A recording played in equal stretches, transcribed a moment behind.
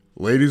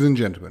Ladies and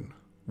gentlemen,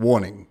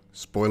 warning,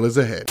 spoilers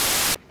ahead.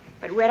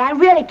 But, Red, I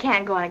really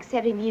can't go on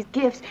accepting these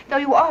gifts, though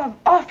you are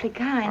awfully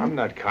kind. I'm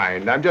not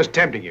kind. I'm just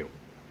tempting you.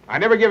 I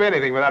never give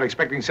anything without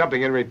expecting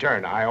something in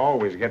return. I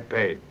always get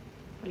paid.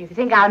 Well, if you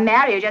think I'll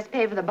marry you, just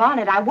pay for the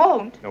bonnet. I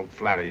won't. Don't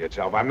flatter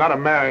yourself. I'm not a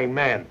marrying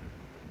man.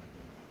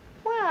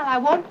 Well, I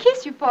won't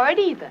kiss you for it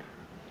either.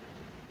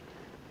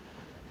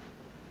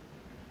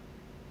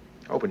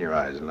 Open your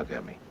eyes and look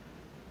at me.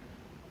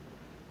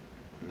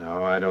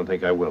 No, I don't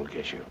think I will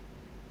kiss you.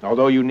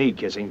 Although you need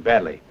kissing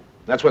badly.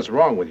 That's what's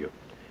wrong with you.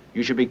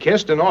 You should be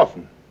kissed and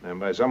often, and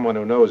by someone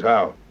who knows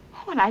how.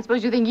 Oh, and I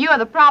suppose you think you're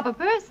the proper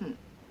person.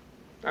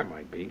 I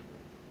might be,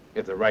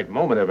 if the right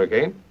moment ever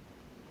came.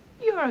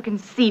 You're a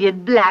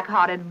conceited,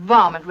 black-hearted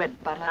varmint,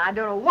 Red Butler. I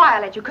don't know why I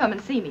let you come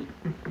and see me.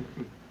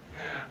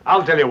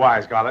 I'll tell you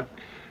why, Scarlett.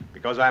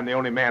 Because I'm the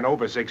only man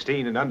over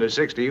 16 and under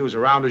 60 who's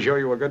around to show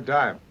you a good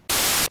time.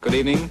 Good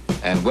evening,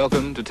 and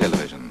welcome to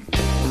television.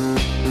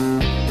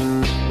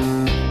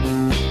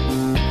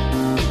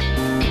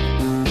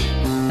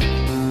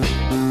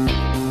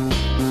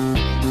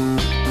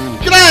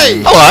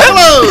 G'day!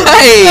 Hello!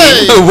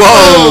 Hey!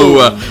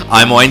 Whoa!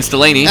 I'm Wayne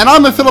Stellini. And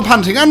I'm Philip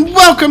Hunting, and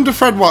welcome to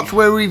Fred Watch,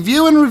 where we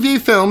review and review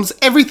films,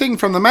 everything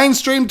from the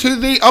mainstream to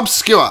the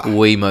obscure.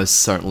 We most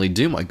certainly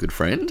do, my good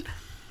friend.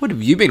 What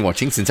have you been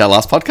watching since our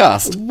last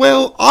podcast?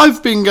 Well,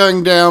 I've been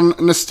going down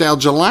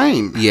nostalgia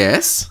lane.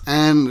 Yes?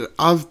 And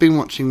I've been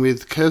watching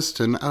with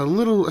Kirsten a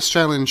little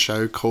Australian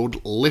show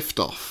called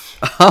Liftoff.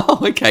 Oh,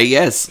 okay,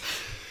 yes.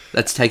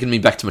 That's taken me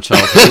back to my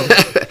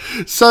childhood.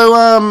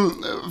 So,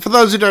 for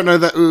those who don't know,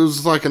 that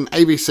was like an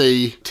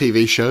ABC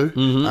TV show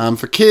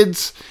for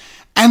kids.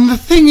 And the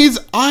thing is,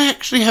 I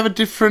actually have a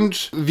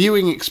different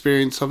viewing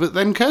experience of it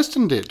than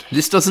Kirsten did.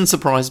 This doesn't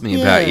surprise me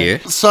about you.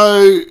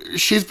 So,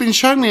 she's been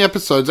showing me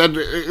episodes, and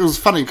it was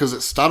funny because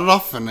it started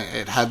off and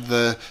it had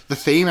the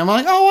theme. I'm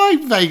like, oh,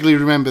 I vaguely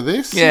remember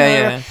this.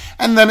 Yeah.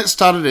 And then it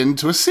started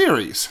into a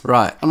series.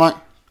 Right. I'm like,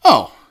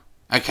 oh,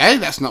 okay,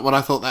 that's not what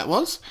I thought that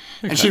was.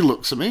 Okay. And she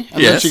looks at me,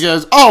 and then Yes. she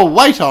goes, oh,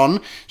 wait on.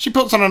 She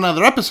puts on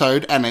another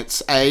episode, and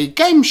it's a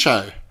game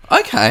show.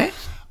 Okay.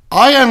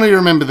 I only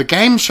remember the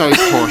game show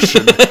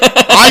portion.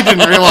 I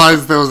didn't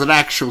realise there was an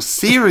actual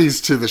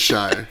series to the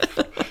show.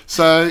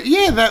 So,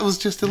 yeah, that was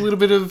just a little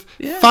bit of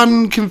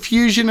fun,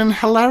 confusion and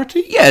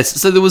hilarity. Yes,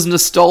 so there was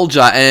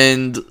nostalgia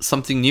and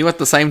something new at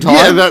the same time.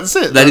 Yeah, that's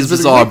it. That is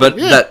That's bizarre,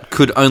 exactly- but that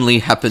could only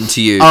happen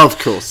to you, Oh, of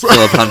course.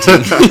 Philip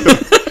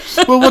Hunting.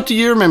 Well, what do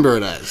you remember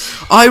it as?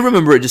 I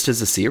remember it just as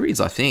a series,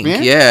 I think.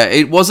 Yeah? Yeah,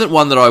 it wasn't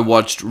one that I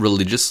watched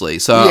religiously.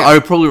 So Yeah. I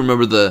probably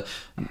remember the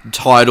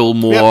title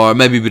more, Yep.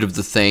 maybe a bit of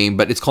the theme,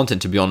 but its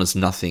content, to be honest,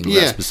 nothing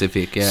that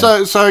specific.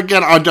 Yeah. So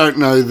again, I don't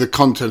know the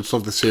contents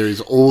of the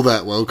series all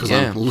that well because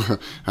Yeah. I'm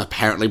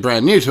apparently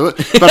brand new to it.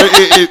 But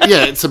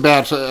it's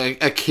about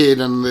a kid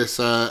and this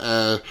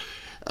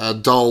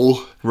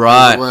doll,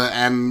 Right. as it were,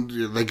 and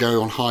they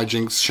go on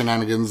hijinks,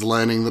 shenanigans,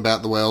 learning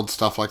about the world,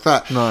 stuff like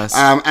that. Nice.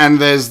 And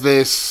there's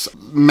this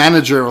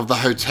manager of the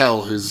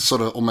hotel who's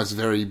sort of almost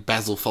very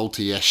Basil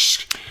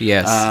Fawlty-esque.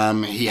 Yes.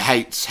 He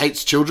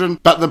hates children,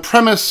 but the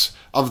premise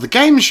of the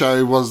game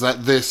show was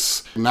that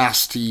this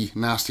nasty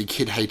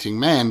kid-hating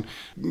man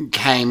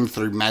came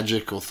through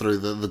magic or through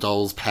the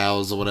doll's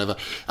powers or whatever,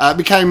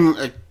 became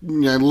a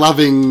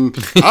loving,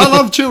 I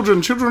love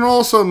children are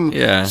awesome,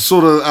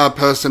 sort of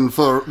person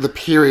for the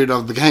period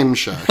of the game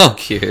show. Oh,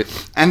 cute.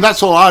 And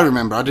that's all I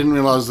remember. I didn't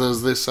realise there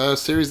was this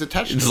series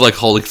attached It's to it. like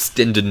whole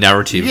extended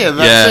narrative. Yeah,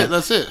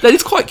 that's it. That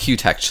is quite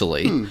cute,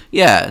 actually.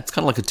 Yeah, it's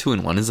kind of like a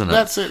 2-in-1, isn't it?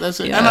 That's it.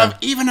 Yeah. And I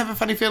even have a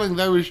funny feeling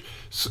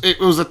it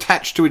was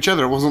attached to each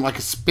other. It wasn't like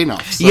a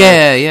spin-off. So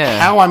Yeah.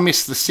 How I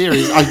missed the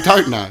series, I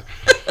don't know.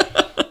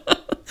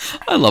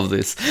 I love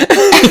this.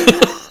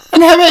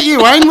 And how about you,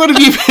 Wayne? What have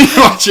you been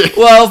watching?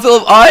 Well,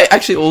 Philip, I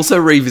actually also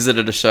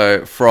revisited a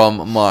show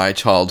from my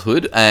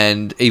childhood,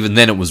 and even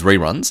then it was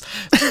reruns.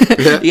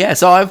 Yeah,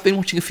 so I've been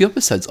watching a few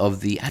episodes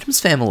of The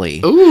Addams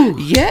Family. Ooh.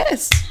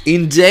 Yes,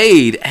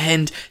 indeed.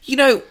 And,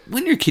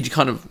 when you're a kid, you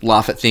kind of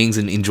laugh at things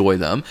and enjoy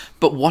them,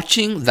 but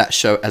watching that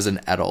show as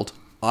an adult,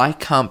 I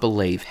can't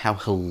believe how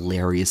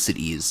hilarious it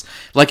is.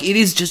 Like, it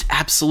is just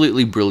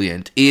absolutely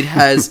brilliant. It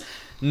has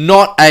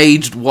not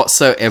aged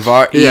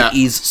whatsoever. It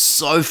is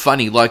so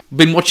funny. Like,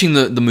 been watching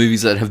the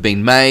movies that have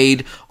been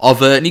made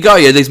of it, and you go,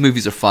 yeah, these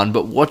movies are fun,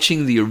 but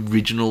watching the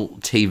original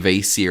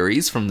TV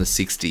series from the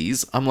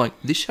 60s, I'm like,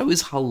 this show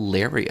is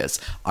hilarious.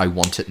 I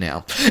want it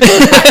now.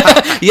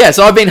 Yeah,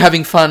 so I've been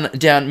having fun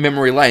down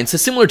memory lane. So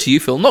similar to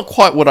you, Phil, not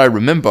quite what I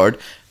remembered,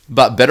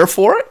 but better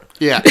for it.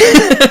 Yeah.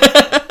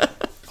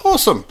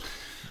 Awesome.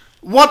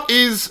 What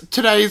is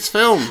today's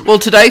film? Well,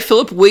 today,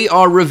 Philip, we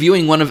are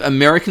reviewing one of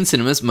American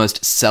cinema's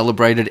most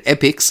celebrated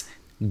epics,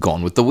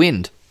 Gone with the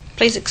Wind.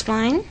 Please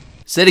explain.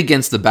 Set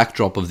against the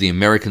backdrop of the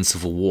American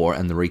Civil War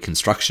and the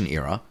Reconstruction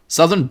era,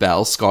 Southern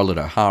belle Scarlett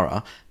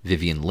O'Hara,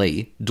 Vivian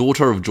Lee,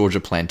 daughter of Georgia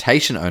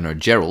plantation owner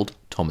Gerald,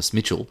 Thomas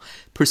Mitchell,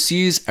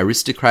 pursues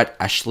aristocrat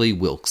Ashley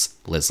Wilkes,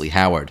 Leslie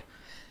Howard.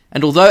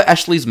 And although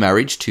Ashley's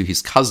marriage to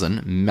his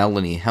cousin,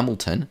 Melanie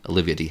Hamilton,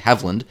 Olivia de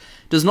Havilland,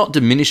 does not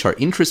diminish her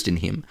interest in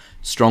him,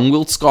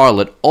 strong-willed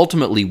Scarlett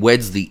ultimately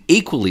weds the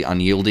equally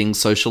unyielding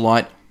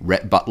socialite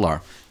Rhett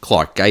Butler,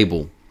 Clark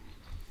Gable.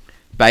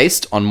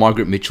 Based on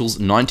Margaret Mitchell's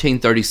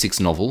 1936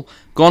 novel,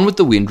 Gone with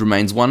the Wind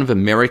remains one of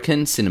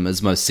American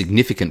cinema's most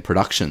significant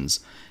productions.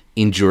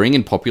 Enduring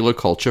in popular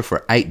culture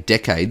for 8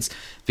 decades,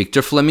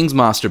 Victor Fleming's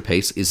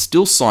masterpiece is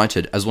still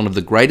cited as one of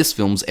the greatest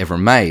films ever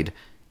made,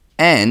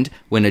 and,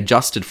 when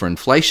adjusted for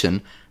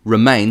inflation,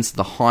 remains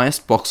the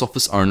highest box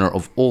office earner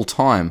of all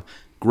time,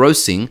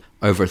 grossing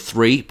over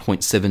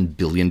 $3.7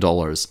 billion.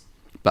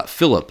 But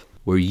Philip,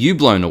 were you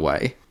blown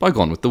away by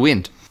Gone with the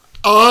Wind?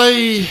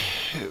 I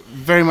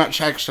very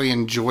much actually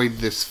enjoyed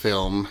this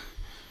film,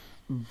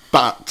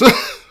 but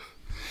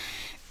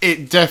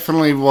it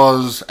definitely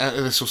was,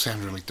 this will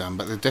sound really dumb,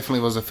 but it definitely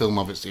was a film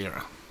of its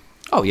era.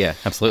 Oh yeah,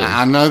 absolutely.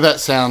 I know that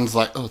sounds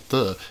like, oh,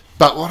 duh.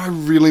 But what I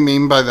really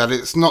mean by that,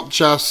 it's not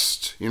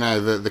just,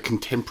 the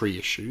contemporary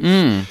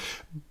issues,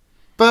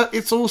 but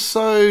it's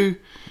also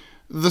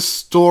the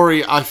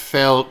story I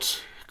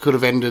felt could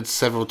have ended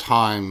several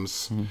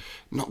times.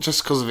 Not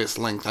just because of its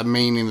length. I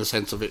mean in the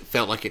sense of it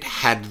felt like it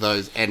had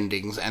those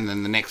endings, and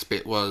then the next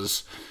bit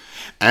was,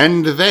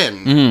 and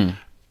then.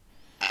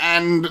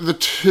 And the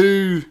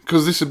two,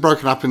 because this is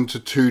broken up into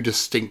 2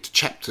 distinct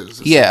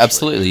chapters. Yeah,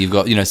 absolutely. You've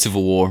got,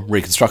 Civil War,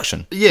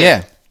 Reconstruction.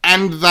 Yeah.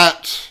 And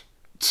that,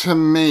 to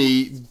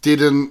me, they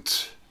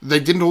didn't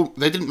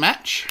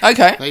match.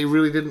 Okay. They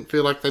really didn't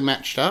feel like they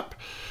matched up.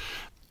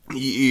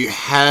 You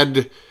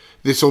had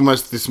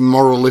this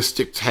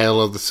moralistic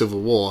tale of the Civil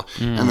War,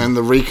 and then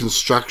the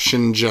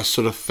Reconstruction just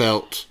sort of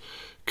felt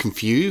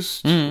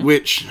confused,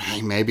 which,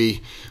 hey,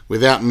 maybe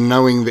without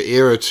knowing the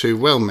era too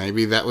well,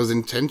 maybe that was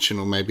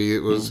intentional. Maybe it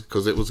was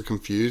because it was a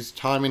confused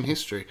time in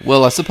history.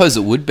 Well, I suppose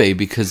it would be,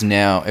 because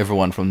now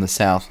everyone from the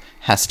South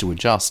has to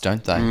adjust,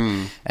 don't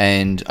they?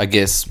 And I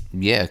guess,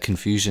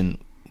 confusion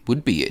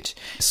would be it.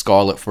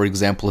 Scarlett, for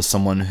example, is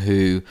someone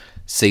who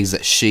sees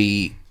that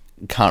she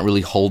can't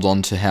really hold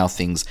on to how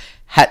things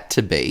had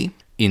to be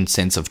in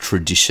sense of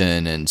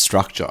tradition and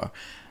structure,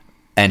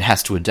 and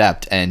has to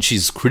adapt, and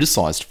she's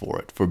criticised for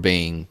it, for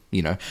being,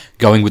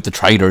 going with the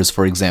traders,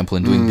 for example,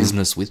 and doing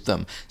business with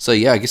them. So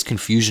I guess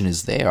confusion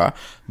is there,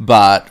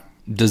 but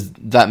does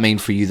that mean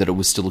for you that it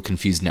was still a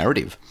confused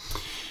narrative?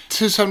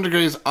 To some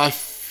degrees, I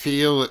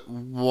feel it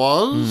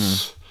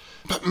was,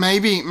 but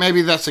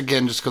maybe that's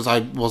again just because I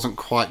wasn't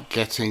quite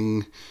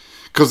getting,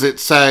 because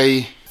it's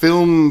a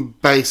film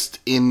based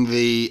in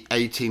the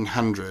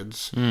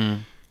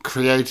 1800s,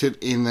 created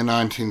in the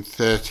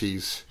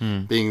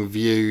 1930s, being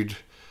viewed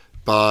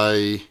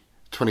by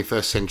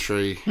 21st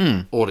century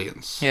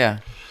audience. Yeah.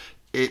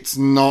 It's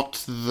not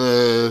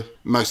the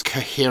most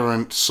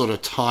coherent sort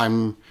of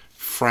time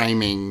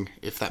framing,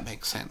 if that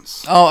makes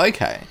sense. Oh,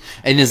 okay.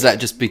 And is that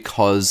just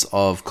because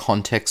of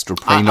context or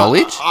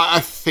pre-knowledge?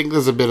 I think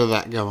there's a bit of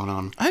that going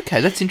on. Okay,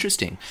 that's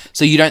interesting.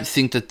 So you don't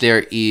think that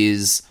there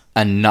is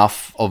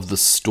enough of the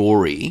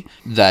story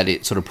that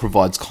it sort of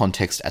provides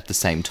context at the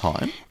same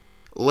time?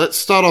 Let's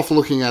start off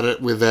looking at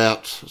it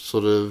without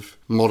sort of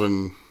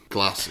modern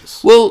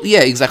glasses. Well,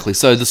 yeah, exactly.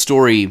 So the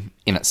story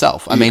in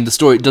itself. I mean, does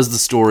the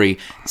story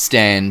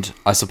stand,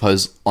 I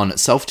suppose, on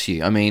itself to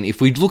you? I mean,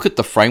 if we look at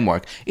the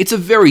framework, it's a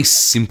very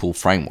simple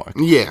framework.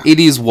 Yeah. It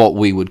is what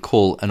we would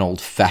call an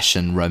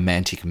old-fashioned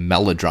romantic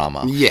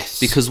melodrama. Yes.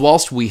 Because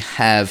whilst we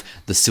have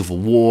the Civil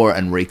War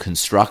and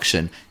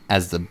Reconstruction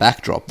as the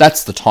backdrop,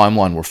 that's the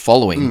timeline we're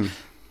following,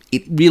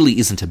 it really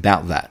isn't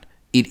about that.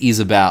 It is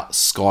about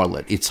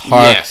Scarlett. It's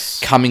her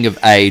coming of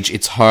age.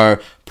 It's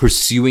her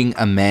pursuing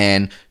a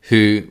man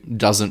who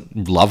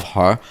doesn't love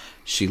her.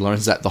 She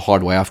learns that the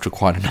hard way after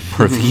quite a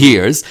number of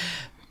years.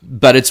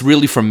 But it's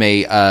really, for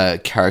me, a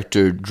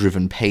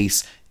character-driven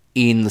piece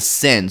in the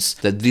sense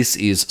that this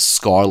is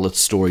Scarlett's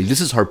story.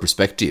 This is her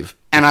perspective.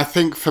 And I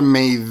think for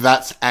me,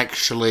 that's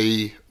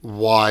actually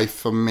why,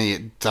 for me,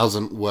 it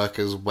doesn't work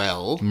as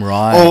well.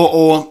 Right.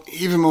 Or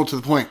even more to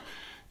the point,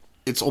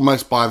 it's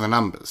almost by the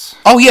numbers.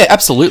 Oh, yeah,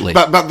 absolutely.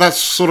 But that's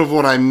sort of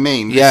what I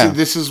mean. Yeah.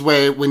 This is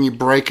where, when you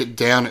break it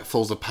down, it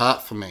falls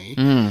apart for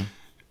me.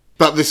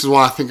 But this is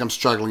why I think I'm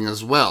struggling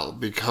as well,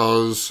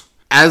 because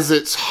as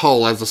its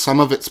whole, as the sum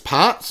of its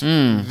parts,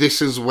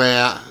 this is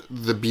where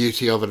the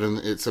beauty of it and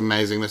its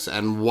amazingness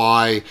and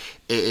why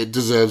it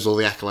deserves all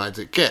the accolades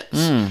it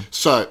gets.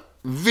 So,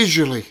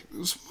 visually,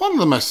 it's one of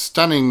the most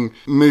stunning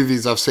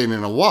movies I've seen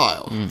in a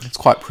while. It's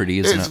quite pretty,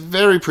 isn't it? It's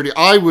very pretty.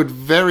 I would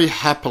very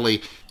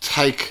happily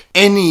take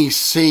any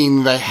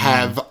scene they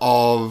have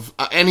of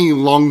any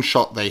long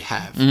shot they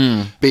have,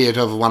 be it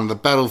of one of the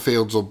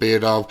battlefields or be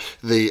it of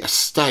the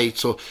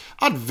estate, or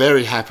I'd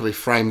very happily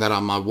frame that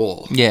on my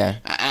wall. Yeah.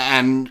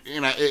 And,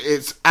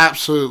 it's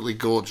absolutely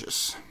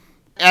gorgeous.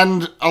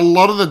 And a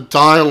lot of the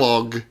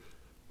dialogue,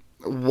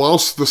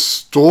 whilst the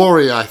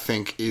story, I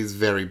think, is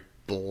very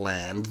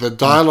bland, the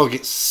dialogue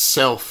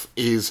itself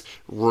is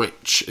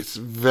rich. It's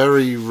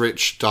very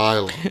rich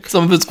dialogue.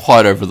 Some of it's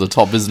quite over the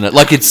top, isn't it?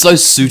 Like, it's so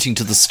suiting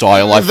to the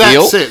style, I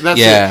feel.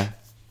 That's it.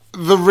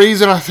 The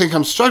reason I think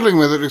I'm struggling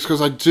with it is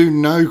because I do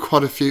know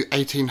quite a few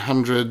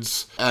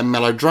 1800s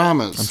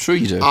melodramas. I'm sure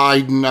you do.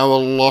 I know a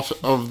lot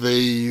of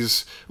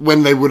these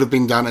when they would have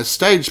been done as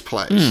stage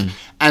plays.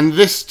 And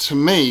this, to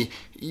me,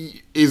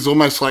 is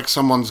almost like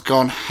someone's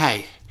gone,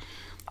 hey,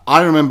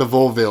 I remember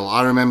vaudeville.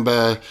 I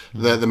remember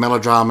the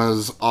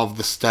melodramas of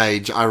the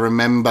stage. I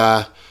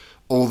remember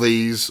all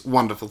these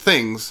wonderful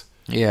things.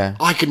 Yeah.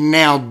 I can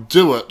now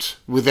do it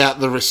without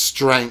the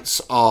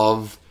restraints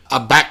of a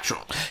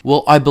backdrop.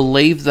 Well, I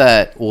believe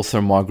that author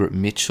Margaret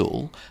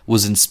Mitchell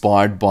was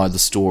inspired by the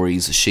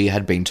stories she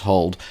had been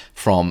told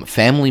from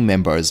family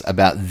members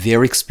about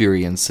their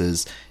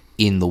experiences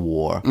in the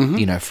war,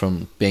 you know,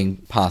 from being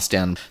passed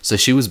down. So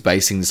she was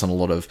basing this on a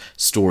lot of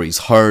stories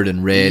heard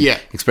and read,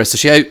 expressed. So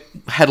she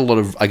had a lot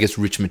of, I guess,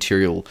 rich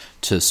material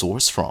to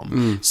source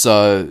from.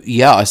 So,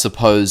 yeah, I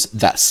suppose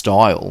that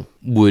style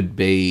would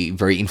be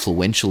very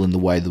influential in the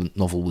way the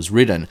novel was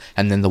written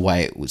and then the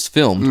way it was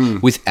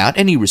filmed without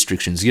any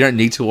restrictions. You don't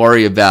need to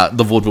worry about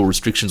the vaudeville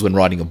restrictions when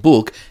writing a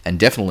book, and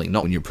definitely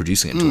not when you're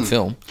producing it to a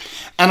film.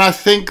 And I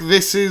think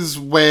this is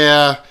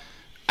where,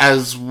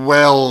 as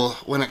well,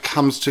 when it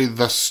comes to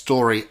the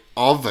story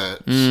of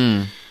it,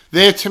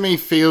 there to me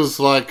feels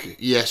like,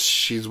 yes,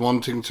 she's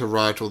wanting to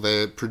write, or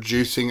they're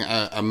producing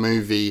a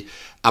movie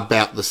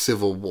about the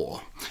Civil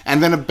War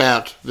and then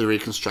about the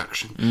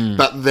Reconstruction,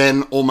 but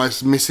then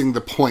almost missing the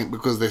point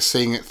because they're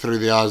seeing it through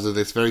the eyes of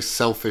this very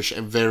selfish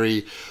and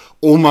very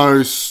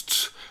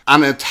almost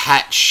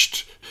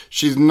unattached.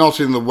 She's not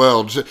in the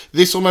world.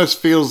 This almost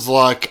feels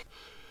like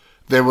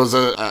there was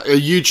a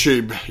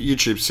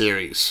YouTube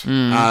series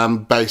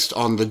based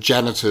on the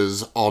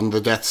janitors on the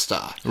Death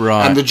Star.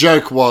 Right. And the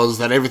joke was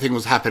that everything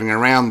was happening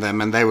around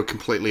them and they were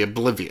completely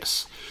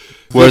oblivious.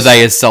 Were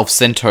they as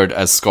self-centered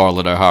as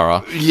Scarlett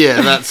O'Hara?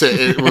 Yeah, that's it.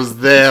 It was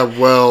their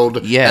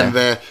world. Yeah. And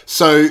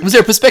it was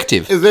their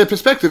perspective. Is their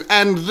perspective.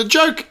 And the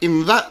joke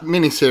in that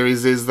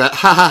miniseries is that,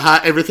 ha ha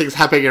ha, everything's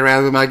happening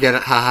around them, I get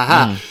it, ha ha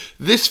ha.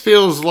 This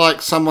feels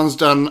like someone's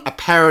done a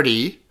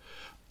parody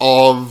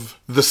of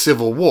the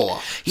Civil War.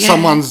 Yeah.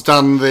 Someone's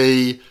done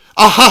the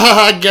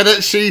I get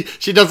it.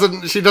 She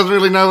doesn't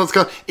really know what's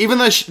going on. Even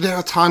though there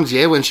are times,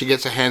 when she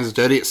gets her hands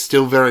dirty, it's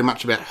still very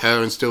much about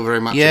her and still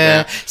very much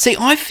about. See,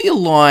 I feel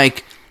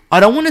like I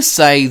don't want to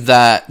say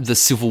that the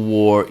Civil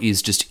War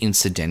is just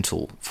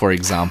incidental, for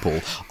example.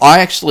 I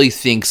actually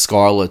think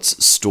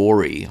Scarlett's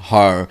story,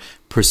 her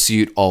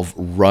pursuit of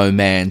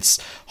romance,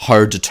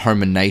 her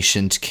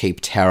determination to keep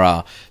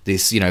Tara,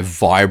 this,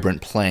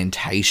 vibrant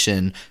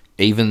plantation,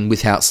 even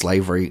without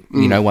slavery,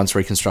 once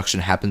Reconstruction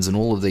happens and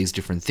all of these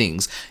different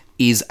things,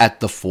 is at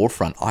the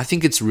forefront. I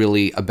think it's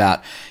really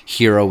about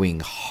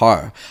heroing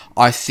her.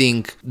 I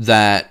think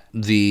that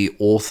the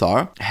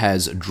author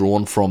has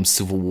drawn from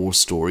Civil War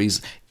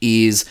stories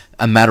is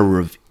a matter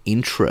of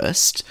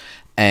interest,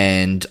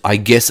 and I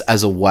guess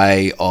as a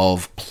way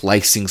of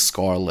placing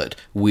Scarlett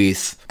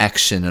with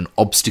action and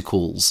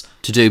obstacles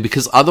to do,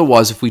 because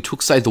otherwise if we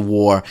took, say, the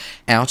war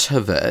out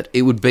of it,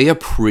 it would be a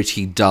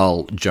pretty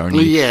dull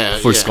journey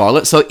for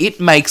Scarlett. So it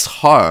makes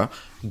her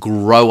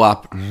grow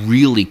up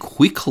really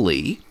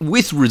quickly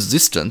with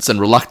resistance and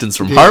reluctance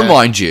from her,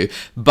 mind you,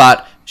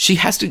 but she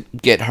has to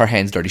get her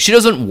hands dirty. She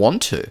doesn't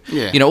want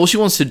to. All she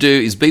wants to do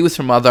is be with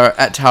her mother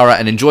at Tara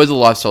and enjoy the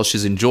lifestyle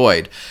she's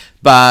enjoyed.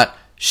 But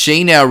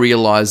she now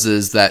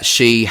realizes that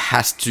she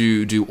has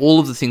to do all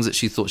of the things that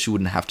she thought she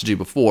wouldn't have to do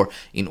before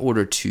in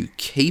order to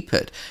keep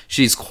it.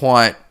 She's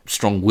quite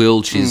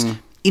strong-willed. She's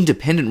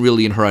independent,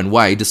 really, in her own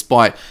way,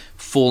 despite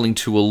falling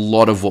to a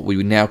lot of what we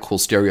would now call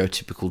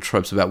stereotypical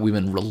tropes about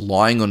women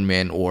relying on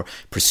men or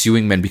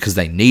pursuing men because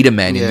they need a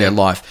man in their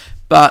life.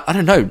 But I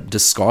don't know,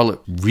 does Scarlett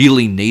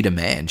really need a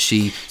man?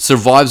 She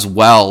survives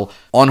well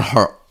on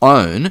her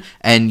own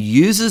and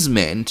uses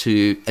men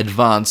to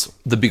advance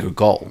the bigger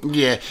goal.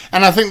 Yeah,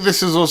 and I think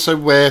this is also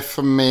where,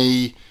 for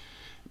me,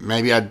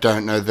 maybe I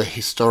don't know the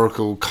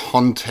historical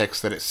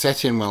context that it's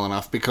set in well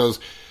enough, because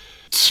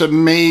to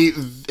me,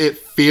 it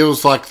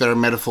feels like there are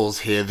metaphors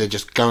here. They're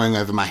just going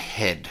over my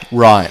head.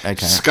 Right,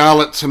 okay.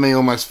 Scarlett, to me,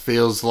 almost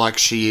feels like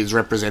she is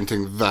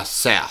representing the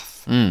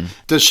South.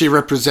 Does she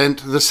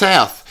represent the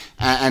South?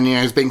 And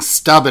is being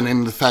stubborn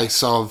in the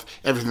face of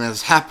everything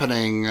that's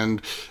happening,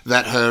 and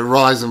that her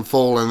rise and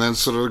fall and then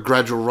sort of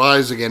gradual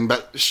rise again.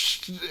 But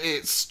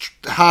it's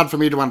hard for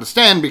me to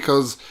understand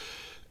because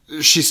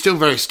she's still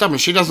very stubborn.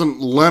 She doesn't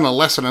learn a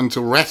lesson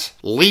until Rhett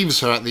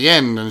leaves her at the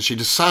end and she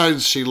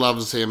decides she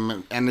loves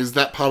him. And is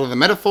that part of the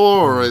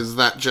metaphor, or is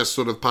that just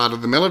sort of part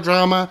of the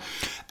melodrama?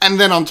 And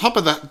then on top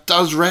of that,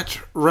 does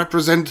Rhett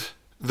represent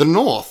the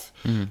North?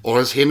 Or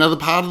is he another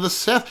part of the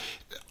South?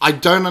 I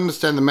don't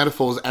understand the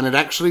metaphors, and it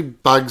actually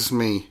bugs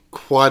me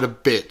quite a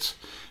bit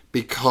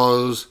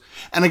because,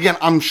 and again,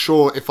 I'm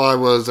sure if I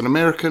was an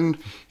American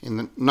in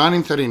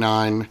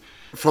 1939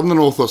 from the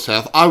North or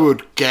South, I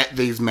would get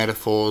these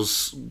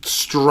metaphors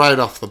straight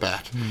off the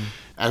bat.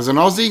 As an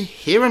Aussie,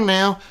 here and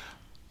now,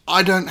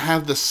 I don't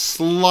have the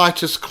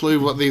slightest clue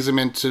what these are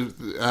meant to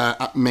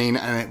mean,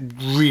 and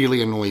it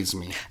really annoys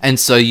me. And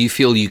so you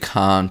feel you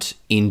can't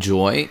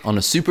enjoy on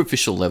a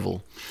superficial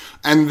level.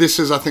 And this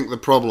is, I think, the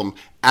problem.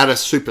 At a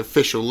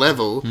superficial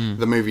level,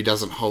 the movie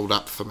doesn't hold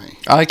up for me.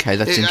 Okay,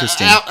 that's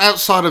interesting.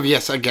 Outside of,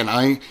 yes, again,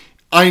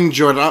 I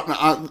enjoyed it.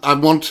 I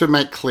want to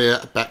make clear,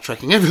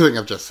 backtracking everything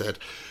I've just said,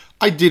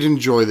 I did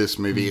enjoy this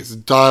movie. Its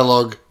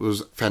dialogue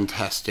was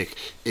fantastic.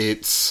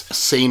 Its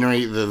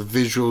scenery, the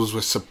visuals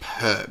were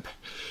superb.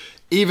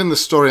 Even the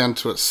story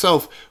unto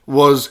itself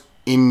was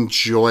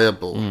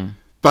enjoyable.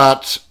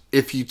 But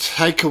if you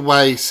take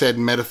away said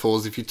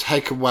metaphors, if you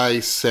take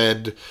away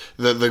said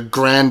the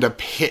grander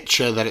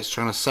picture that it's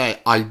trying to say,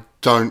 I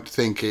don't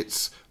think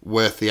it's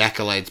worth the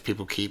accolades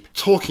people keep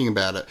talking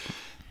about it.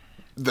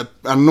 The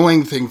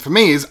annoying thing for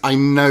me is I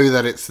know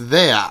that it's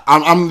there.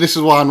 This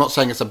is why I'm not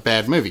saying it's a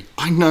bad movie.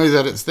 I know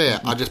that it's there.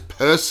 I just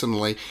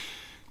personally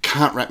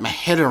can't wrap my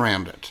head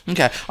around it.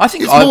 Okay, I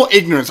think it's more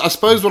ignorance. I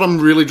suppose what I'm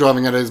really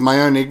driving at is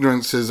my own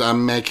ignorances are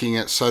making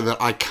it so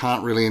that I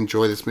can't really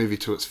enjoy this movie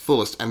to its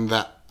fullest, and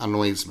that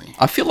annoys me.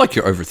 I feel like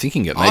you're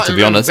overthinking it, mate, to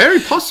be honest. Very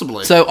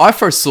possibly. So I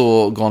first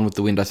saw Gone with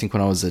the Wind, I think,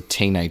 when I was a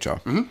teenager,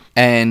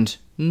 and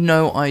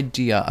no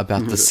idea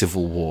about the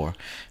Civil War,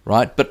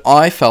 right? But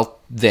I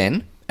felt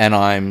then, and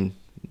I'm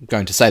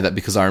going to say that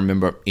because I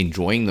remember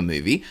enjoying the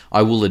movie.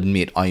 I will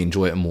admit I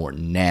enjoy it more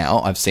now.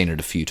 I've seen it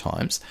a few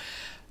times.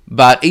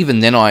 But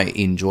even then I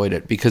enjoyed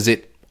it because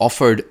it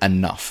offered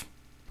enough.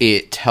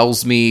 It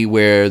tells me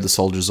where the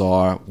soldiers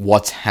are,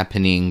 what's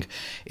happening.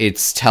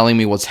 It's telling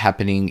me what's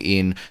happening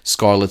in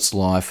Scarlett's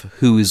life,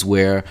 who is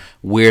where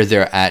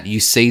they're at.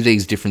 You see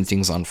these different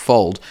things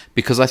unfold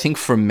because I think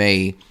for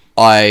me,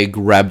 I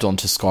grabbed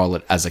onto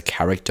Scarlett as a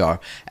character.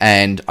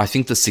 And I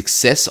think the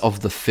success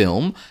of the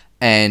film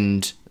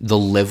and the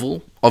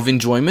level of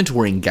enjoyment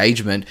or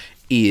engagement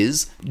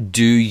is,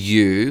 do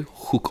you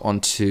hook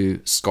onto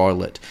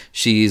Scarlett?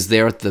 She is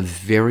there at the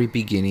very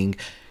beginning,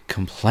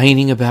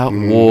 complaining about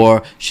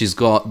war. She's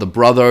got the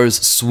brothers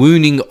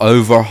swooning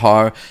over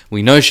her.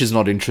 We know she's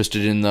not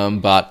interested in them,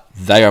 but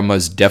they are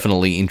most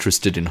definitely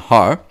interested in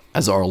her,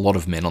 as are a lot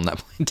of men on that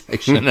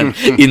plantation and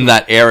in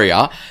that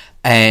area.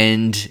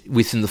 And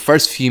within the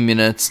first few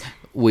minutes,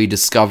 we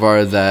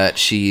discover that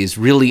she is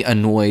really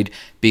annoyed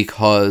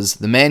because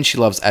the man she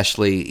loves,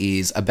 Ashley,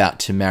 is about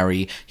to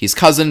marry his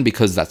cousin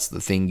because that's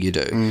the thing you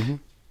do.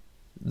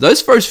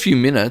 Those first few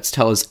minutes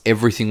tell us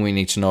everything we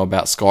need to know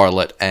about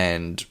Scarlett,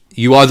 and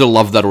you either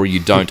love that or you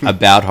don't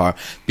about her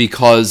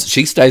because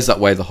she stays that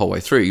way the whole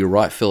way through. You're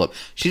right, Philip.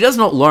 She does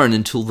not learn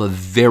until the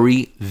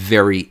very,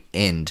 very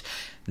end.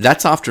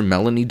 That's after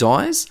Melanie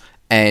dies.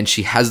 And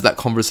she has that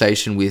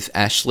conversation with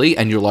Ashley,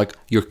 and you're like,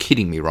 you're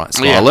kidding me, right,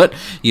 Scarlett? Yeah.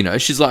 You know,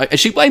 she's like, and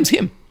she blames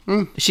him.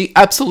 She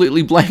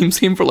absolutely blames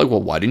him for like,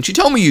 well, why didn't you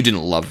tell me you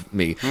didn't love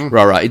me?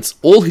 Right. It's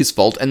all his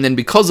fault. And then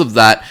because of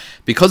that,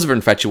 because of her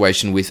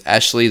infatuation with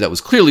Ashley, that was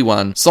clearly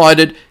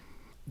one-sided,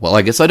 well,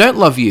 I guess I don't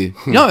love you.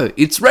 No,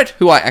 it's Rhett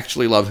who I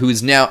actually love, who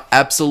is now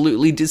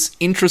absolutely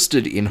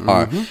disinterested in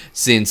her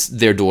since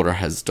their daughter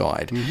has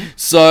died.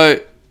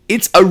 So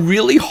it's a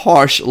really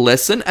harsh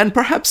lesson, and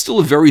perhaps still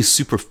a very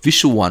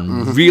superficial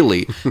one,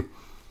 really.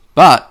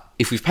 But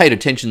if we've paid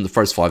attention the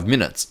first 5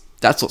 minutes,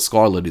 that's what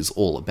Scarlett is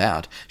all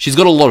about. She's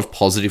got a lot of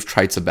positive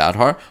traits about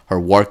her. Her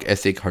work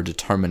ethic, her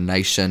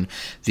determination,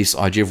 this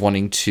idea of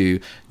wanting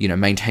to, you know,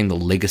 maintain the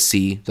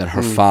legacy that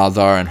her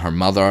father and her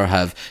mother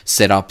have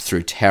set up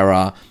through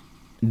Terra.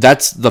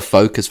 That's the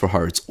focus for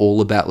her. It's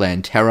all about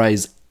land. Terra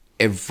is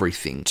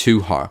everything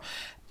to her.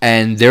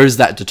 And there is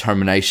that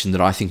determination that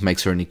I think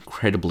makes her an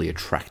incredibly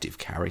attractive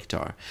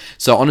character.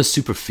 So on a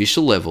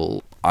superficial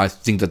level, I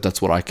think that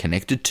that's what I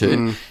connected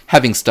to,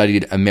 having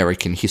studied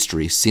American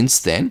history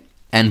since then,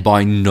 and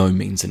by no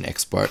means an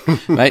expert.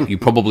 Right? You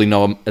probably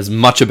know as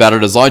much about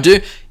it as I do,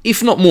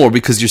 if not more,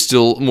 because you're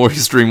still more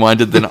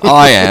history-minded than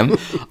I am.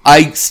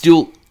 I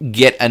still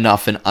get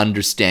enough and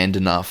understand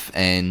enough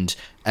and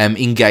am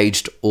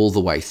engaged all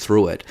the way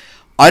through it.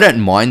 I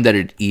don't mind that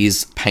it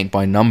is paint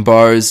by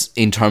numbers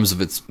in terms of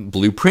its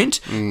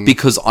blueprint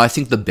because I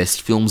think the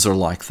best films are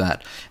like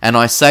that. And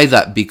I say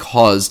that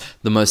because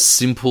the most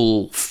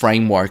simple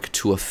framework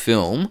to a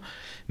film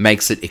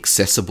makes it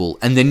accessible,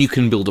 and then you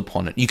can build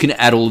upon it. You can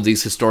add all of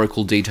these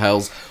historical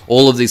details,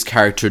 all of these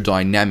character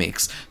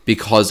dynamics,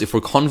 because if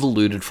we're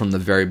convoluted from the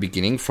very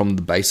beginning, from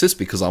the basis,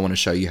 because I want to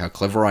show you how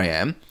clever I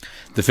am,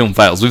 the film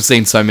fails. We've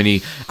seen so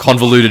many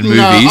convoluted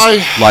movies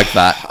like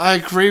that. I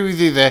agree with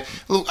you there.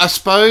 Look, I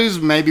suppose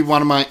maybe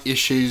one of my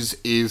issues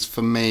is,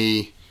 for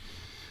me,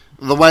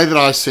 the way that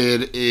I see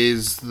it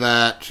is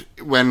that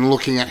when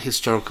looking at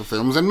historical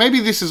films, and maybe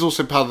this is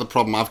also part of the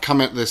problem, I've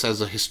come at this as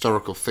a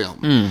historical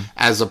film,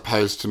 as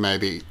opposed to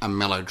maybe a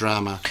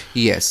melodrama.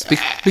 Yes,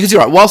 because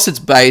you're right, whilst it's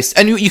based,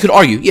 and you could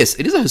argue, yes,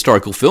 it is a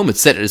historical film, it's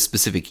set at a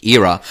specific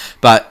era,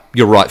 but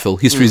you're right, Phil,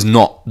 history is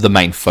not the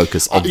main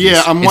focus of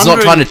this. It's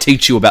not trying to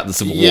teach you about the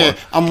Civil War.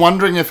 I'm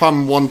wondering if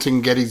I'm wanting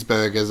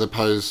Gettysburg as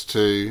opposed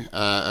to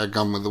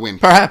Gone with the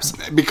Wind. Perhaps.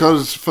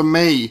 Because for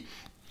me,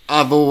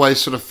 I've always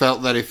sort of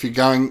felt that if you're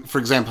going, for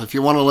example, if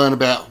you want to learn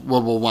about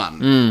World War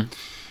One,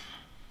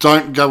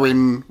 don't go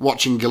in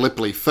watching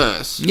Gallipoli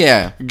first.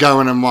 Yeah.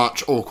 Go in and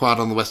watch All Quiet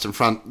on the Western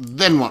Front,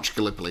 then watch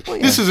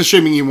Gallipoli. This is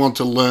assuming you want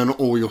to learn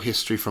all your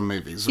history from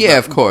movies. Yeah,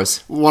 But of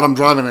course. what I'm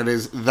driving at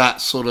is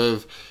that sort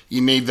of,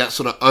 you need that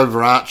sort of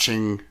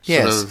overarching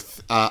sort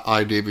of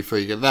idea before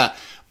you get that.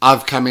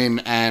 I've come in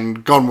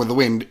and Gone with the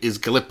Wind is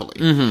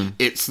Gallipoli.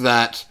 It's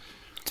that...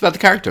 It's about the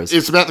characters.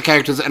 It's about the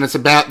characters, and it's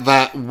about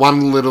that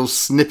one little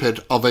snippet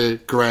of a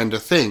grander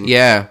thing.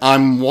 Yeah.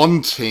 I'm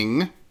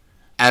wanting,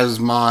 as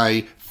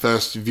my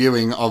first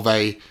viewing of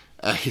a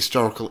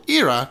historical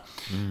era,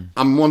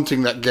 I'm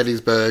wanting that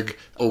Gettysburg,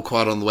 All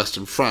Quiet on the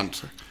Western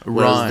Front.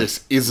 Whereas Right.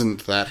 this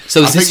isn't that.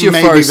 So is I this think your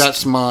maybe first-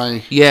 that's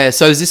my... Yeah,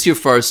 so is this your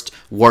first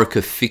work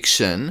of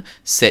fiction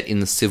set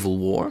in the Civil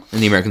War, in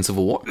the American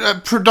Civil War?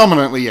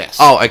 Predominantly, yes.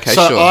 Oh, okay,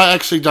 so sure. I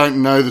actually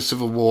don't know the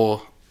Civil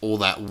War all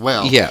that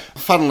well. Yeah.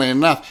 Funnily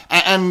enough.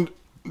 And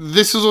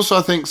this is also,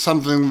 I think,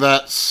 something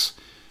that's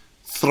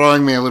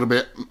throwing me a little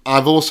bit.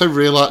 I've also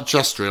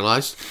just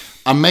realised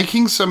I'm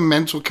making some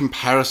mental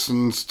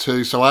comparisons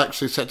to... So I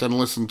actually sat down and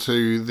listened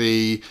to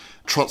the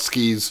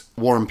Trotsky's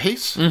War and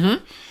Peace.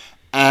 Mm-hmm.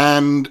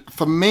 And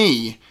for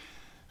me...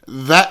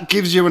 that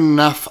gives you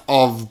enough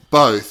of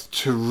both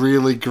to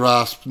really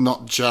grasp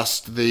not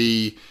just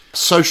the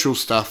social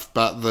stuff,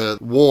 but the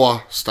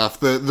war stuff,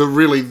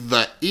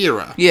 the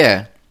era.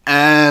 Yeah.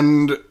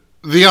 And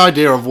the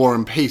idea of War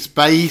and Peace,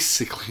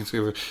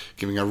 basically,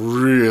 giving a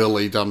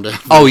really dumbed down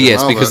Oh, version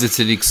yes, of because it. it's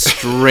an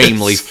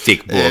extremely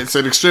thick book. It's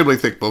an extremely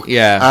thick book.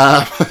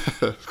 Yeah.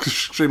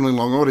 Extremely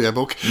long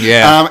audiobook.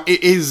 Yeah.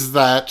 It is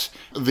that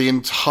the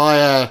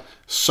entire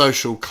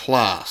social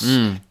class,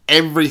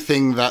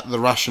 everything that the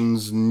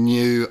Russians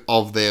knew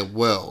of their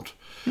world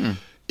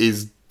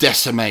is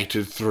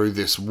decimated through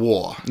this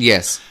war.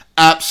 Yes.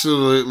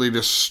 Absolutely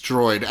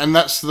destroyed. And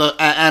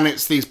and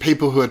it's these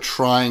people who are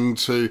trying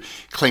to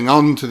cling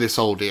on to this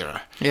old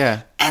era.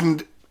 Yeah.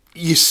 And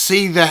you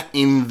see that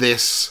in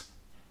this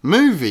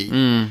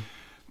movie.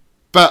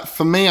 But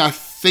for me, I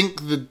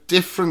think the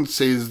difference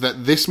is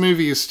that this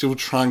movie is still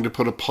trying to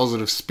put a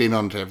positive spin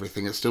onto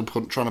everything. It's still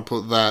trying to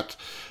put that,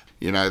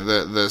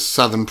 the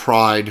Southern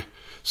pride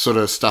sort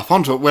of stuff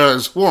onto it.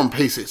 Whereas War and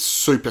Peace, it's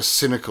super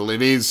cynical.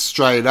 It is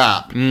straight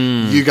up.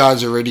 You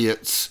guys are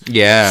idiots.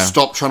 Yeah.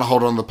 Stop trying to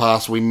hold on to the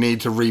past. We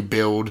need to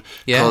rebuild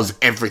Yeah. because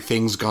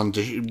everything's gone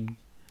to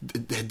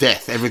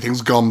death.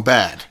 Everything's gone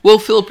bad. Well,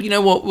 Philip, you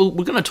know what?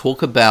 We're going to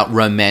talk about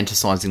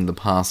romanticising the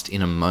past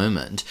in a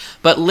moment,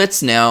 but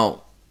let's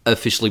now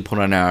officially put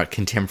on our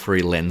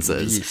contemporary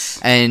lenses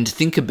and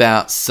think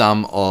about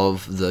some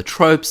of the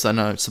tropes,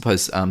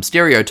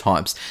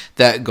 stereotypes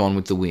that Gone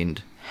with the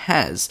Wind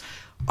has.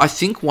 I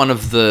think one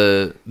of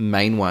the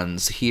main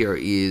ones here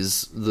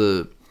is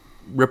the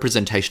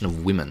representation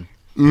of women.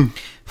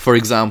 For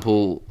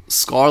example,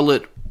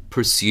 Scarlett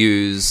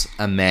pursues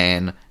a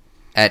man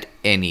at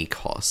any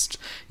cost.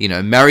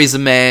 Marries a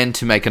man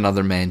to make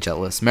another man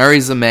jealous.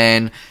 Marries a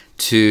man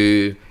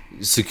to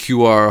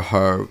secure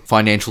her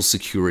financial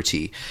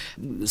security.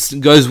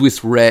 Goes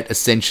with Rhett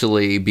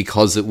essentially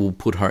because it will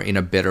put her in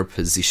a better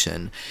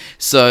position.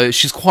 So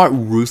she's quite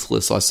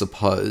ruthless, I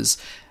suppose,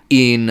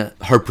 in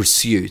her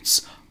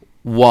pursuits,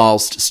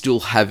 whilst still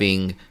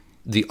having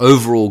the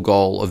overall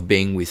goal of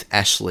being with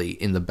Ashley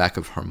in the back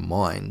of her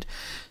mind.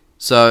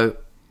 So,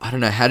 I don't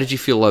know, how did you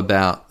feel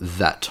about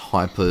that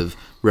type of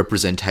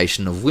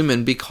representation of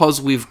women?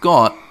 Because we've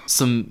got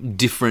some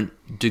different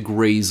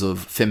degrees of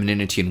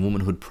femininity and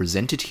womanhood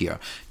presented here.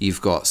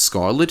 You've got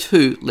Scarlett,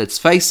 who, let's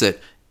face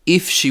it,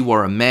 if she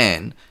were a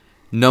man,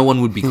 no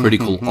one would be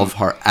critical of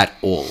her at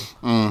all.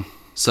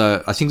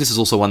 So I think this is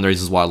also one of the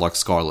reasons why I like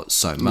Scarlett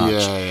so much.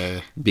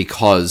 Yeah.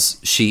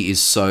 Because she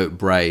is so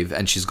brave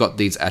and she's got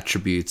these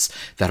attributes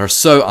that are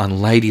so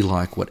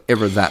unladylike,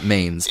 whatever that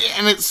means.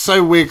 And it's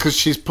so weird because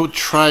she's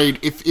portrayed...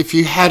 If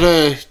you had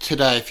her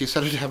today, if you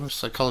started to have a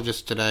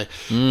psychologist today,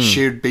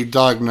 she would be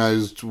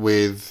diagnosed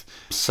with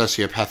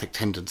sociopathic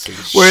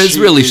tendencies. Whereas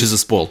she's a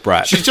spoiled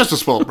brat. She's just a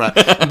spoiled brat.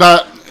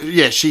 But,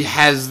 yeah, she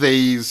has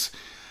these...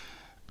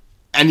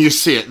 And you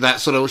see it, that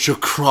sort of, she'll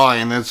cry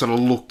and then sort of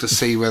look to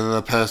see whether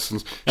the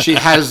person's... She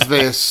has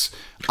this,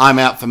 I'm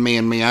out for me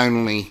and me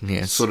only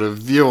sort of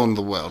view on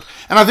the world.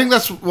 And I think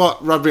that's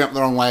what rubbed me up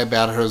the wrong way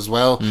about her as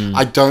well.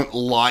 I don't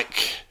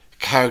like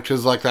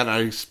characters like that. I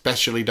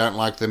especially don't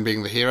like them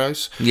being the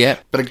heroes. Yeah.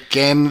 But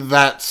again,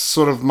 that's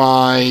sort of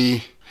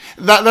my...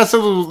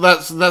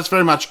 That's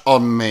very much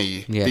on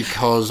me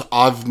because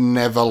I've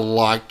never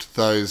liked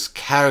those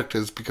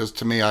characters because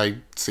to me I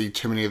see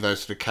too many of those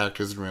sort of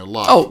characters in real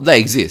life. Oh, they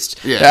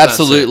exist. Yeah,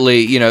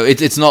 absolutely.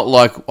 It's not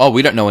like,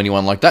 we don't know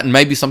anyone like that, and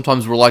maybe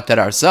sometimes we're like that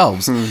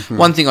ourselves.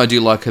 One thing I do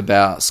like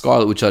about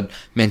Scarlett, which I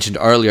mentioned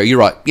earlier, you're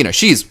right,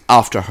 she's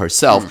after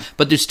herself,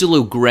 but there's still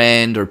a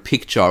grander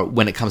picture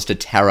when it comes to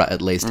Tara,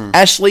 at least.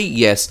 Ashley,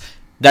 yes,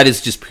 That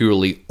is just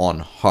purely on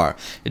her.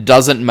 It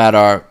doesn't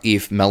matter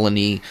if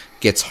Melanie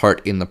gets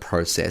hurt in the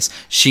process.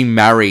 She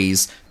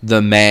marries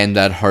the man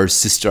that her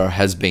sister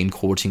has been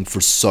courting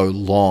for so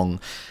long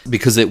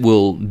because it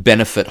will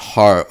benefit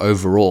her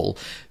overall.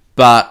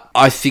 But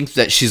I think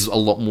that she's a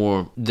lot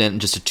more than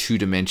just a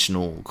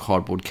two-dimensional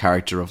cardboard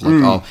character of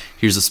like, oh,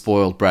 here's a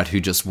spoiled brat who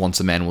just wants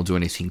a man and will do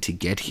anything to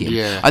get him.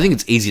 Yeah. I think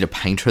it's easy to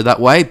paint her that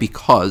way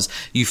because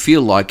you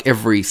feel like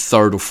every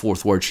third or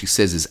fourth word she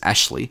says is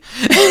Ashley.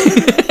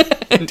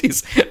 And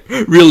is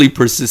really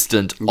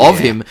persistent of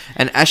him.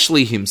 And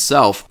Ashley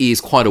himself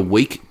is quite a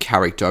weak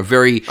character,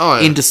 very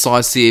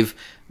indecisive,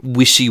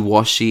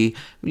 wishy-washy.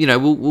 You know,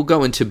 we'll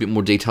go into a bit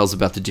more details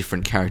about the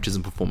different characters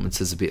and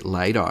performances a bit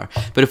later.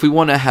 But if we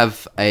want to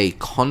have a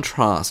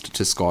contrast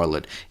to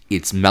Scarlett,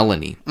 it's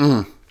Melanie.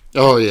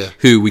 Oh, yeah.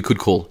 Who we could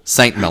call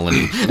Saint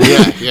Melanie.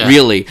 Yeah.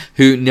 Really,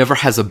 who never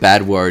has a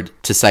bad word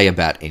to say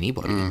about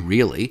anybody,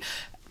 really.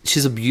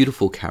 She's a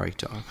beautiful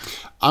character.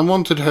 I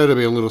wanted her to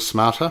be a little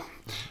smarter.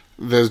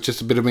 There's just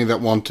a bit of me that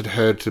wanted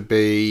her to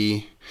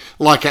be,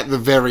 like at the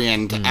very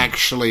end, to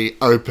actually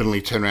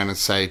openly turn around and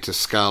say to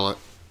Scarlett,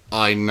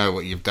 I know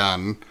what you've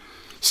done.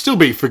 Still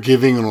be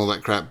forgiving and all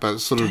that crap, but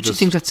sort of Don't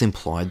just... you think that's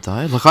implied,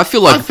 though? Like, I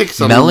feel like I think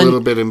it's a little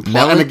bit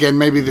implied. And again,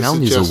 maybe this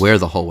Melanie's is just... aware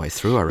the whole way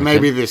through, I reckon.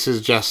 Maybe this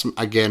is just,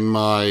 again,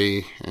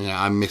 my...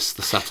 I miss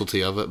the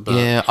subtlety of it, but...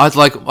 Yeah, I'd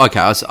like... Okay,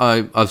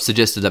 I've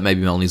suggested that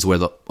maybe Melanie's aware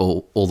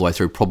all the way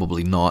through.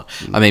 Probably not.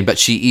 I mean, but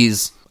she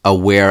is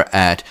aware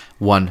at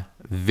one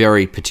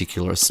very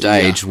particular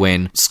stage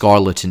when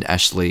Scarlett and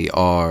Ashley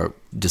are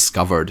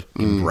discovered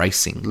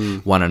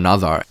embracing one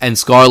another, and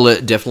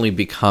Scarlett definitely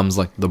becomes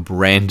like the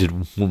branded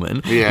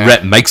woman.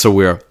 Makes her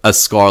wear a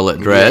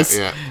scarlet dress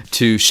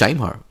to shame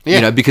her,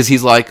 you know, because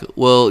he's like,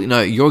 well, you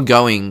know, you're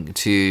going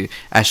to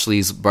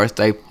Ashley's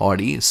birthday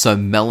party, so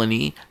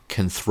Melanie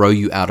can throw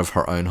you out of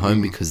her own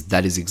home because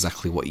that is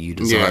exactly what you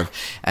deserve.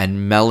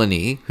 And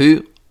Melanie,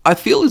 who I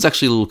feel is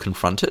actually a little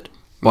confronted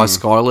by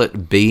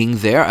Scarlett being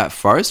there at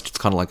first, it's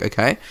kind of like,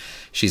 okay,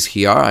 she's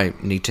here, I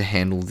need to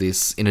handle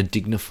this in a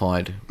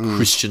dignified,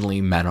 Christianly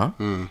manner.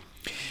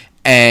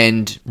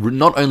 And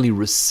not only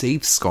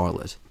receive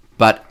Scarlett,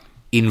 but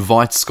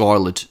invite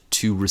Scarlett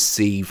to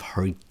receive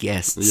her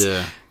guests.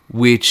 Yeah.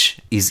 Which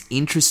is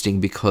interesting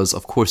because,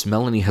 of course,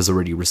 Melanie has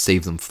already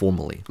received them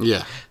formally.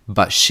 Yeah.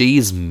 But she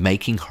is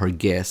making her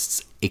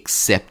guests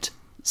accept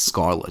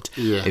Scarlett.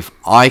 Yeah. If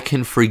I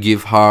can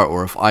forgive her,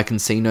 or if I can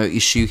see no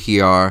issue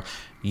here,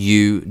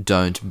 you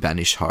don't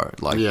banish her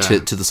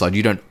to the side.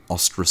 You don't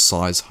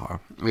ostracize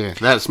her. Yeah,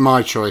 that's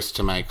my choice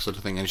to make, sort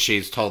of thing. And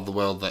she's told the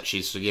world that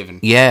she's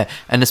forgiven. Yeah,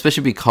 and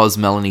especially because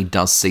Melanie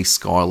does see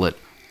Scarlett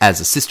as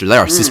a sister. They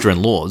are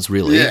sister-in-laws,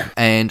 really. Yeah.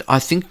 And I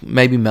think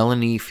maybe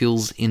Melanie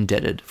feels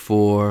indebted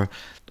for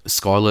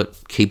Scarlett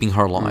keeping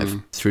her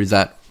alive through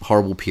that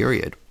horrible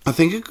period. I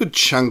think a good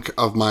chunk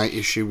of my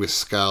issue with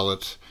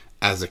Scarlett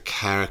as a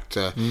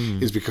character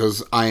is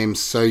because I am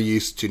so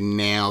used to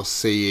now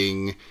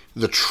seeing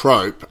the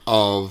trope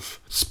of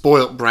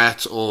spoilt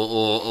brat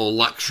or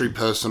luxury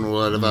person or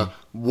whatever.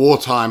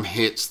 Wartime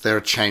hits, they're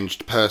a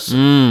changed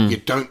person. You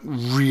don't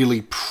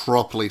really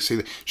properly see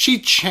that. She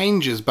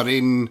changes, but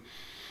in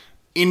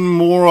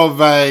more of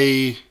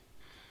a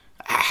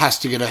has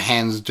to get her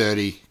hands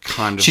dirty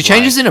kind of She way.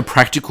 changes in a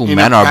practical in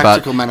manner, a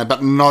practical manner,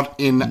 but not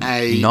in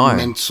a No.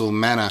 mental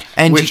manner,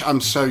 And which I'm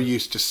so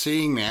used to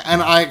seeing now.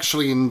 And I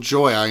actually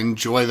enjoy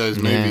those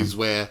movies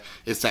where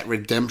it's that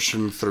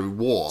redemption through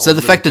war. So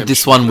the fact that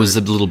this one was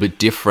a little bit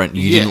different,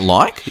 you didn't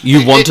like?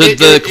 You It- wanted it-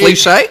 the it-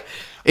 cliche?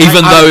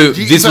 Even though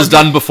this was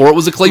done before it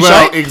was a cliche?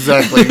 Well,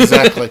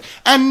 exactly.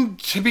 And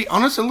to be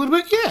honest, a little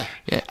bit,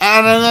 yeah.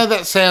 And I know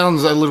that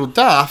sounds a little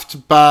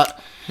daft, but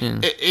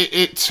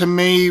it to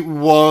me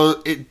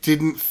it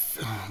didn't.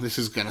 This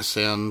is going to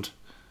sound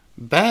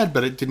bad,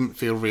 but it didn't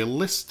feel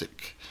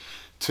realistic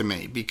to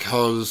me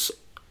because,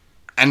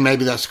 and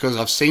maybe that's because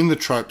I've seen the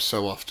trope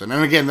so often.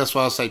 And again, that's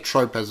why I say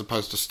trope as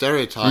opposed to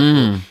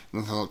stereotype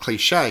or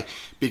cliche,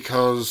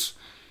 because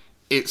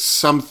it's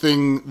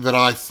something that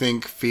I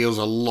think feels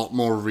a lot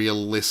more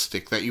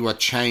realistic, that you are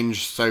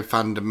changed so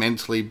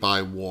fundamentally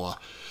by war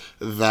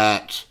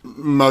that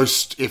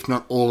most, if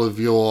not all of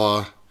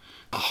your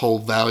whole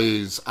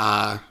values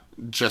are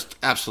just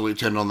absolutely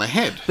turned on their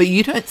head. But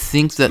you don't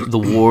think that the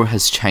war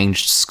has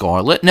changed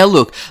Scarlett? Now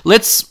look,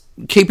 let's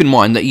keep in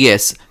mind that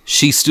yes,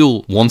 she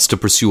still wants to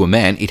pursue a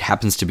man. It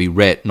happens to be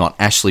Rhett, not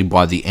Ashley,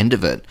 by the end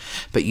of it.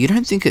 But you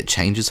don't think it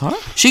changes her?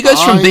 She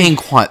goes from being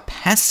quite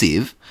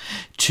passive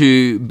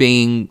to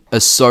being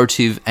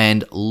assertive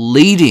and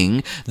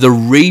leading the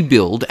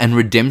rebuild and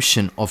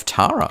redemption of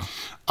Tara.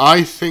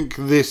 I think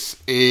this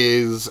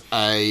is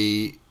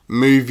a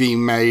movie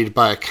made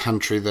by a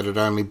country that had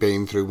only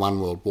been through one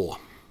world war.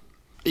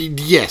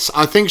 Yes,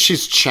 I think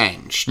she's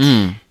changed.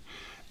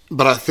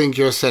 But I think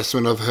your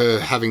assessment of her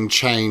having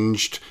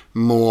changed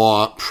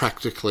more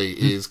practically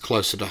is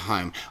closer to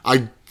home.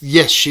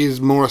 Yes, she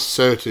is more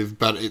assertive,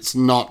 but it's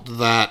not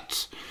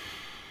that...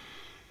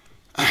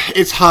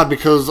 It's hard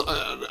because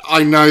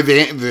I know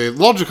the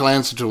logical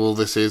answer to all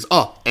this is,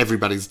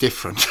 everybody's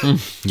different.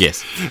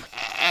 Yes.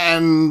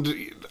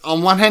 And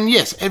on one hand,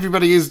 yes,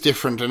 everybody is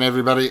different, and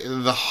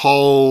the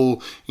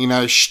whole,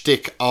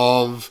 shtick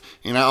of,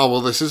 oh,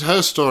 well, this is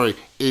her story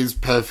is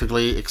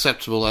perfectly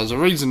acceptable as a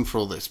reason for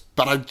all this.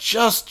 But I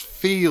just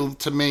feel,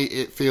 to me,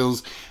 it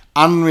feels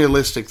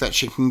unrealistic that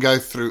she can go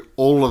through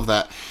all of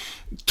that.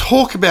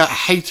 Talk about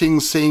hating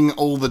seeing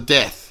all the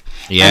death.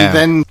 Yeah. And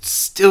then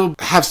still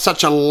have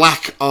such a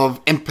lack of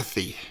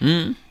empathy.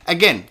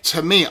 Again,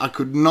 to me, I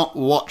could not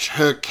watch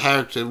her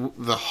character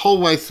the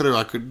whole way through.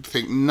 I could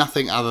think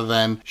nothing other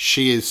than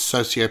she is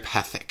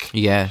sociopathic.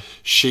 Yeah.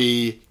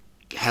 She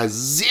has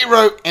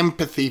zero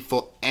empathy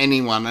for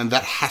anyone, and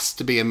that has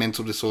to be a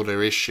mental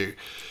disorder issue.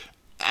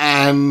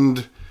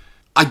 And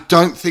I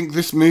don't think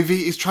this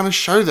movie is trying to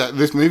show that.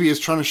 This movie is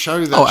trying to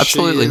show that. Oh,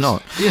 absolutely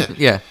not.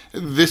 Yeah.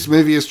 This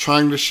movie is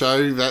trying to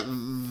show that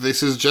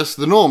this is just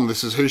the norm.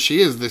 This is who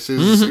she is. This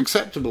is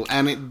acceptable.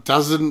 And it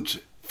doesn't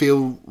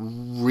feel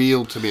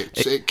real to me.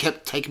 It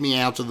kept taking me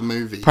out of the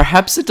movie.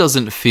 Perhaps it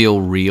doesn't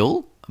feel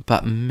real,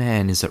 but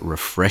man, is it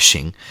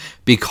refreshing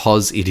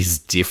because it is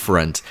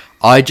different.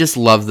 I just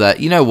love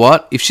that. You know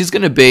what? If she's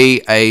going to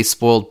be a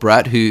spoiled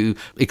brat who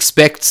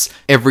expects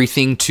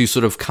everything to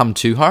sort of come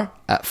to her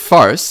at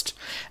first,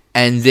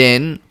 and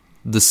then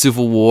the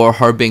Civil War,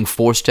 her being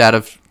forced out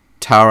of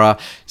Tara,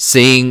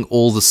 seeing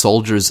all the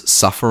soldiers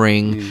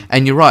suffering,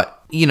 and you're right,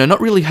 not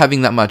really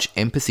having that much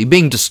empathy,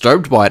 being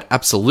disturbed by it,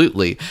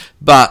 absolutely,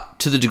 but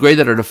to the degree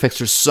that it affects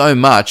her so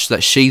much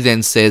that she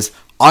then says,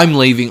 I'm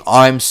leaving,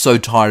 I'm so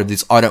tired of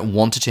this, I don't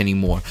want it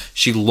anymore.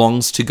 She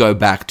longs to go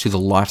back to the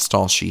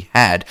lifestyle she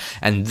had,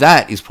 and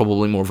that is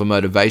probably more of a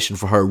motivation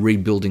for her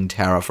rebuilding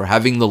Tara, for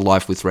having the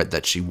life with Red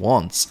that she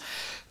wants.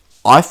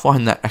 I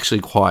find that actually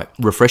quite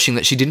refreshing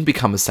that she didn't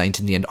become a saint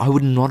in the end. I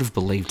would not have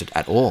believed it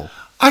at all.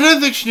 I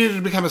don't think she needed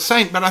to become a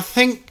saint, but I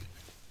think,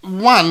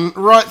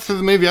 right through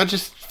the movie, I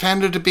just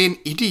found her to be an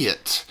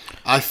idiot.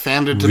 I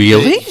found her to be...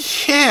 Really?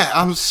 Yeah,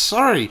 I'm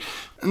sorry.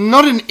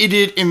 Not an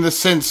idiot in the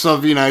sense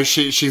of,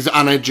 she's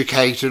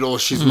uneducated or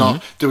she's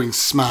not doing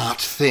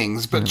smart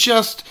things, but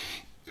just...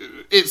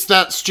 It's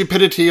that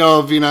stupidity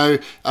of,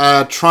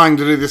 trying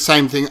to do the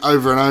same thing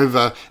over and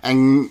over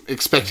and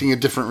expecting a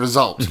different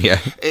result. Yeah.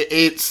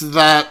 It's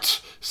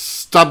that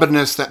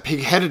stubbornness, that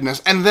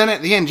pig-headedness. And then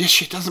at the end, yes,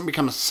 she doesn't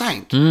become a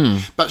saint,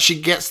 but she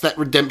gets that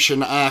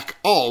redemption arc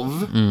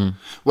of,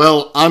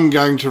 well, I'm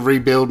going to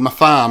rebuild my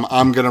farm.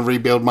 I'm going to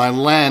rebuild my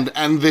land.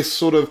 And this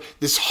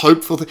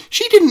hopeful thing.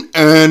 She didn't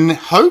earn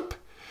hope.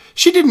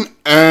 She didn't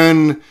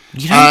earn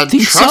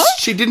think trust. so?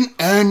 She didn't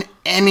earn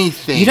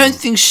anything. You don't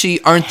think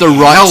she earned the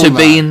right to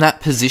be in that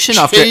position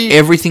after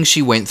everything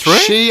she went through?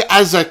 She,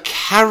 as a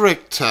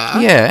character,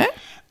 Yeah.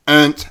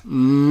 earned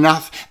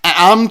nothing.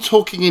 I'm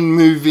talking in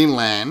movie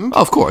land.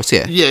 Of course,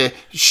 yeah. Yeah,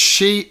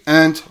 she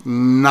earned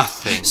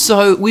nothing.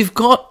 So we've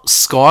got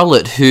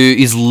Scarlett, who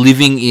is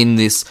living in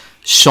this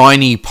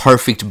shiny,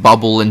 perfect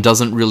bubble and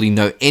doesn't really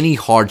know any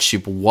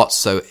hardship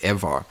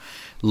whatsoever.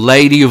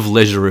 Lady of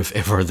leisure, if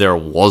ever there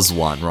was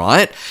one,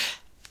 right?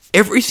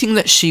 Everything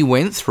that she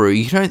went through,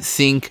 you don't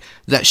think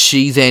that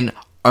she then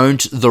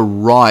earned the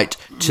right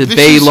to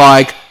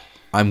like,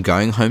 I'm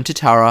going home to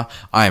Tara,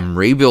 I am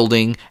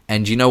rebuilding,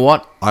 and you know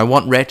what? I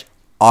want Rhett,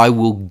 I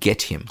will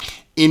get him.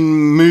 In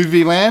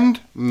movie land,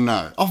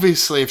 no.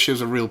 Obviously, if she was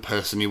a real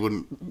person, you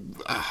wouldn't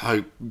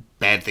hope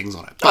bad things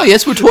on it. Oh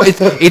yes, we're talking.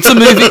 It's a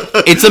movie.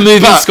 It's a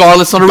movie.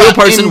 Scarlett's not a real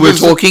person. We're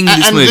talking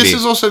this movie. And this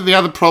is also the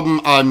other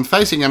problem I'm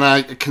facing, and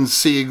I can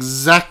see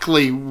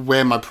exactly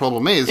where my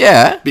problem is.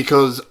 Yeah.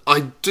 Because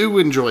I do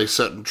enjoy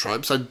certain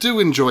tropes. I do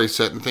enjoy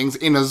certain things.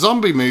 In a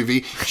zombie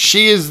movie,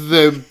 she is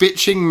the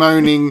bitching,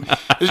 moaning.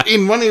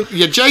 In one of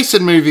your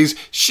Jason movies,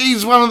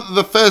 she's one of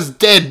the first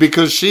dead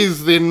because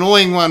she's the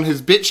annoying one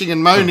who's bitching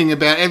and moaning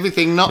about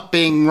everything not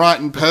being right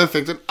and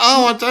perfect. And,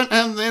 I don't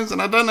have this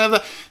and I don't have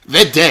that.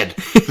 They're dead.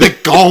 They're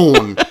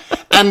gone.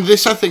 And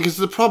this, I think, is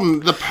the problem.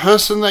 The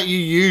person that you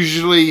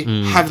usually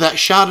have that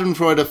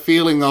schadenfreude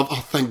feeling of, oh,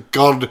 thank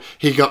God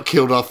he got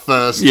killed off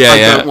first.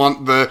 I don't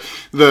want the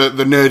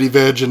nerdy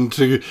virgin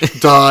to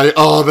die.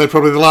 Oh, they're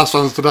probably the last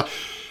ones to die.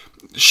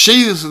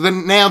 She's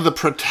now the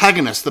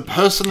protagonist, the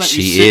person that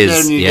you sit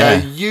there and you go,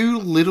 you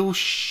little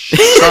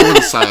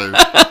so-and-so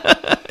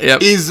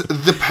is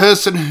the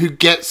person who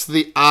gets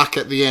the arc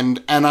at the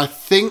end. And I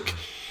think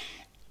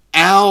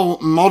our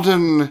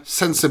modern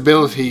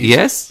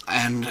sensibilities,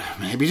 and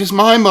maybe just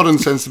my modern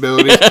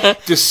sensibilities,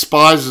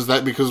 despises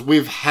that because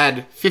we've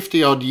had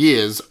 50-odd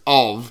years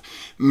of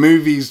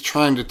movies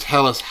trying to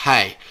tell us,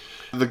 hey,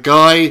 the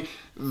guy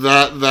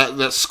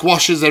that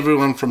squashes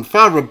everyone from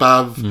far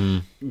above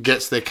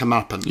gets their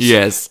comeuppance.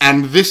 Yes.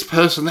 And this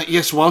person that,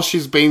 yes, while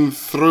she's been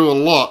through a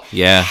lot,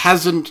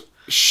 hasn't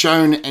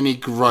shown any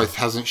growth,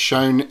 hasn't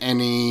shown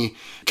any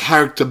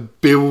character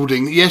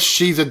building. Yes,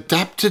 she's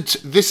adapted.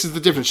 This is the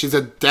difference. She's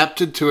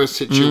adapted to a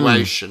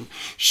situation.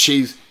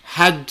 She's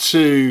had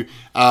to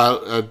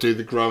do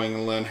the growing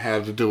and learn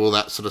how to do all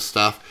that sort of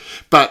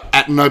stuff. But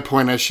at no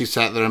point has she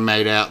sat there and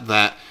made out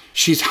that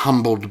she's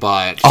humbled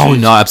by it. Oh,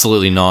 no,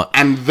 absolutely not.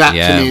 And that,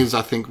 to me, is,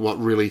 I think, what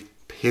really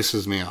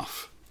pisses me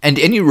off. And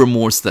any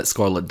remorse that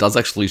Scarlett does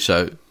actually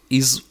show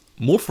is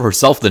more for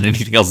herself than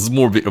anything else. It's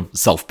more a bit of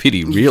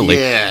self-pity, really.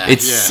 Yeah,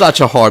 it's yeah.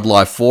 such a hard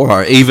life for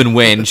her, even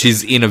when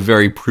she's in a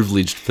very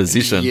privileged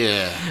position.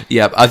 Yeah.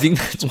 Yeah, I think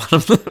that's one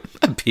of the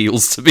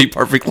appeals, to be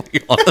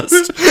perfectly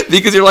honest.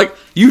 Because you're like,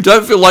 you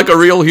don't feel like a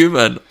real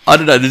human. I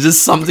don't know, there's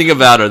just something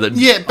about her that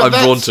I'm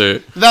drawn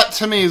to. That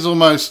to me is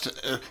almost...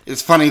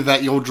 it's funny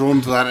that you're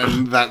drawn to that,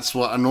 and that's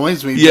what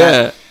annoys me. Yeah.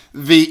 That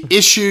the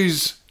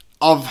issues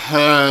of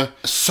her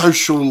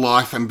social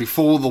life and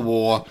before the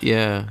war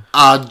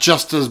are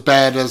just as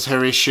bad as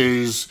her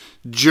issues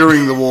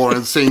during the war,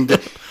 and seeing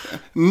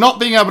not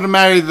being able to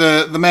marry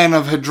the man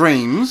of her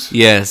dreams,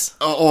 Yes.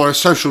 or her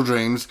social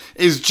dreams,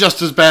 is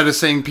just as bad as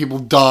seeing people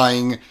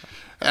dying.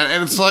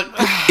 And it's like...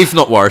 If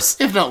not worse.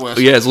 if not worse.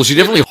 Yes, well, she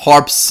definitely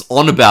harps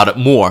on about it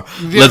more.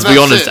 Yeah, Let's be that's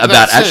honest, it,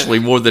 about that's actually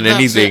it. more than That's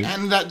anything. it.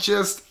 And that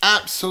just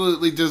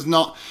absolutely does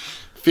not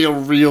feel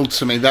real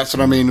to me. That's what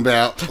I mean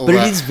about all But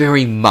that. it is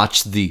very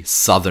much the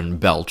Southern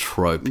Belle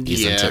trope, isn't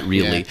Yeah, it,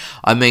 really? yeah.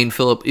 I mean,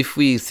 Philip, if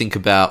we think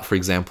about, for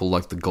example,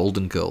 like the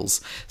Golden Girls,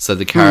 so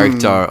the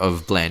character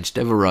of Blanche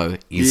Devereaux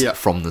is Yeah.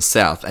 from the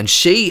South, and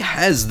she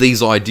has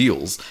these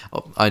ideals.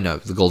 Oh, I know,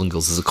 the Golden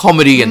Girls is a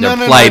comedy, and No, they're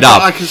no, played no,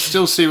 up. but I can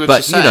still see what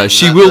But, you're you know, saying.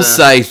 she that will the-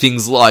 say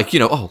things like,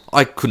 oh,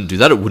 I couldn't do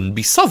that, it wouldn't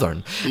be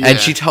Southern. Yeah. And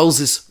she tells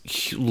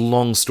this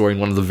long story in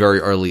one of the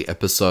very early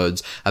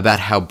episodes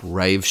about how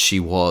brave she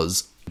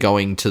was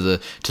going to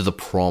the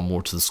prom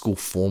or to the school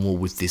formal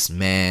with this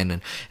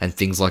man and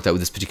things like that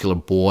with this particular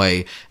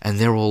boy. And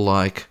they're all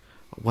like,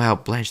 wow,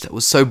 Blanche, that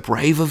was so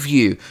brave of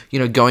you,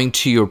 going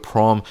to your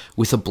prom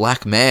with a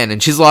black man.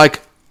 And she's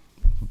like,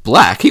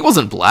 black? He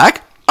wasn't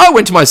black. I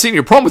went to my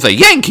senior prom with a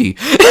Yankee.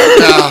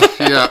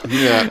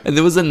 yeah. And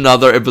there was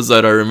another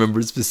episode I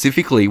remember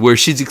specifically where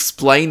she's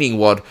explaining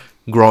what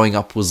growing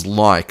up was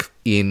like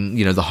in,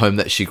 the home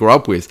that she grew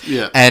up with.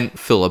 Yeah. And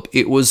Philip,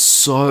 it was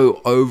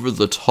so over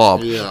the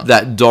top Yeah.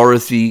 that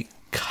Dorothy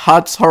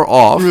cuts her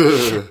off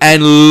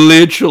and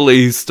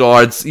literally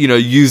starts,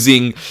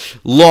 using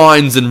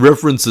lines and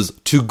references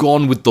to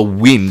Gone with the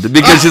Wind,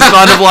 because she's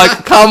kind of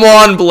like, come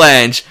on,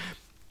 Blanche.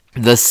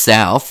 The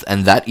South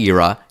and that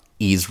era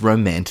is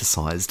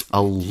romanticized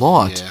a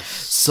lot. Yes.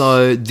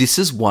 So this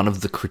is one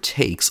of the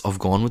critiques of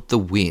Gone with the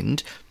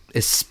Wind,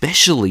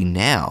 especially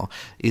now,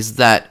 is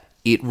that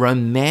it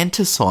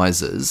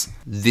romanticizes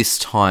this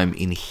time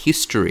in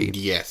history.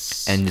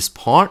 Yes. And this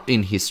part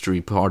in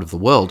history, part of the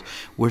world,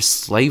 where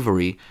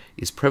slavery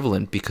is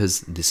prevalent,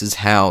 because this is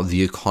how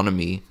the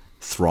economy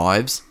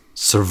thrives,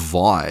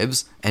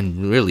 survives,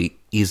 and really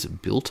is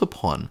built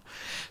upon.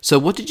 So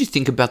what did you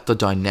think about the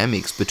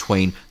dynamics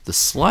between the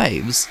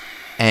slaves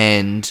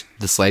and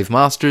the slave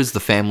masters, the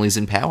families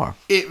in power?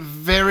 It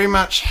very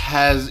much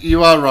has...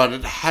 You are right.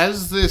 It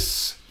has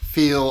this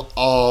feel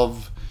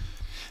of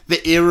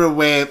the era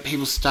where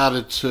people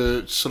started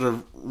to sort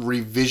of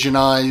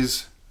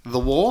revisionize the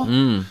war.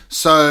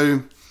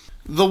 So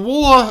the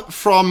war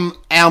from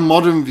our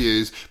modern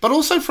views, but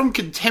also from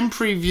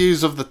contemporary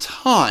views of the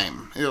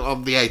time,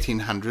 of the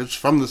 1800s,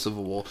 from the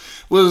Civil War,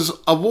 was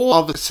a war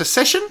of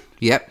secession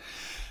Yep.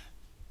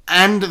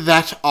 and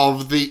that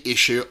of the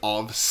issue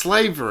of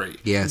slavery.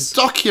 Yes.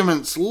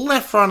 Documents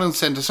left, right and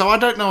centre. So I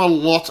don't know a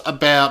lot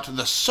about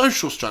the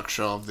social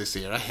structure of this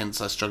era,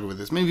 hence I struggle with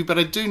this movie, but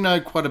I do know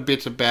quite a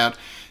bit about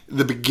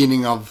the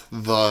beginning of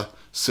the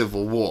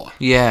Civil War.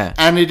 Yeah.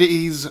 And it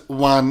is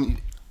one,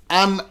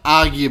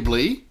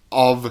 unarguably,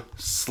 of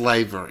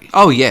slavery.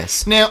 Oh,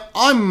 yes. Now,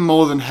 I'm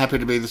more than happy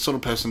to be the sort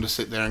of person to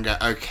sit there and go,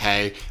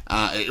 okay,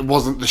 it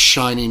wasn't the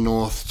shiny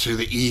north to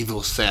the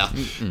evil south.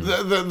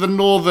 The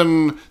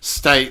northern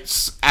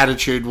states'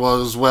 attitude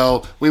was,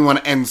 well, we want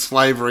to end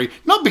slavery,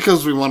 not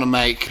because we want to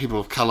make people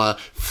of colour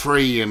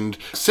free and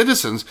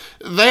citizens.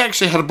 They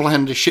actually had a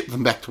plan to ship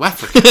them back to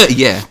Africa.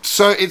 Yeah.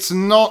 So it's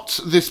not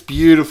this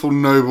beautiful,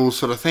 noble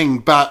sort of thing,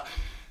 but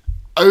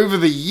over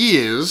the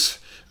years,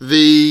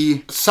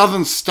 the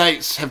southern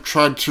states have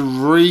tried to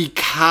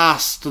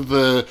recast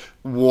the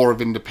War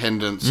of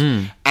Independence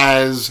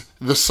as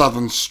the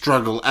southern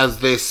struggle,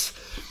 as this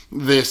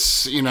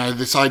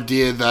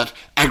idea that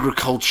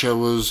agriculture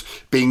was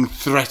being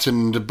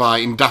threatened by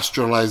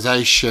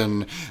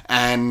industrialization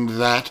and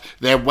that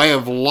their way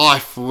of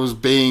life was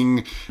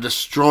being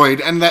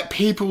destroyed, and that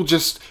people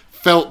just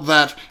felt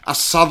that a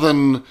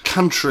southern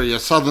country, a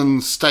southern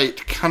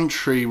state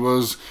country,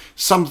 was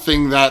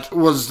something that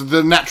was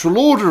the natural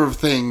order of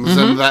things,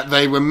 and that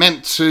they were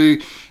meant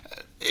to...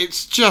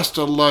 It's just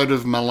a load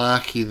of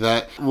malarkey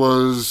that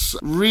was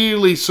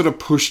really sort of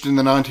pushed in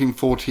the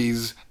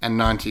 1940s and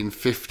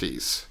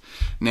 1950s.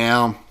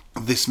 Now,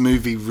 this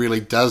movie really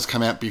does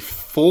come out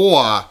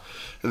before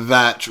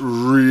that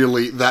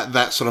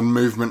sort of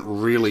movement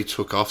really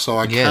took off, so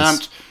I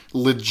can't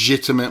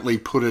legitimately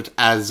put it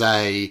as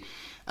a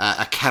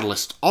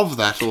catalyst of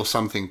that or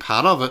something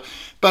part of it,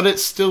 but it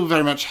still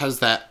very much has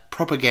that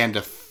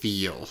propaganda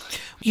feel.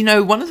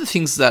 One of the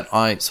things that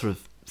I sort of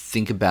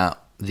think about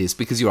this,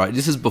 because you're right,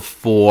 this is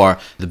before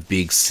the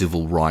big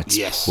civil rights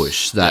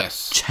push that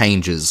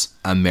changes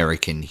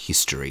American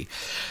history.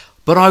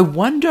 But I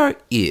wonder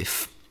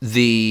if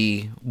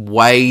the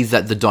way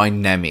that the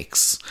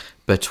dynamics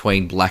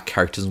between black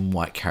characters and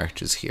white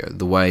characters here,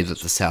 the way that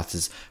the South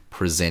is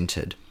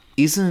presented,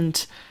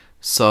 isn't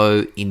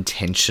so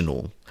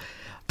intentional.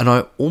 And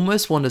I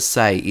almost want to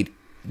say it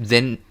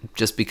then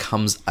just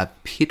becomes a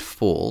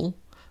pitfall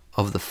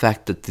of the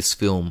fact that this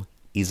film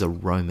is a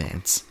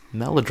romance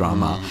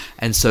melodrama.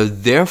 And so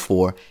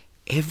therefore,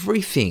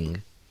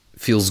 everything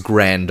feels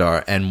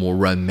grander and more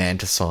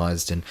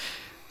romanticized and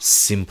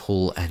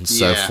simple and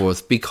so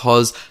forth,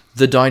 because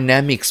the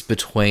dynamics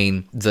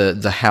between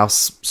the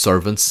house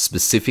servants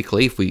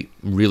specifically, if we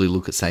really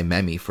look at, say,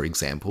 Mammy, for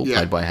example,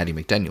 played by Hattie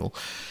McDaniel,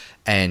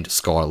 and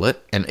Scarlett,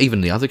 and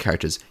even the other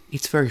characters,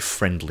 it's very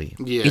friendly.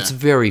 Yeah. It's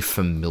very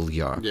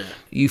familiar. Yeah.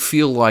 You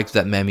feel like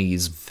that Mammy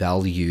is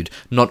valued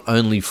not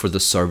only for the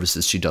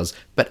services she does,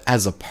 but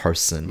as a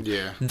person.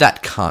 Yeah.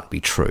 That can't be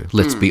true.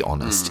 Let's be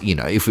honest. You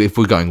know, if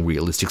we're going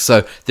realistic.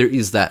 So there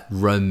is that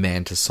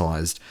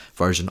romanticized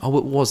version. Oh,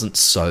 it wasn't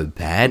so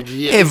bad.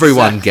 Yeah,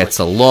 Everyone exactly. gets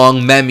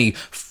along. Mammy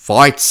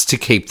fights to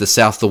keep the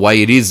South the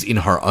way it is in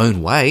her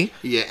own way.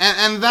 Yeah,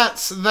 and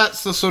that's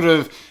the sort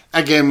of,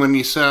 again, when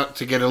you start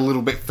to get a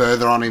little bit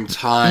further on in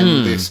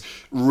time, this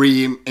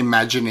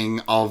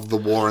reimagining of the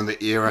war and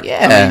the era.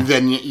 Yeah. I mean,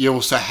 then you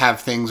also have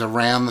things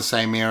around the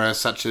same era,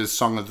 such as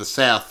Song of the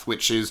South,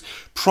 which is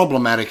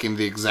problematic in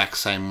the exact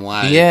same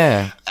way.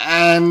 Yeah.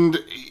 And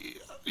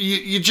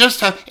you just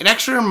have... It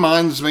actually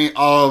reminds me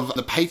of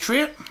The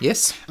Patriot.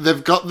 Yes.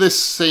 They've got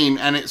this scene,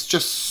 and it's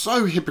just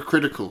so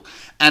hypocritical.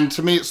 And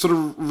to me, it sort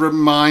of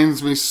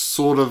reminds me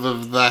sort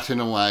of that in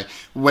a way,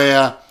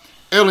 where...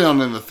 Early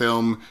on in the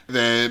film,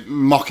 they're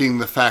mocking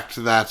the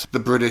fact that the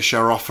British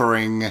are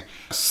offering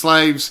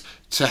slaves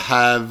to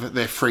have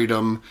their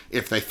freedom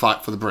if they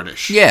fight for the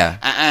British. Yeah.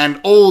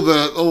 And all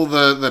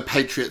the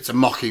patriots are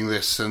mocking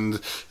this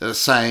and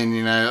saying,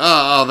 you know,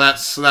 oh,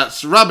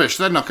 that's rubbish.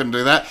 They're not going to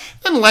do that.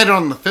 Then later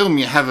on in the film,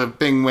 you have a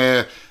thing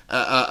where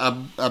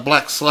a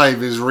black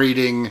slave is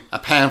reading a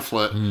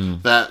pamphlet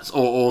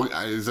or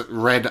is it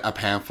read a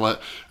pamphlet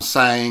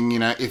saying, you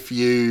know, if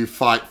you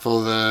fight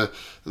for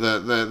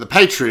the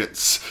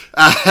Patriots,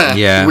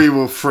 we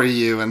will free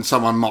you. And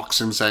someone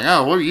mocks him saying,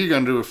 oh, what are you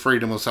going to do with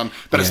freedom or something?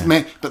 But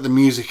but the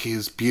music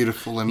is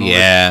beautiful and all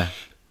that.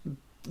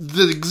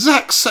 The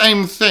exact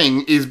same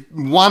thing is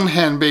one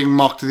hand being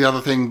mocked, the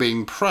other thing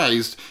being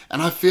praised.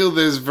 And I feel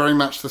there's very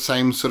much the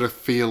same sort of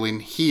feel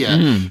in here,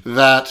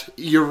 that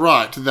you're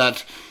right,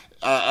 that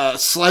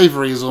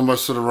slavery is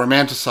almost sort of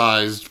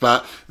romanticized,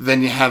 but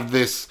then you have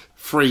this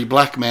free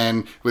black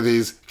man with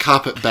his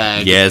carpet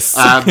bag,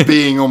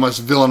 being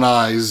almost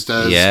villainized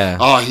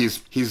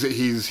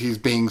as he's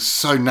being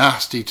so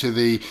nasty to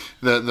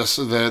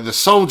the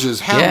soldiers.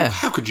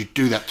 How could you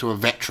do that to a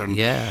veteran?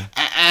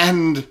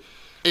 And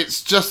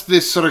it's just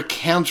this sort of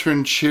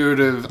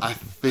counterintuitive, I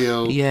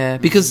feel,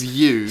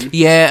 view.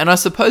 Yeah, and I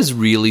suppose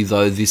really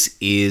though this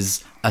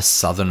is a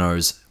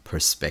Southerner's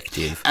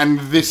perspective. And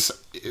this,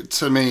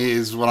 to me,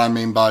 is what I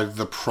mean by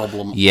the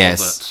problem of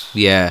it.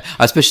 Yeah,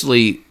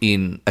 especially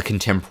in a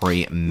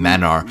contemporary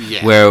manner,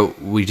 where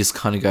we just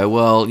kind of go,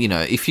 well, you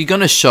know, if you're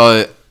going to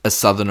show a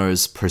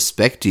Southerner's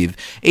perspective,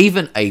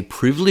 even a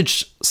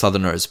privileged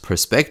Southerner's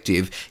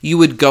perspective, you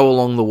would go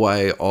along the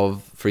way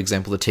of, for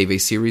example, the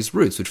TV series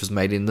Roots, which was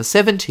made in the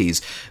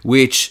 70s,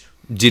 which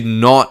did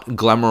not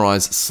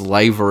glamorize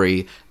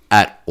slavery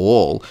at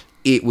all.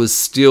 It was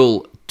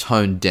still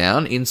toned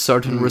down in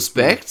certain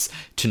respects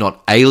to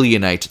not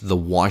alienate the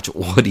white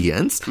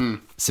audience.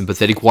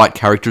 Sympathetic white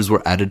characters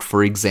were added,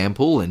 for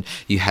example, and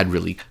you had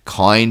really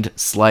kind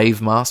slave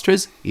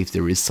masters, if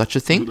there is such a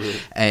thing,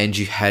 and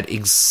you had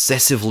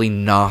excessively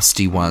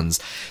nasty ones.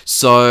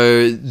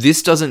 So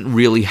this doesn't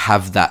really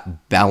have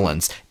that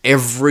balance.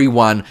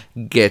 Everyone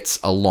gets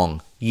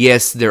along.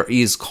 Yes, there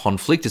is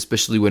conflict,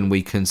 especially when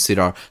we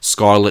consider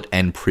Scarlett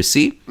and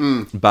Prissy,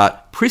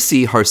 but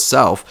Prissy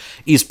herself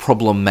is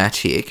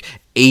problematic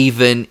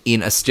even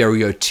in a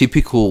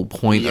stereotypical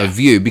point of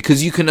view,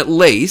 because you can at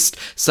least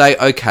say,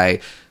 okay,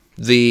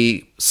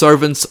 the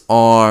servants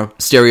are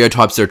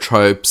stereotypes, they're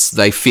tropes,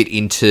 they fit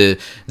into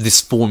this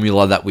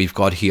formula that we've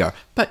got here.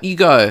 But you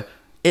go,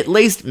 at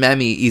least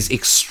Mammy is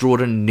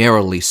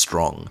extraordinarily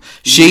strong.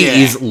 She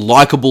is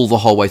likable the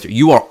whole way through.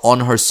 You are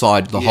on her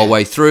side the whole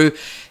way through.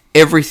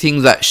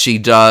 Everything that she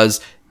does,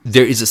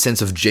 there is a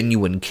sense of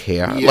genuine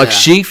care. Like,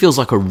 she feels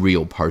like a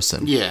real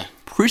person.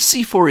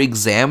 Prissy, for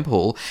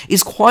example,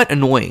 is quite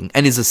annoying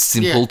and is a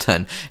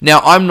simpleton. Now,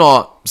 I'm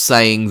not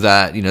saying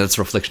that, you know, that's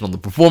a reflection on the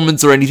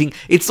performance or anything.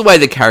 It's the way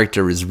the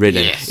character is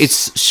written.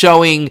 It's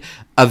showing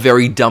a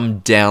very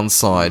dumbed down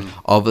side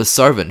of a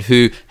servant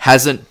who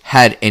hasn't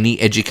had any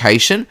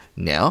education.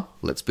 Now,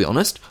 let's be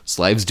honest,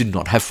 slaves did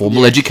not have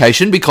formal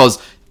education, because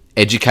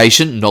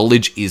education,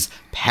 knowledge is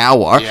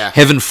power.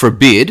 Heaven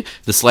forbid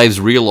the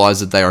slaves realize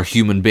that they are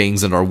human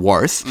beings and are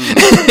worth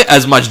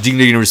as much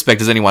dignity and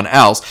respect as anyone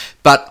else.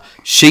 But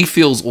she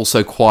feels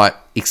also quite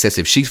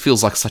excessive. She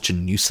feels like such a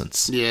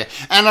nuisance. Yeah,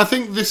 and I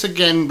think this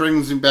again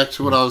brings me back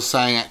to what I was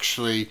saying,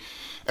 actually,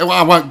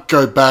 I won't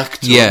go back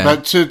to Yeah. it,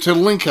 but to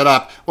link it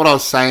up, what I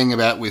was saying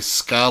about with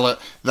Scarlet,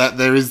 that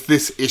there is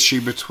this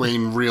issue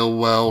between real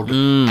world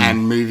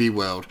and movie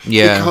world.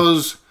 Yeah.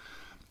 Because,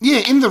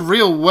 in the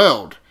real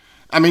world,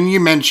 I mean, you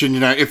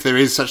mentioned, if there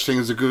is such thing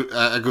as a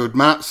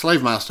good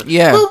slave master.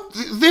 Yeah.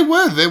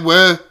 Well, there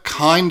were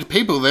kind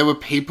people. There were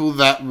people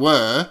that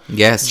were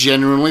Yes.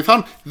 genuinely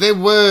fun. There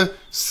were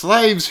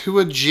slaves who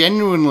were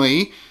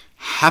genuinely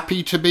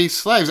happy to be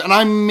slaves. And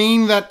I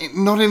mean that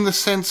not in the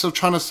sense of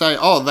trying to say,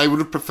 they would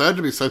have preferred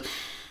to be slaves.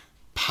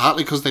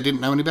 Partly because they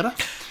didn't know any better.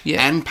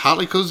 Yeah. And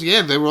partly because,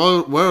 there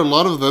were a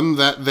lot of them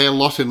that their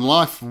lot in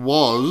life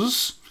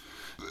was...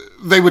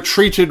 They were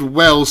treated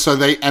well,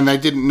 and they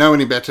didn't know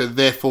any better.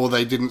 Therefore,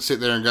 they didn't sit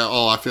there and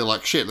go, I feel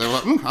like shit. They were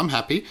like, I'm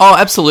happy. Oh,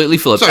 absolutely,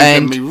 Philip. So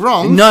don't get me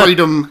wrong. No,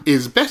 freedom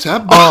is better.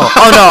 But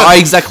no, I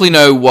exactly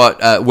know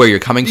where you're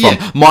coming from.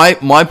 Yeah.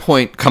 My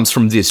point comes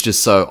from this,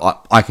 just so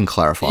I can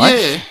clarify,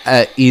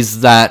 Yeah.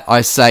 is that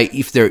I say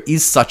if there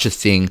is such a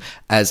thing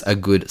as a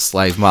good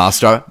slave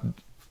master,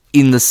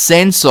 in the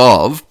sense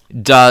of,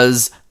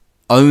 does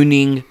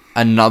owning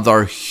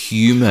another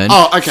human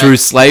through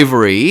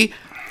slavery,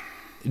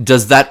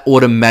 does that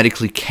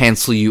automatically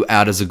cancel you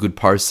out as a good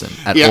person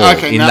at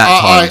all in now,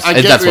 that time? I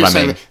get That's what what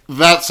you're I mean. saying.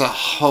 That's a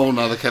whole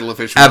nother kettle of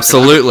fish.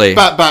 Absolutely.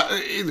 But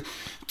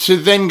to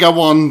then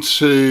go on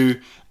to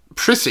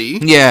Prissy,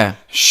 Yeah.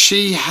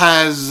 she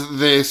has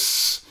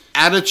this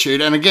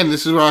attitude, and again,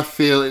 this is where I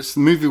feel it's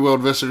movie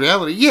world versus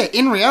reality. Yeah,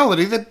 in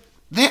reality,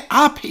 there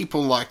are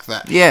people like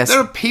that. Yes. There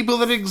are people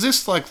that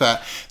exist like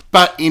that.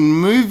 But in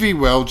movie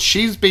world,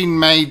 she's been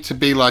made to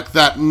be like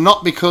that,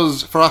 not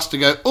because for us to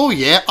go,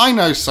 I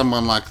know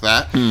someone like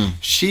that.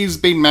 She's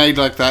been made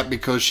like that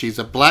because she's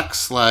a black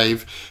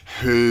slave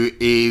who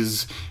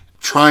is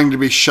trying to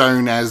be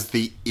shown as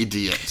the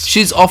idiot.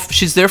 She's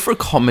there for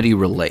comedy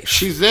relief.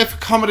 She's there for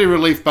comedy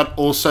relief, but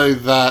also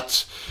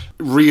that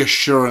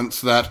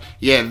reassurance that,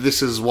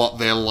 this is what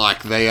they're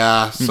like. They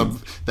are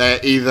they're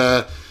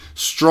either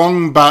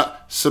strong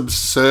but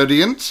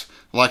subservient,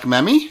 like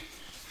Mammy,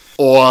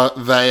 or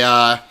they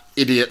are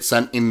idiots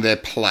and in their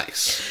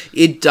place.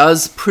 It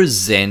does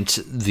present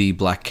the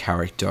black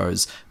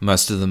characters,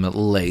 most of them at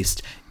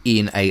least,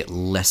 in a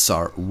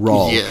lesser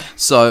role. Yeah.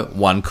 So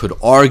one could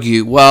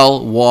argue,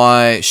 well,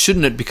 why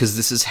shouldn't it? Because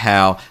this is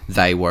how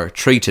they were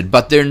treated.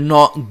 But they're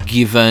not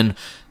given,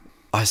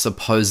 I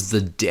suppose,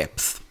 the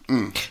depth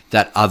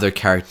that other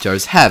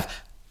characters have.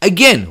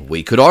 Again,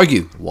 we could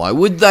argue, why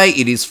would they?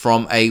 It is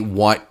from a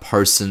white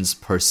person's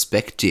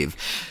perspective.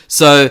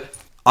 So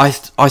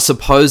I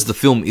suppose the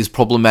film is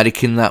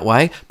problematic in that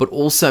way, but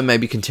also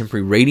maybe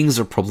contemporary readings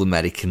are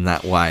problematic in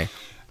that way.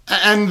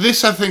 And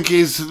this, I think,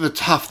 is the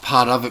tough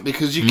part of it,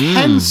 because you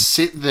can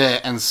sit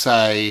there and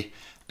say,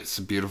 it's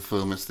a beautiful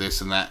film, it's this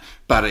and that,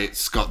 but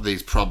it's got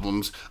these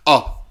problems.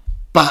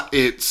 But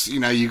it's,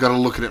 you got to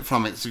look at it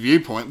from its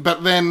viewpoint.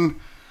 But then,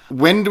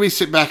 when do we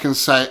sit back and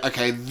say,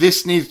 okay,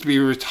 this needs to be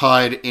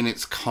retired in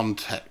its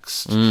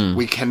context?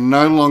 We can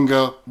no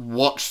longer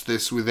watch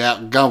this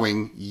without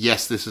going,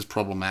 yes, this is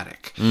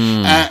problematic.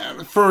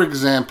 For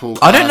example...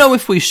 I don't know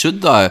if we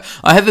should, though.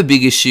 I have a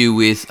big issue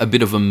with a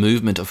bit of a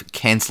movement of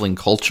cancelling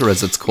culture,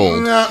 as it's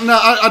called. No,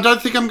 I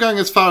don't think I'm going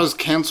as far as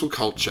cancel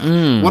culture.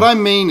 What I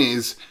mean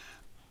is,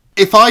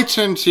 if I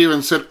turned to you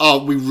and said,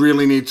 we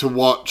really need to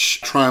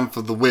watch Triumph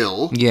of the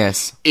Will...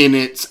 Yes. in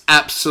its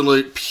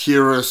absolute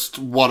purest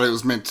what it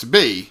was meant to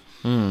be.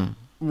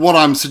 What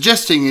I'm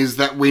suggesting is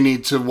that we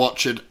need to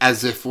watch it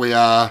as if we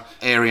are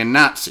Aryan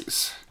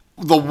Nazis.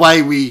 The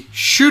way we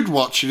should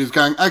watch it is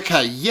going,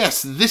 okay,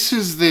 yes, this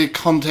is the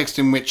context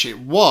in which it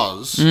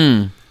was,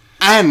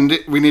 and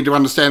we need to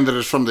understand that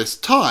it's from this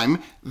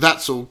time.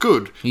 That's all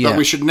good. Yeah. But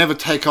we should never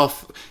take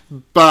off.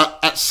 But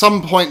at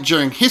some point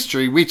during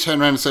history, we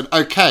turned around and said,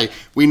 okay,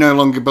 we no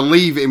longer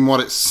believe in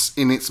what it's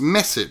in its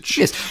message.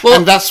 Yes. Well,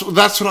 and that's what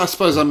I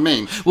suppose I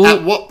mean. Well,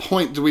 at what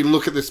point do we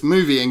look at this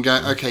movie and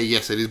go, okay,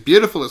 yes, it is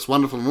beautiful, it's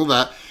wonderful and all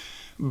that,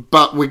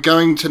 but we're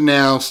going to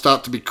now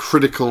start to be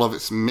critical of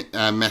its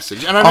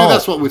message. And I know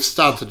that's what we've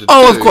started to do.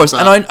 Oh, of course.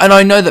 but- And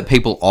I know that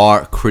people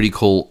are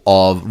critical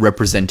of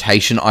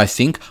representation, I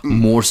think,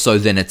 more so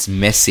than its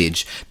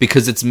message.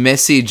 Because its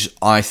message,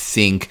 I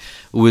think,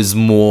 was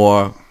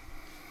more...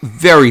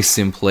 very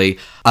simply,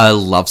 a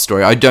love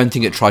story. I don't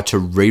think it tried to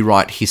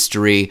rewrite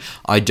history.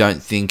 I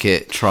don't think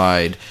it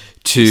tried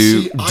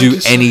to do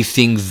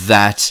anything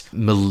that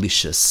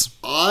malicious.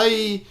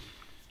 I,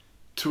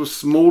 to a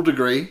small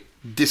degree,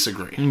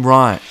 disagree.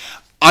 Right.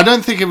 I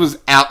don't think it was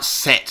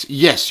outset.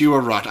 Yes, you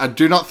are right. I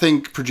do not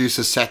think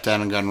producers sat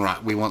down and gone,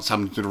 right, we want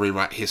something to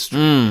rewrite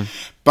history.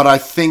 But I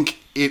think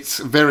its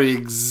very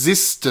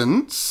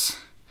existence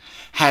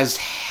has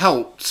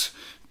helped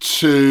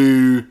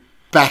to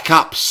back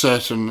up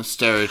certain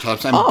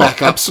stereotypes and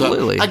back up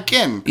absolutely.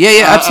 Again.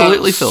 Yeah,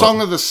 absolutely, Philip. Song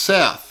of the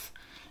South.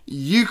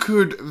 You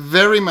could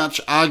very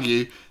much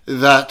argue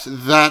that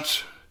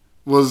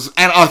was,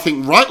 and I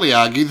think rightly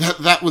argue,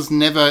 that was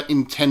never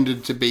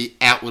intended to be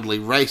outwardly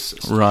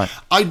racist. Right.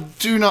 I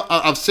do not...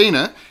 I've seen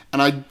it,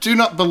 And I do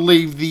not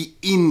believe the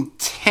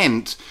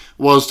intent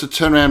was to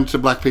turn around to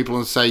black people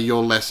and say,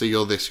 you're lesser,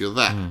 you're this, you're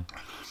that.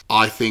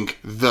 I think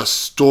the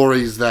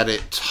stories that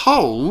it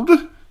told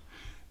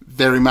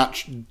very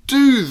much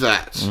do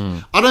that.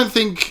 I don't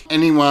think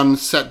anyone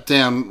sat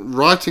down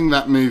writing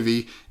that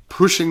movie,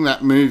 pushing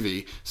that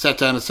movie, sat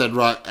down and said,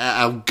 right,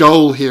 our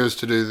goal here is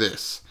to do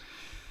this.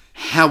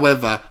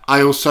 However,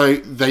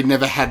 they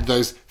never had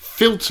those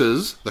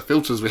filters, the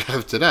filters we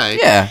have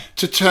today,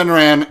 to turn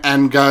around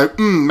and go,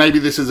 maybe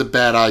this is a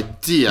bad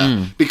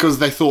idea, because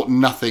they thought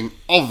nothing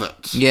of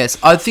it. Yes,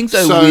 I think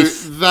though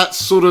that's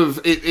sort of,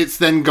 it's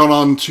then gone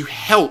on to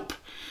help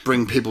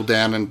bring people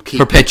down and keep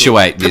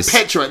perpetuate this.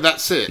 Perpetuate,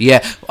 that's it.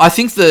 Yeah, I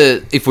think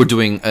if we're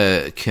doing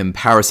a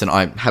comparison,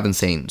 I haven't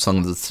seen Song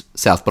of the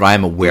South, but I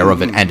am aware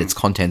of it and its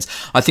contents.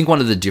 I think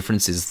one of the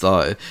differences,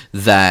 though,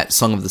 that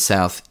Song of the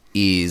South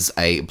is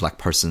a black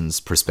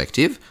person's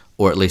perspective,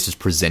 or at least is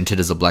presented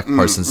as a black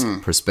person's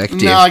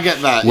perspective. No, I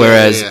get that.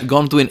 Whereas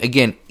Gondolin,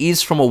 again,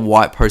 is from a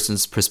white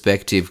person's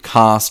perspective,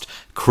 cast,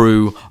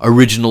 crew,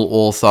 original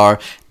author,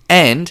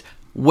 and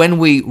when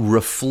we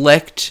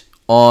reflect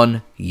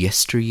on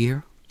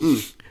yesteryear,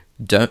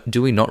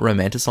 do we not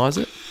romanticize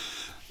it?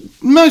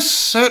 Most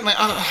certainly.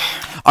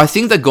 I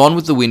think that Gone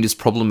with the Wind is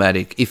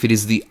problematic if it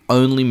is the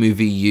only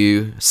movie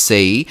you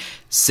see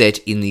set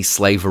in the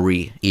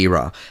slavery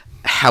era.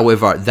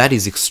 However, that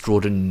is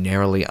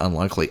extraordinarily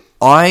unlikely.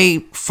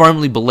 I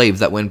firmly believe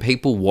that when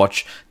people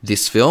watch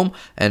this film,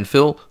 and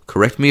Phil,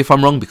 correct me if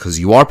I'm wrong because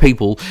you are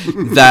people,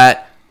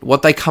 that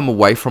what they come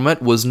away from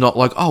it was not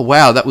like, oh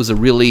wow, that was a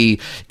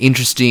really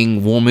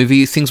interesting war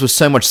movie. Things were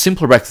so much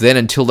simpler back then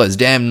until those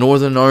damn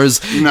Northerners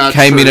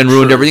came in and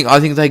ruined everything. I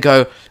think they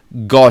go,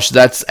 gosh,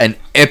 that's an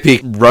epic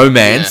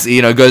romance,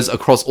 goes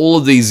across all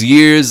of these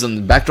years and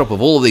the backdrop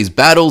of all of these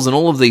battles and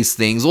all of these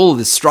things, all of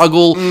this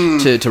struggle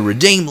to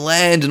redeem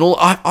land and all.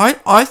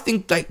 I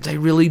think they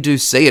really do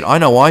see it. I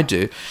know I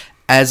do.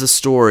 As a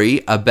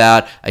story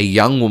about a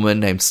young woman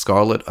named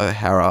Scarlett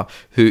O'Hara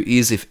who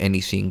is, if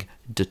anything,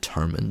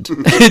 determined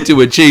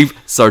to achieve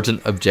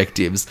certain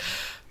objectives.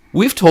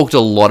 We've talked a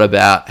lot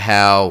about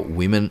how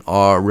women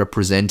are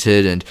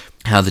represented and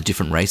how the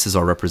different races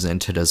are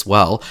represented as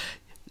well.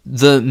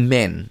 The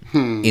men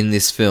in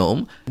this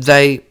film,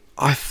 I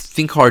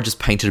think, are just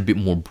painted a bit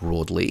more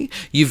broadly.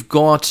 You've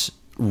got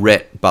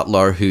Rhett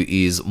Butler, who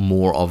is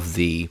more of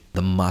the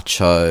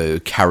macho,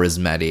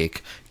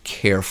 charismatic,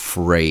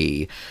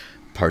 carefree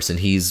person.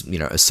 He's,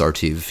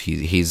 assertive,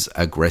 he's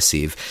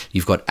aggressive.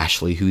 You've got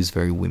Ashley, who's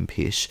very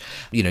wimpish.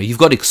 You've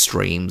got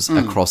extremes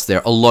across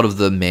there. A lot of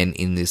the men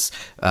in this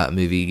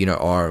movie,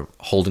 are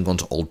holding on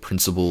to old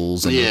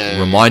principles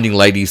and reminding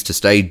ladies to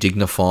stay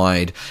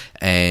dignified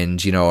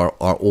and, are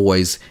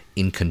always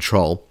in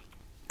control.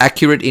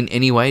 Accurate in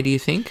any way, do you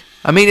think?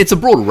 I mean, it's a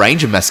broad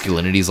range of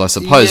masculinities, I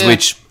suppose,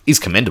 which is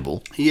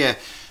commendable. Yeah.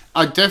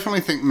 I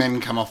definitely think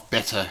men come off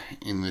better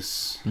in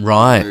this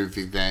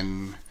movie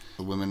than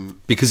women,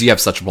 because you have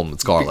such a problem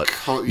with Scarlett.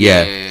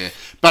 Yeah.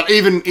 But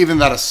even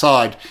that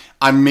aside,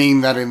 I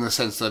mean that in the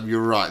sense that you're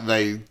right.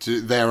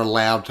 They're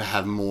allowed to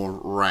have more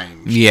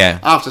range. Yeah.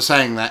 After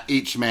saying that,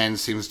 each man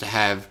seems to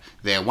have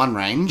their one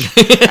range,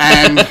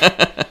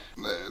 and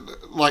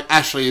like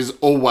Ashley is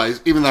always,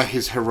 even though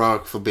he's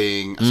heroic for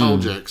being a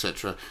soldier,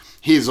 etc.,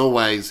 he is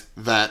always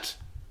that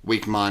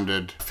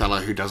weak-minded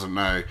fellow who doesn't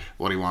know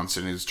what he wants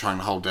and is trying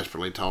to hold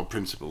desperately to old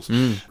principles.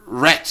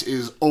 Rhett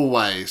is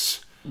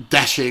always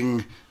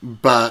dashing,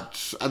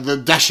 but the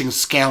dashing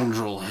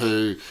scoundrel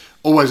who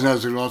always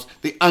knows what he wants.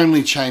 The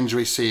only change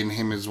we see in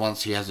him is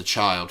once he has a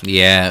child.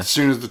 Yeah. As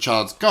soon as the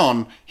child's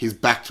gone, he's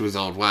back to his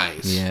old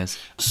ways. Yes.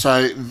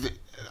 So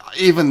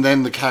even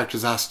then, the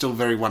characters are still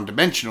very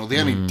one-dimensional. The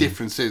only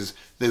difference is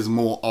there's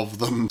more of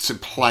them to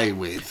play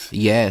with.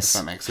 Yes.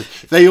 If that makes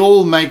sense. They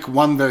all make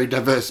one very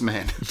diverse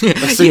man. A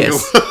single.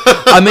 Yes.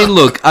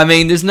 I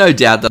mean, there's no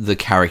doubt that the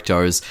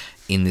characters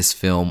in this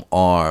film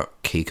are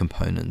key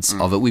components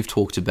of it. We've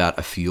talked about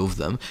a few of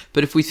them,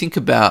 but if we think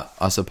about,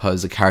 I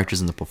suppose, the characters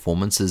and the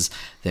performances,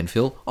 then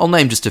Phil, I'll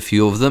name just a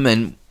few of them,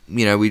 and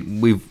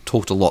we've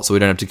talked a lot, so we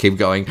don't have to keep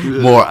going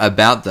more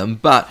about them.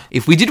 But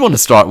if we did want to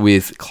start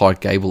with Clark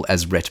Gable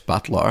as Rhett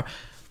Butler,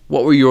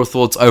 what were your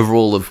thoughts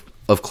overall of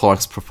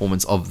Clark's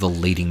performance of the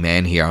leading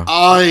man here?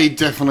 I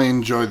definitely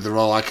enjoyed the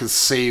role. I can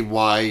see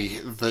why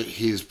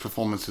his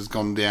performance has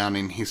gone down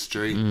in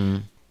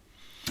history.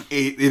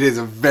 It is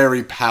a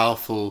very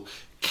powerful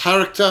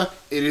character.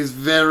 It is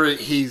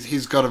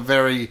he's got a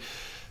very,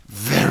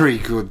 very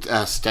good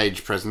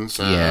stage presence,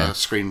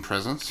 screen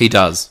presence. He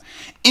does.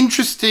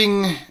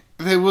 Interesting.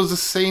 There was a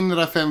scene that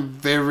I found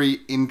very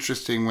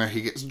interesting where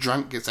he gets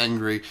drunk, gets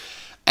angry,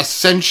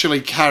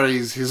 essentially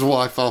carries his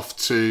wife off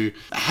to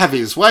have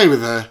his way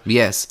with her.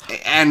 Yes.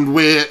 And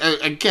we're,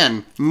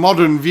 again,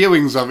 modern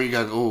viewings of it, you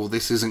go, oh,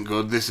 this isn't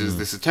good, this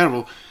is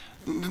terrible.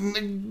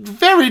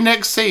 Very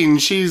next scene,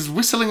 she's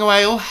whistling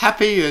away all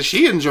happy as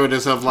she enjoyed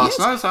herself last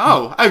night.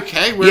 So,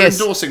 okay, we're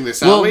endorsing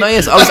this, aren't we? Well, no,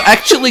 yes. I was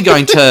actually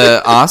going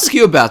to ask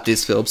you about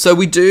this film. So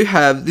we do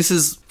have, this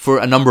is for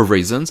a number of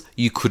reasons,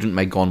 you couldn't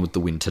make Gone with the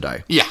Wind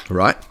today. Yeah.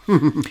 Right?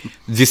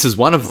 This is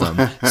one of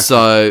them.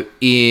 So,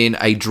 in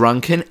a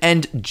drunken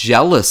and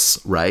jealous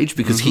rage,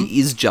 because he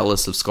is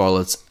jealous of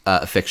Scarlett's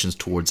affections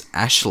towards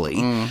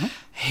Ashley,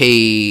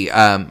 he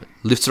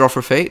lifts her off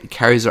her feet,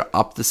 carries her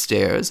up the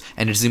stairs,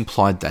 and it is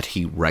implied that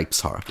he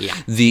rapes her. Yeah.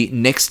 The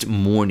next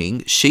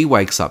morning, she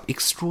wakes up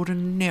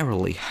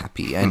extraordinarily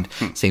happy and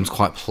seems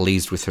quite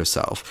pleased with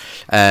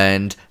herself.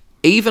 And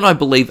even, I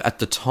believe, at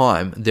the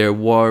time, there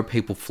were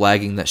people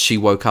flagging that she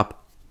woke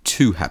up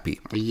too happy.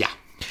 Yeah.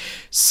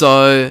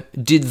 So,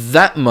 did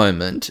that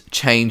moment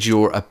change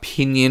your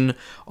opinion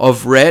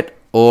of Rhett,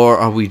 or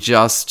are we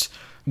just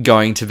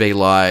going to be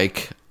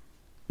like,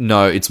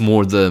 no, it's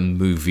more the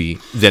movie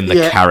than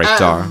the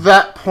character? At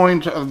that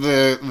point of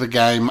the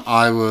game,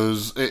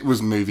 it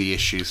was movie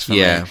issues for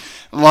Yeah. me.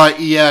 Like,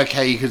 yeah,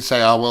 okay, you could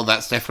say, oh, well,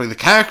 that's definitely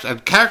a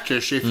character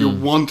issue if you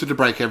wanted to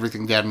break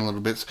everything down in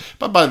little bits.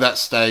 But by that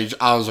stage,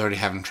 I was already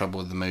having trouble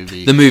with the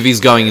movie. The movie's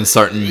going in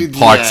certain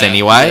parts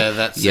anyway. Yeah,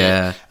 that's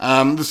it.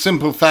 The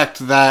simple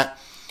fact that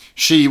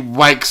she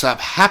wakes up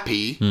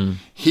happy,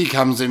 he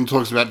comes in and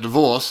talks about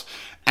divorce,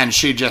 and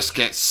she just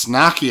gets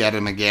snarky at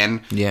him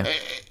again. Yeah.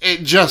 I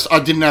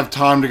didn't have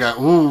time to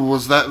go, ooh,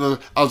 was that the...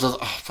 I was just,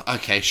 oh,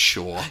 okay,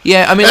 sure.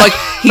 Yeah, I mean, like,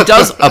 he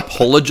does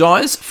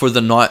apologise for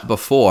the night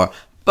before,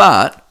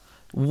 but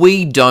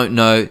we don't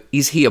know,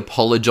 is he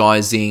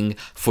apologising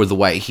for the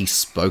way he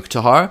spoke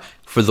to her,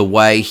 for the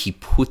way he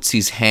puts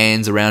his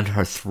hands around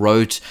her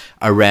throat,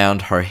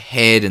 around her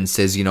head, and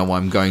says, you know,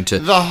 I'm going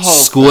to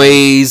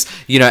squeeze,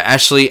 you know,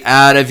 Ashley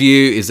out of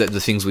you? Is that the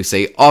things we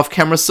see off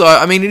camera? So,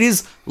 I mean, it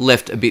is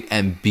left a bit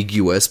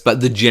ambiguous, but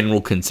the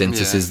general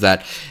consensus is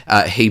that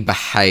he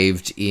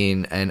behaved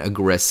in an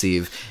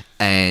aggressive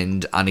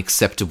and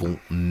unacceptable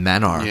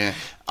manner. Yeah.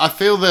 I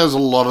feel there's a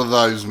lot of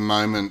those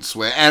moments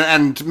where,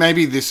 and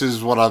maybe this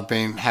is what I've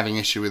been having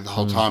issue with the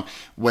whole time,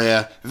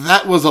 where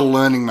that was a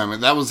learning moment.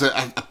 That was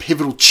a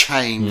pivotal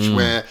change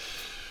where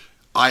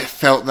I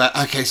felt that,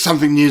 okay,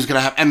 something new is going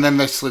to happen, and then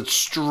they slid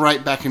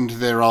straight back into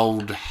their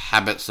old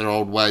habits, their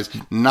old ways.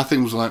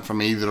 Nothing was learnt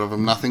from either of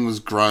them. Nothing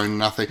was grown,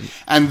 nothing.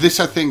 And this,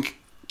 I think,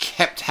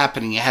 kept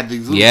happening. You had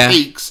these little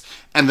peaks,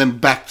 and then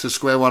back to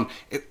square one.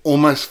 It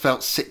almost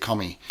felt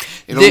sitcom-y.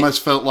 It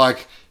almost felt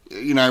like,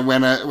 you know,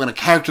 when a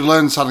character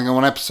learns something in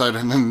one episode,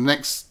 and then the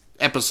next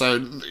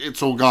episode,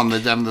 it's all gone.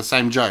 They're having the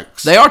same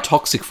jokes. They are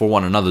toxic for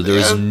one another. There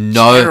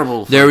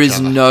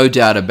is no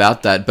doubt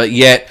about that. But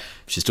yet,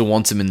 she still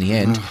wants him in the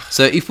end.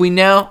 So if we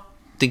now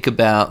think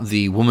about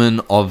the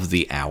woman of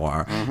the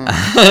hour,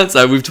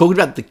 so we've talked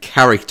about the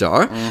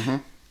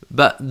character,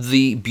 but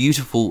the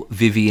beautiful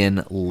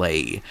Vivien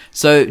Leigh.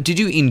 So did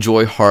you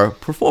enjoy her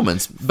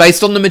performance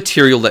based on the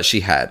material that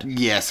she had?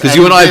 Yes. Because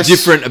you and I have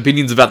different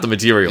opinions about the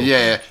material.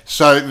 Yeah.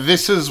 So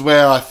this is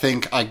where I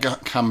think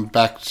come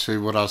back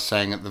to what I was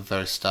saying at the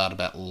very start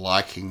about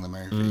liking the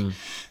movie.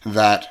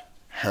 That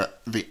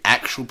the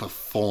actual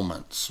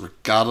performance,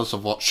 regardless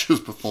of what she was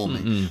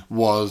performing,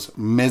 was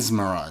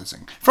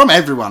mesmerising. From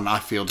everyone, I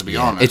feel, to be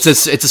honest.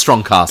 It's a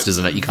strong cast,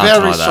 isn't it? You can't deny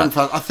that. Very strong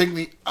cast. I think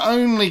the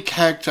only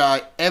character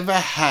I ever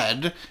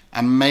had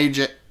a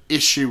major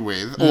issue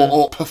with,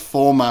 or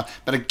performer,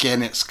 but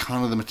again, it's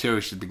kind of the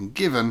material she's been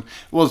given,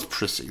 was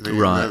Prissy.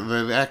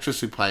 The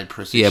actress who played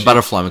Prissy. Yeah,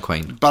 Butterfly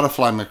McQueen.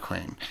 Butterfly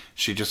McQueen.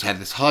 She just had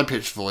this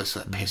high-pitched voice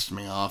that pissed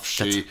me off.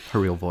 That's her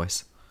real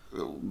voice.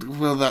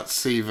 Well,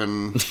 that's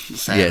even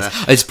sadder.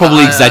 Yes, it's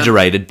probably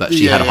exaggerated, but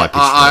she had a high-pitched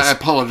voice. I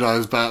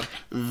apologise, but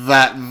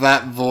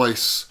that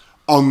voice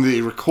on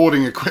the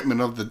recording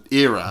equipment of the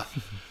era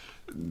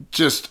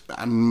just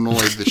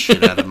annoyed the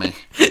shit out of me.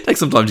 It takes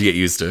some time to get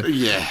used to.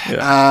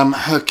 Yeah.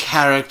 Her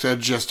character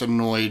just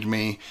annoyed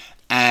me,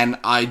 and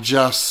I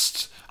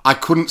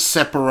couldn't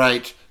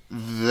separate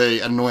the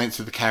annoyance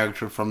of the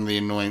character from the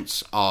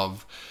annoyance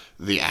of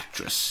the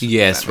actress.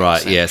 Yes,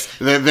 right, yes.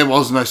 There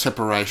was no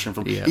separation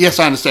from... Yeah. Yes,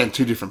 I understand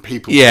two different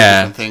people.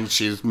 Yeah. Different things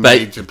she's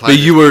made to play. But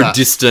you were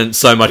distant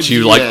so much,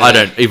 I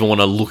don't even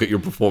want to look at your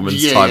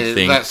performance type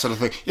thing. That sort of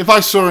thing. If I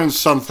saw her in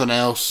something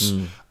else,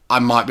 I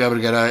might be able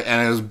to get over,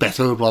 and it was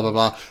better, blah, blah,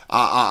 blah.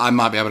 I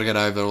might be able to get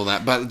over all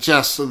that. But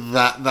just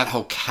that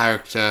whole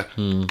character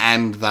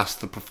and thus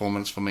the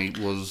performance for me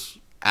was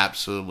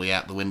absolutely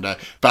out the window.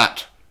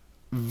 But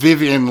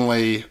Vivien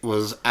Leigh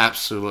was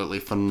absolutely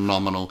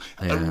phenomenal.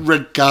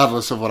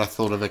 Regardless of what I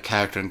thought of her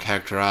character and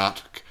character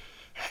arc,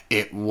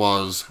 it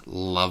was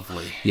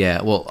lovely.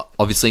 Yeah, well,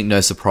 obviously,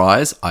 no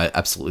surprise. I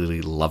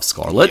absolutely love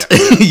Scarlett.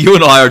 Yeah. You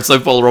and I are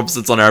so polar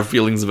opposites on our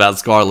feelings about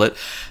Scarlett.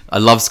 I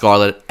love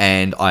Scarlett,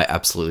 and I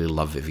absolutely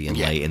love Vivien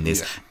Leigh in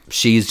this. Yeah.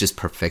 She is just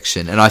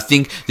perfection. And I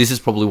think this is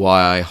probably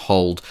why I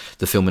hold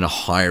the film in a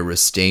higher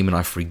esteem and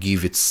I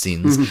forgive its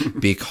sins.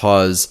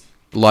 Because,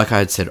 like I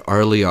had said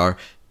earlier,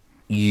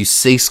 you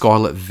see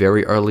Scarlett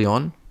very early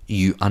on.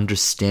 You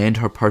understand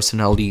her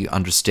personality, you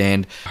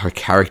understand her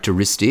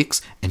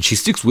characteristics, and she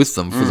sticks with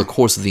them for the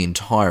course of the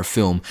entire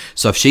film.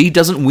 So if she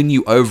doesn't win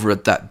you over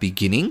at that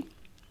beginning,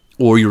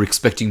 or you're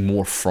expecting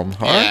more from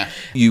her,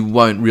 you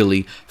won't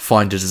really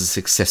find it as a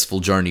successful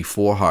journey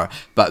for her.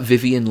 But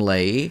Vivien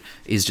Leigh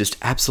is just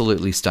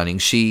absolutely stunning.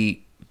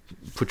 She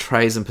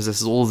portrays and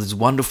possesses all of these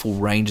wonderful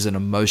ranges and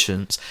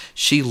emotions.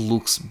 She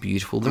looks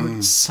beautiful. There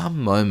are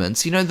some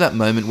moments, you know, that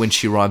moment when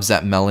she arrives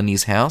at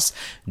Melanie's house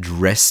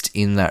dressed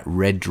in that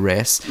red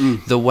dress,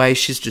 the way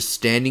she's just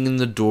standing in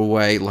the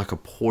doorway like a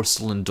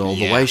porcelain doll,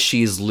 the way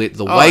she is lit,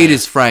 the way it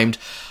is framed.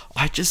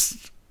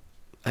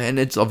 And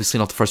it's obviously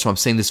not the first time I've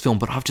seen this film,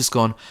 but I've just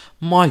gone,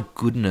 my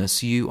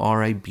goodness, you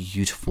are a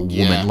beautiful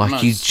woman.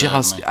 Like, you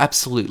just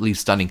absolutely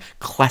stunning.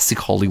 Classic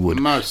Hollywood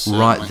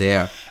right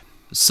there.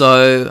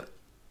 So,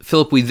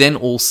 Philip, we then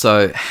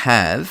also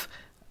have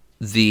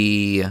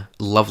the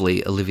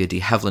lovely Olivia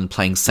de Havilland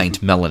playing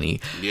Saint Melanie.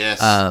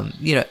 Yes.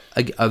 You know,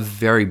 a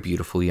very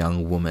beautiful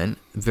young woman,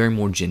 very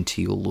more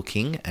genteel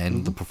looking,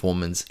 and the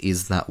performance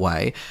is that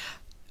way.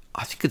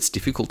 I think it's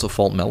difficult to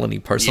fault Melanie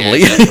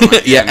personally.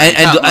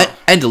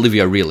 And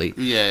Olivia, really.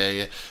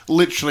 Yeah.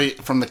 Literally,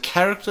 from the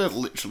character,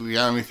 the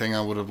only thing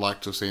I would have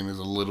liked to have seen is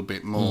a little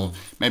bit more,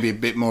 maybe a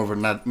bit more of a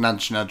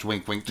nudge,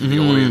 wink, wink to the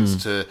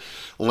audience to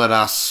let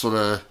us sort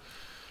of...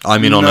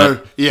 I'm in on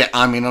it. Yeah,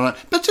 I'm in on it.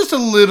 But just a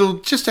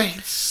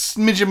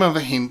smidgen of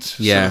a hint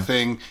sort of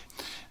thing.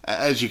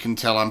 As you can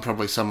tell, I'm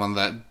probably someone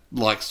that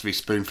likes to be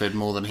spoon-fed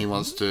more than he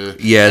wants to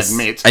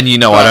admit. And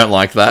I don't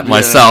like that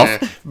myself.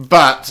 Yeah.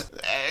 But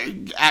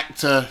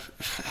actor,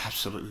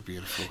 absolutely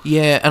beautiful.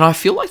 Yeah, and I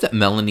feel like that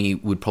Melanie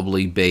would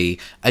probably be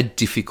a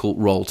difficult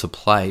role to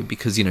play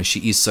because, you know,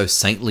 she is so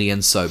saintly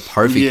and so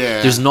perfect.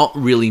 Yeah. There's not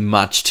really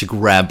much to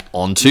grab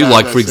onto. No,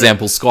 like, for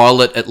example,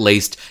 Scarlett at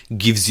least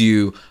gives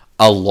you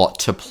a lot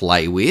to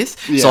play with.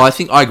 So I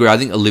agree. I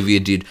think Olivia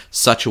did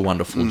such a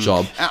wonderful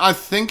job. I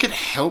think it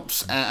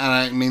helps, and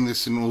I mean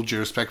this in all due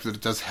respect, that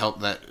it does help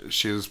that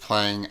she was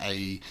playing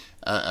a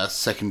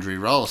secondary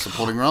role, a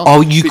supporting role.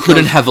 Oh,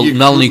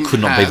 Melanie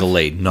could not be the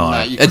lead.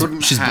 No, you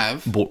couldn't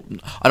have. I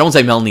don't want to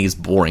say Melanie is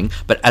boring,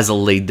 but as a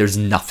lead, there's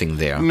nothing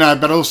there. No,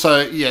 but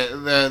also,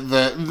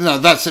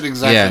 that's it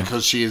exactly,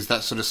 because she is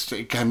that sort of.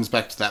 It comes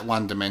back to that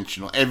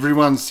one-dimensional.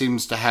 Everyone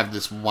seems to have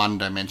this one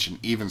dimension,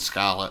 even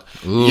Scarlett.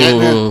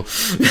 Ooh.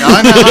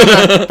 I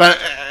know, but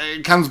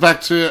it comes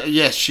back to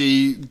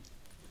she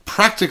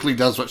practically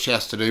does what she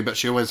has to do, but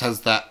she always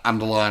has that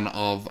underline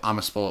of I'm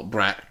a spoiled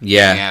brat.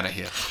 Getting out of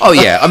here. Oh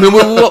yeah, I mean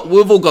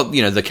we've all got,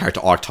 you know, the character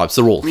archetypes.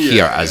 They're all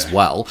here as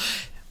well.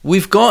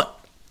 We've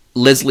got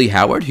Leslie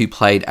Howard, who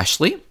played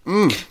Ashley.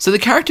 So the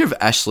character of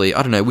Ashley,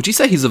 I don't know, would you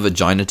say he's a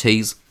vagina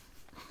tease?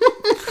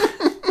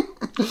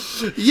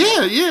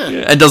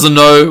 Yeah. And doesn't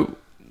know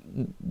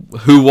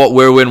who, what,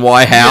 where, when,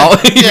 why, how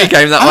he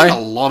became that way. A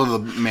lot of the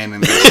men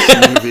in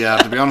this movie are,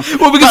 to be honest.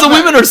 Well, because the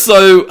women are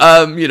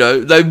so, you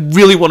know, they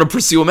really want to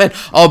pursue a man.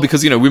 Oh,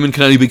 because, you know, women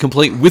can only be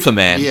complete with a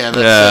man. Yeah,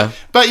 that's it.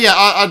 But yeah,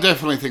 I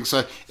definitely think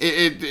so.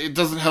 It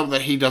doesn't help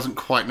that he doesn't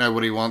quite know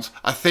what he wants.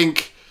 I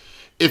think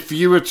if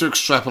you were to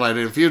extrapolate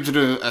it, if you were to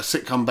do a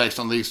sitcom based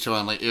on these two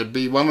only, it would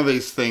be one of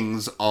these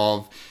things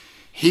of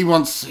he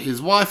wants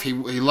his wife, he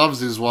loves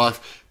his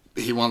wife,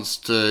 he wants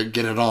to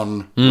get it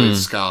on with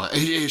Scarlett.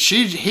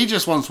 He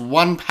just wants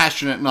one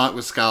passionate night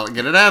with Scarlett,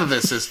 get it out of their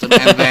system,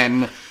 and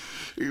then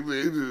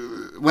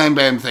wham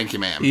bam, thank you,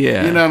 ma'am.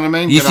 Yeah, you know what I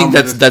mean. You think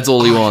that's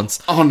all he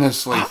wants?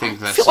 Honestly,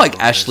 think that's. I feel like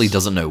Ashley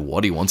doesn't know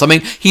what he wants. I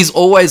mean, he's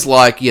always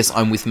like, yes,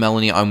 I'm with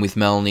Melanie,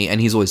 and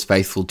he's always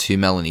faithful to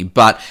Melanie,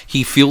 but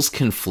he feels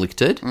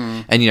conflicted,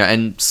 and you know,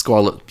 and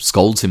Scarlett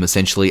scolds him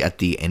essentially at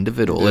the end of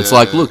it all. It's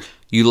like, look,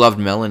 you loved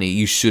Melanie,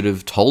 you should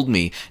have told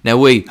me. Now,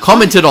 we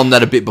commented on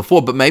that a bit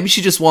before, but maybe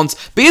she just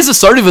wants, be as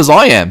assertive as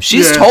I am.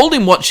 She's told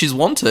him what she's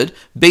wanted,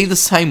 be the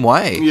same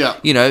way. Yeah.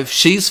 You know,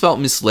 she's felt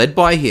misled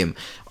by him.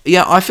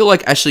 Yeah, I feel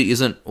like Ashley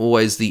isn't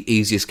always the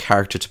easiest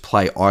character to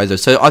play either.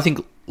 So I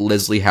think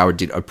Leslie Howard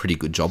did a pretty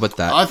good job at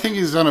that. I think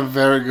he's done a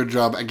very good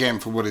job, again,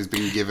 for what he's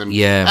been given.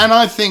 Yeah. And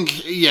I think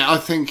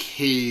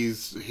he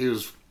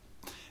was...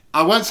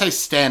 I won't say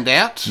stand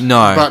out.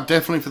 No. But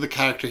definitely for the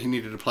character he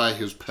needed to play,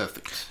 he was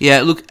perfect.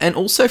 Yeah, look, and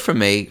also for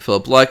me,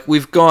 Philip, like,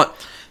 we've got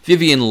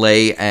Vivien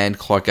Leigh and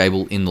Clark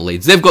Gable in the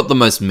leads. They've got the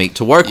most meat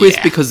to work with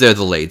because they're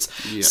the leads.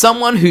 Yeah.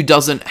 Someone who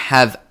doesn't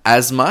have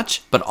as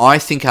much, but I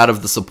think out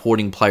of the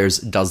supporting players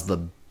does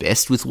the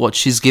best with what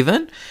she's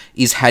given,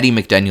 is Hattie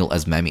McDaniel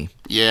as Mammy.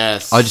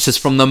 Yes. I just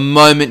from the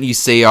moment you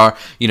see her,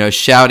 you know,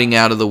 shouting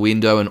out of the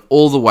window and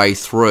all the way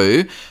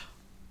through,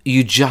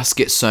 you just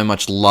get so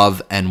much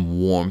love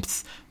and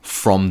warmth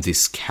from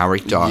this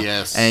character.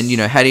 Yes. And, you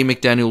know, Hattie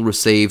McDaniel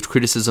received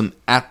criticism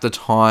at the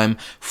time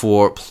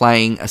for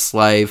playing a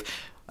slave,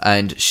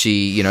 and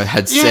she, you know,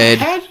 had said...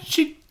 how did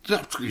she...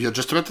 You're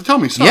just about to tell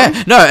me, sorry.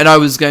 Yeah, no, and I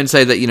was going to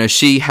say that, you know,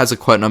 she has a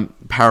quote, and I'm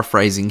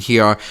paraphrasing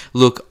here,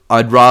 look,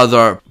 I'd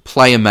rather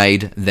play a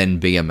maid than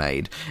be a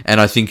maid.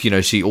 And I think, you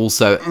know, she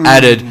also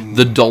added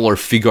the dollar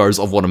figures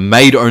of what a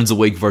maid earns a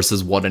week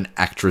versus what an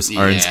actress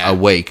earns a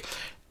week.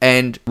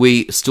 And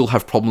we still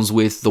have problems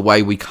with the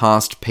way we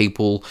cast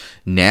people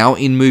now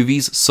in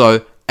movies.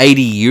 So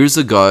 80 years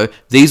ago,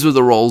 these were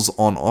the roles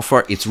on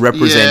offer. It's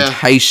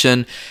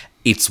representation.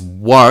 It's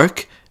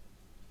work.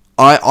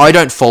 I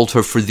don't fault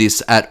her for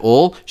this at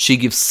all. She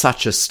gives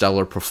such a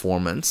stellar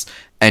performance,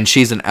 and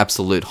she's an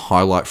absolute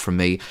highlight for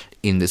me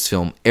in this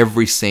film.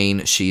 Every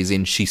scene she's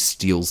in, she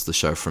steals the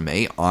show for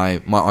me.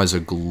 My eyes are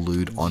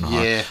glued on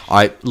her. Yeah.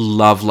 I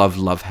love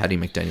Hattie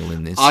McDaniel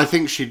in this. I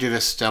think she did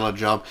a stellar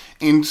job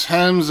in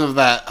terms of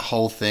that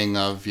whole thing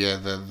of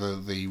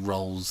the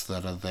roles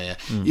that are there.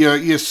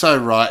 You're so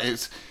right.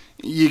 It's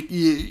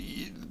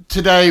you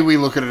today we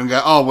look at it and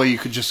go, oh well, you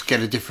could just get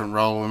a different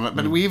role in it.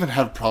 But we even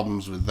have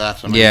problems with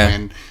that. I mean,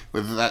 and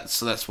with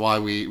that's why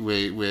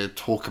we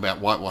talk about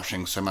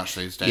whitewashing so much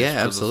these days. Yeah,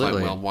 because absolutely. It's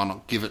like, well, why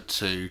not give it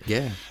to?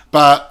 Yeah.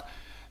 But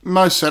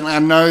most certainly, I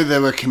know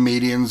there were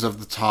comedians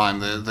of the time.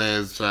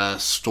 There's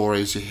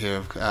stories you hear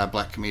of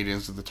black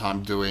comedians of the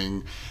time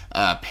doing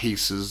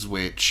pieces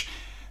which,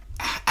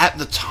 at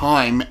the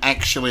time,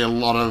 actually a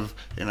lot of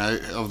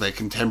of their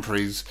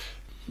contemporaries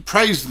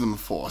praised them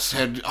for.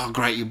 Said, "Oh,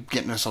 great, you're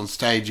getting us on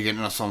stage, you're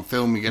getting us on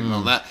film, you're getting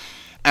all that."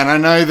 And I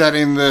know that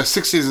in the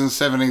 60s and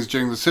 70s,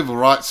 during the civil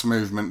rights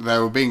movement, they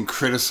were being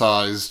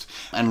criticised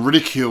and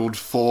ridiculed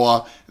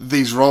for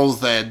these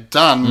roles they had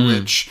done,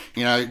 which,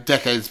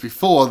 decades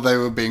before, they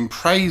were being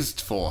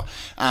praised for,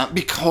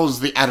 because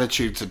the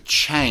attitudes had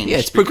changed. Yeah,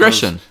 it's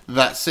progression.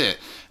 That's it.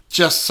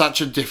 Just such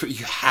a different...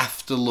 You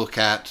have to look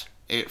at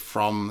it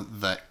from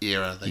the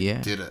era they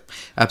did it.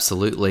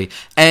 Absolutely.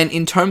 And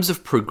in terms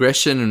of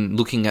progression and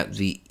looking at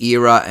the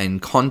era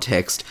and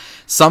context,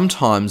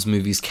 sometimes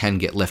movies can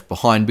get left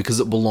behind because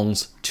it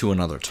belongs to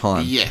another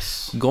time.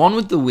 Yes. Gone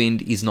with the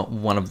Wind is not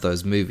one of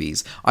those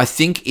movies. I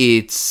think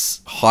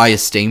its high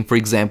esteem, for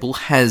example,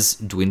 has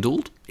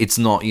dwindled. It's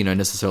not,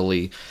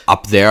 necessarily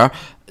up there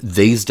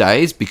these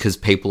days because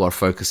people are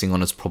focusing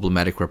on its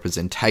problematic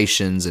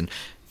representations and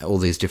all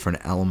these different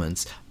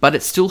elements, but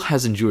it still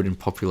has endured in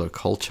popular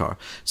culture.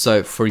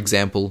 So, for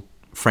example,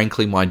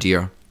 Frankly, My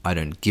Dear, I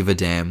Don't Give a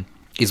Damn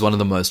is one of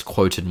the most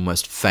quoted,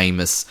 most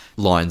famous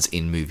lines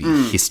in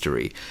movie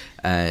history.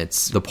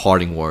 It's the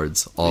parting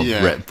words of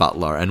Rhett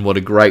Butler, and what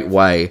a great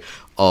way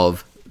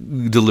of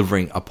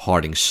delivering a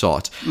parting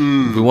shot.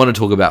 We want to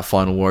talk about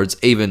final words.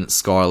 Even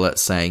Scarlett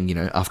saying,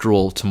 after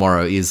all,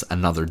 tomorrow is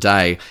another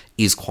day,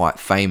 is quite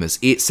famous.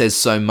 It says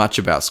so much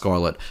about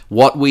Scarlett.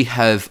 What we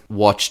have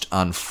watched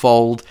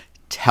unfold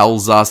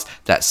tells us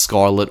that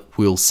Scarlett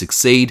will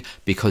succeed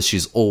because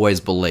she's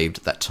always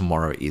believed that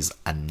tomorrow is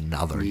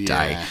another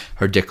day.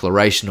 Her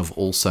declaration of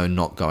also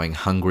not going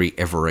hungry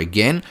ever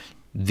again,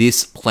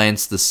 this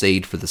plants the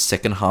seed for the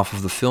second half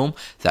of the film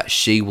that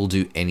she will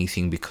do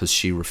anything because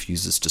she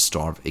refuses to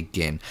starve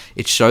again.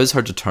 It shows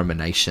her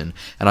determination,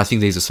 and I think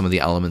these are some of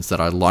the elements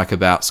that I like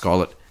about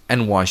Scarlett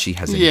and why she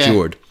has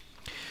endured.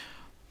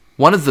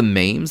 One of the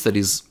memes that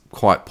is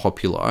quite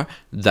popular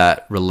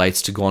that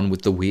relates to Gone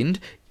with the Wind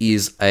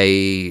is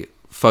a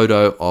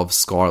photo of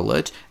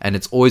Scarlett, and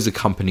it's always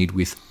accompanied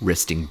with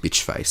resting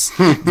bitch face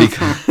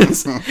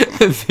because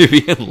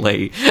Vivien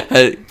Leigh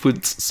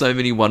puts so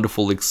many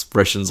wonderful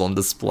expressions on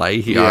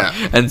display here,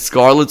 and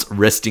Scarlett's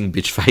resting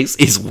bitch face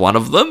is one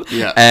of them.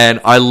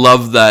 And I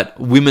love that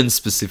women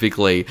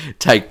specifically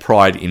take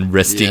pride in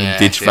resting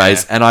bitch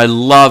face, and I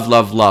love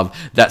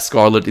that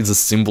Scarlett is a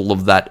symbol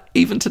of that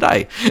even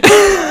today.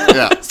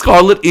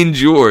 Scarlett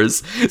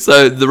endures,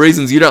 so the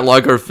reasons you don't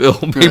like her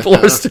film, people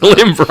are still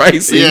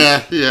embracing.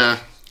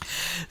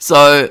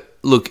 So,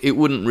 look, it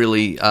wouldn't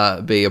really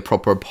be a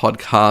proper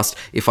podcast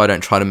if I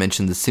don't try to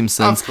mention The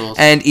Simpsons. Of course.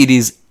 And it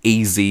is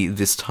easy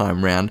this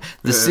time round.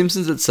 The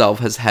Simpsons itself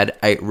has had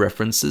 8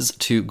 references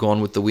to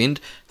Gone with the Wind.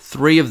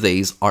 3 of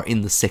these are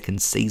in the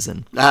second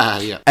season.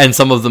 And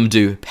some of them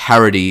do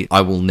parody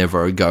I Will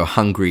Never Go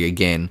Hungry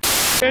Again.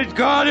 As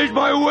God is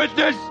my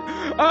witness,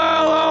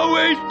 I'll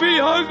always be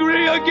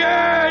hungry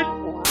again.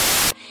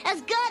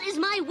 As God is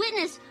my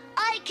witness,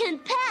 I can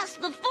pass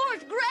the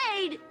 4th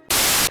grade.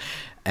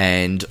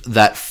 And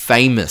that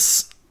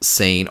famous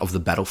scene of the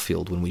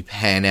battlefield when we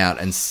pan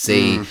out and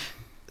see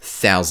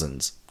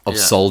thousands of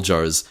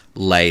soldiers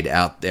laid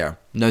out there.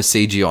 No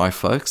CGI,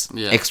 folks.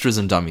 Extras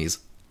and dummies.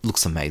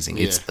 Looks amazing.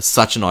 It's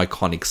such an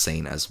iconic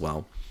scene as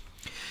well.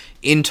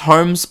 In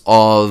terms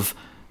of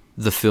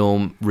the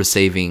film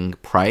receiving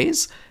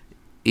praise,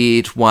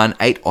 it won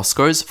 8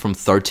 Oscars from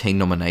 13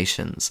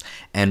 nominations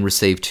and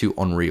received 2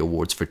 honorary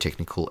awards for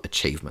technical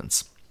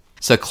achievements.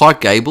 So Clark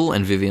Gable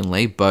and Vivien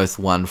Leigh both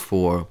won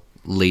for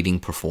leading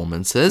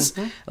performances.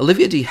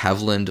 Olivia de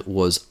Havilland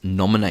was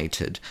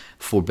nominated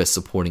for Best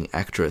Supporting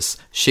Actress.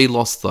 She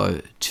lost,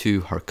 though,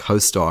 to her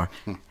co-star,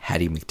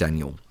 Hattie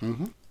McDaniel.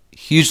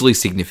 Hugely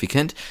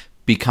significant,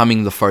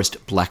 becoming the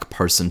first black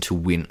person to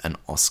win an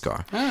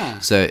Oscar.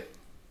 So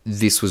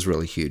this was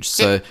really huge.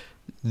 So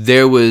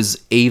there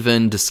was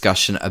even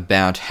discussion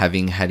about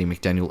having Hattie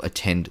McDaniel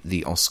attend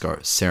the Oscar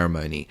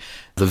ceremony.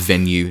 The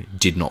venue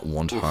did not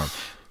want her.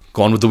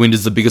 Gone with the Wind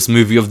is the biggest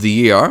movie of the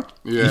year.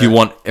 You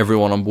want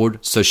everyone on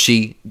board. So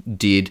she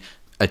did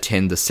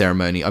attend the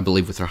ceremony, I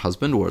believe, with her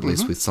husband, or at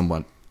least with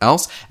someone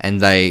else.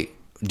 And they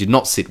did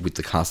not sit with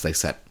the cast. They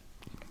sat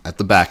at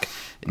the back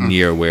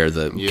near where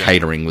the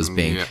catering was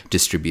being Yeah.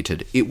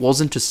 distributed. It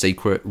wasn't a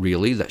secret,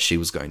 really, that she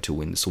was going to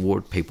win this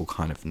award. People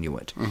kind of knew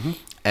it.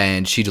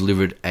 And she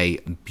delivered a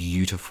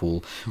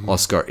beautiful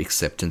Oscar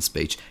acceptance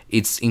speech.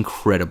 It's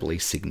incredibly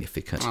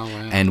significant.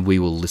 And we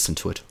will listen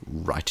to it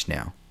right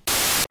now.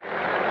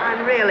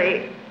 I'm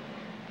really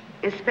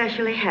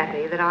especially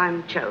happy that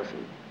I'm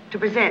chosen to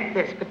present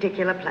this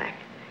particular plaque.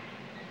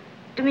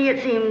 To me,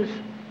 it seems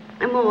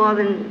more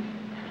than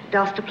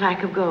just a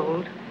plaque of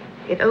gold.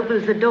 It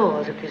opens the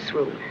doors of this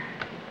room,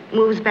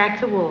 moves back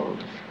the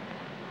walls,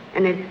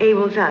 and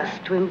enables us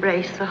to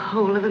embrace the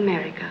whole of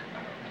America.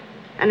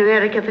 An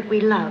America that we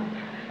love.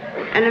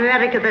 An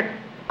America that,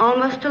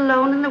 almost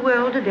alone in the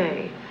world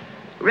today,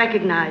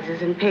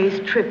 recognizes and pays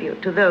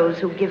tribute to those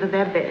who give of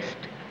their best,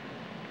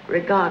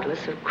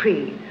 regardless of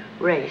creed,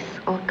 race,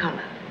 or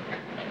color.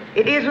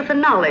 It is with the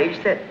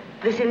knowledge that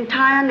this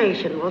entire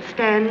nation will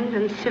stand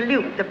and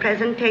salute the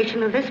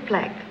presentation of this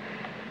plaque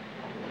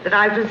that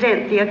I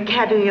present the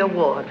Academy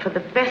Award for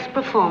the best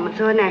performance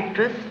of an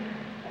actress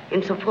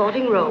in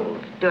supporting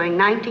roles during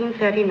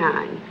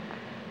 1939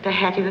 to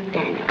Hattie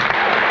McDaniel.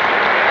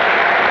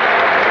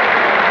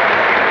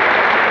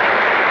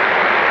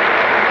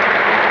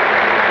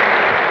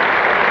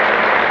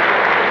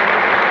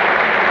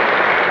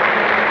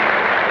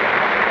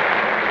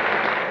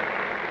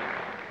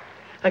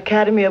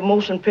 Academy of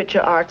Motion Picture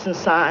Arts and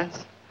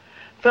Science,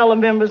 fellow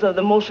members of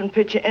the motion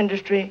picture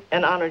industry,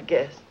 and honored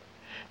guests.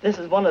 This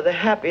is one of the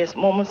happiest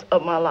moments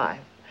of my life.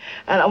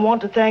 And I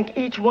want to thank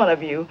each one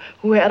of you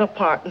who had a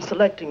part in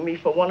selecting me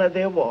for one of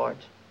the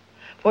awards.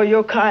 For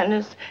your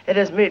kindness, it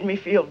has made me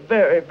feel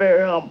very,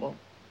 very humble.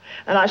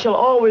 And I shall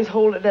always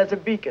hold it as a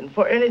beacon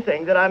for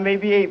anything that I may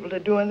be able to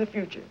do in the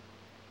future.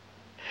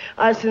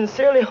 I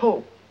sincerely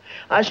hope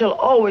I shall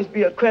always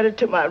be a credit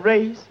to my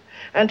race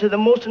and to the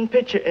motion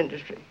picture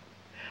industry.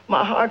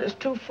 My heart is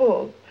too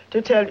full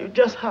to tell you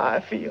just how I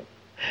feel.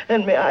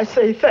 And may I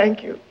say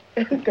thank you.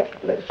 And God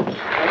bless you.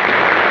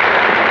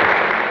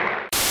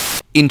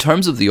 In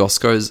terms of the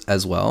Oscars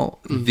as well,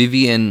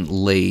 Vivien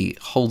Leigh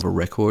holds a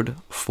record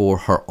for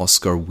her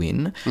Oscar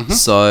win.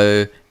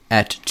 So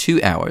at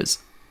 2 hours,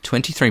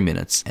 23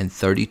 minutes and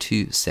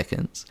 32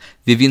 seconds,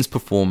 Vivien's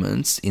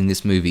performance in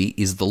this movie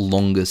is the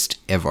longest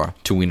ever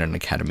to win an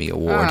Academy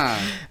Award.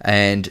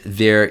 And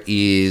there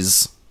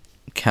is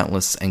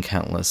countless and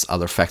countless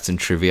other facts and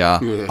trivia.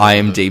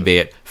 IMDb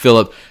it.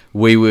 Philip,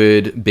 we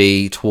would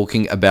be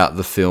talking about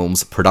the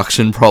film's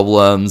production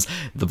problems,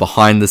 the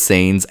behind the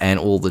scenes, and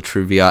all the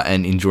trivia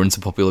and endurance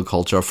of popular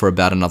culture for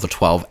about another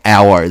 12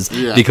 hours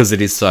because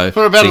it is so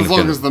For about as significant.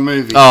 long as the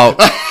movie. Oh,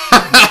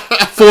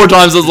 4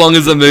 times as long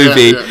as the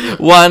movie. Yeah.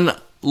 One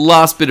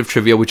last bit of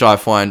trivia, which I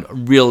find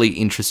really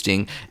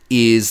interesting,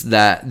 is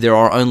that there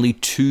are only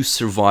 2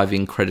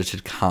 surviving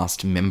credited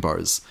cast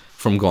members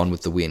from Gone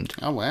with the Wind.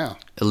 Oh, wow.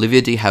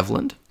 Olivia de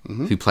Havilland,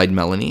 who played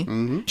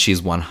Melanie,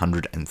 she's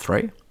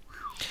 103.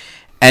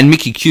 And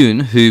Mickey Kuhn,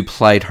 who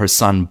played her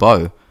son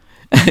Beau,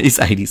 is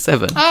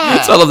 87. So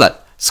I love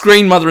that.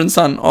 Screen mother and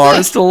son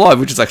are still alive,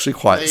 which is actually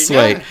quite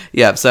sweet. Go.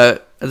 Yeah,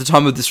 so at the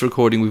time of this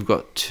recording, we've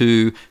got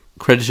 2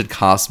 credited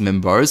cast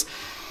members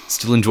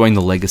still enjoying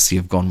the legacy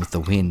of Gone with the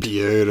Wind.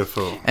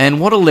 Beautiful. And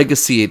what a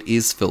legacy it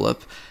is,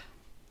 Philip.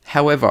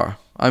 However,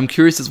 I'm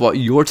curious as what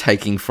you're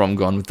taking from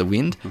Gone with the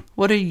Wind.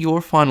 What are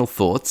your final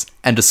thoughts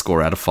and a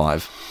score out of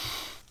 5?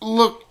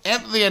 Look,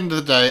 at the end of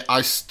the day,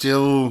 I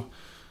still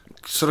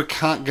sort of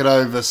can't get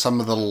over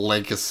some of the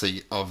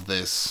legacy of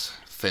this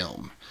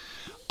film.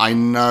 I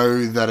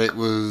know that it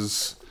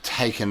was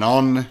taken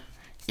on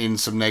in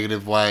some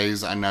negative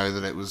ways. I know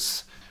that it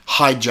was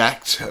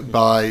hijacked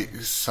by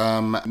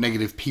some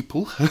negative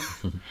people.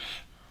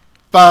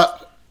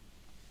 But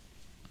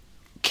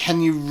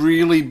can you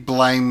really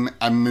blame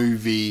a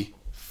movie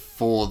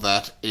for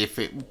that if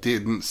it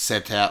didn't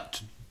set out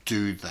to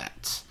do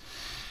that?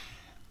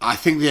 I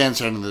think the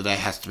answer at the end of the day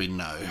has to be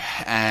no.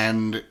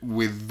 And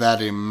with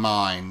that in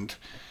mind,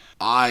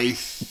 I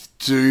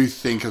do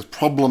think, as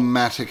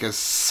problematic as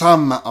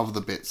some of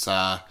the bits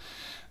are,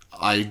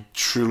 I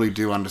truly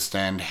do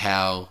understand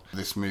how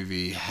this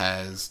movie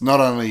has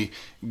not only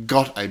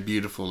got a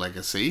beautiful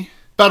legacy,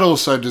 but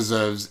also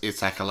deserves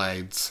its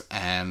accolades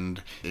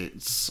and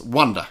its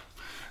wonder.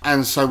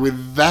 And so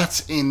with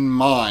that in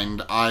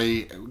mind,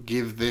 I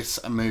give this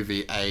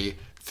movie a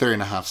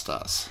 3.5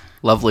 stars.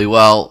 Lovely.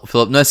 Well,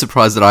 Philip, no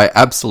surprise that I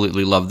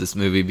absolutely love this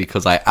movie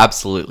because I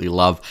absolutely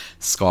love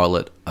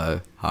Scarlett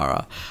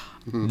O'Hara.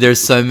 There's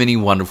so many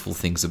wonderful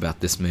things about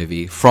this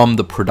movie, from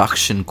the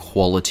production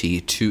quality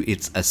to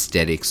its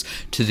aesthetics,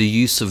 to the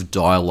use of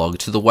dialogue,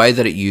 to the way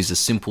that it uses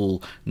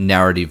simple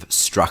narrative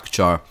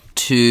structure,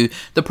 to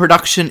the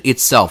production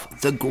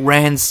itself, the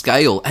grand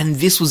scale. And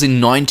this was in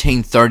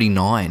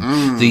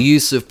 1939. The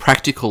use of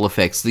practical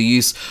effects, the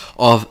use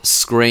of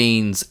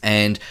screens,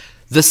 and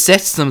the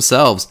sets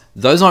themselves.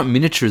 Those aren't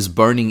miniatures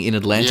burning in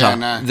Atlanta. Yeah,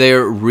 no.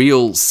 They're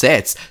real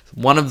sets.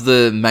 One of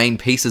the main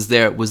pieces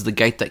there was the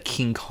gate that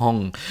King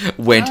Kong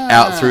went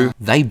out through.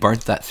 They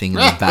burnt that thing in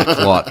the back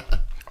lot.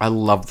 I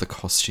love the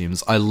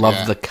costumes. I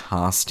love the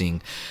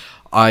casting.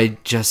 I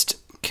just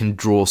can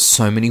draw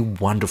so many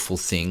wonderful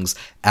things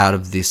out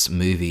of this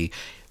movie.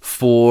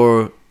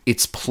 For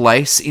its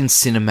place in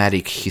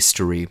cinematic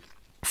history,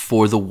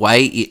 for the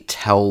way it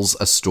tells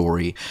a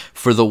story,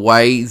 for the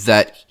way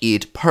that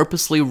it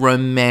purposely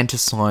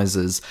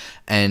romanticizes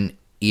an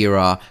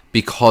era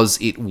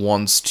because it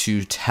wants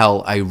to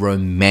tell a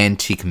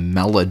romantic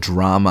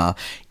melodrama.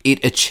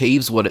 It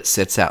achieves what it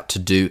sets out to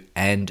do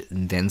and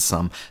then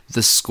some.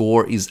 The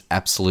score is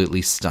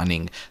absolutely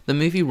stunning. The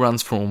movie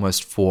runs for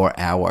almost 4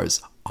 hours.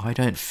 I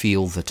don't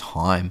feel the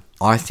time.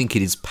 I think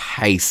it is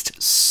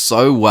paced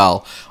so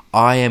well.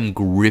 I am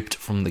gripped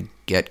from the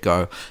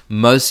get-go.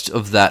 Most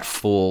of that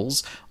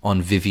falls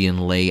on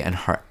Vivien Leigh and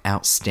her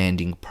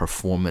outstanding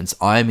performance.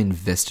 I am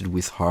invested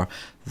with her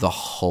the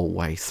whole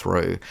way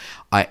through.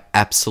 I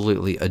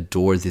absolutely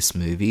adore this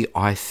movie.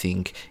 I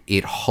think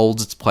it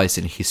holds its place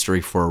in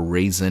history for a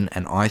reason,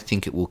 and I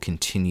think it will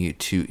continue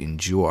to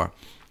endure.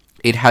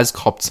 It has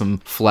copped some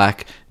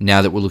flack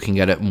now that we're looking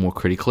at it more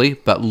critically,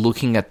 but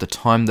looking at the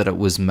time that it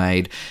was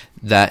made,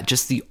 that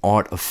just the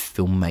art of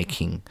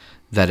filmmaking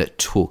that it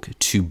took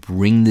to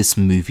bring this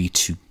movie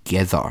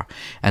together,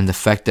 and the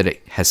fact that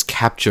it has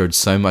captured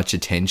so much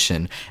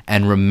attention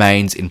and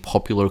remains in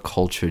popular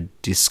culture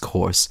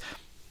discourse.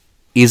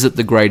 Is it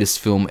the greatest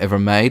film ever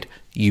made?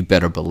 You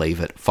better believe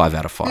it. 5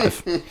 out of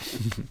 5.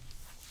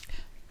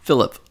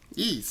 Philip,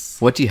 Yes.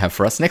 what do you have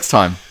for us next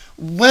time?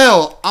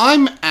 Well,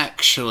 I'm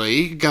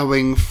actually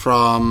going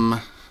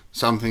from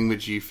something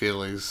which you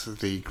feel is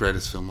the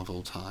greatest film of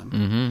all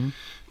time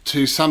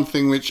to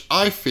something which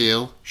I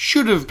feel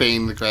should have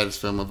been the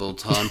greatest film of all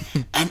time,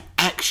 and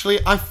actually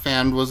I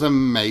found was a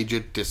major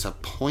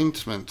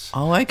disappointment.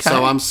 Oh, okay.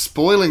 So I'm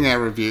spoiling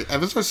our review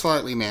ever so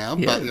slightly now,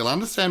 Yeah. but you'll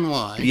understand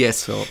why.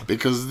 Yes, Phil.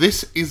 Because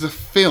this is a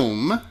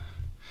film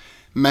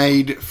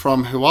made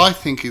from who I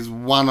think is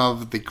one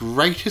of the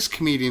greatest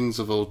comedians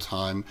of all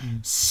time,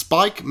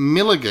 Spike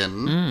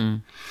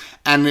Milligan,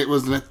 and it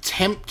was an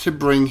attempt to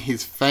bring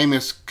his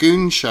famous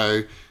Goon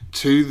Show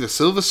to the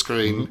silver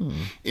screen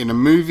in a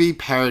movie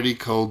parody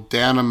called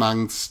Down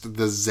Amongst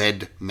the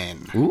Z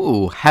Men.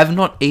 Ooh, have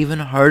not even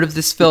heard of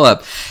this,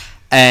 Philip.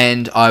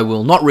 And I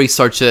will not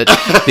research it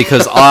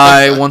because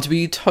I want to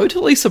be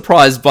totally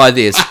surprised by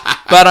this.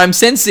 But I'm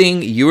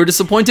sensing you are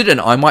disappointed and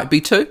I might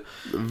be too.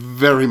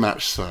 Very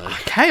much so.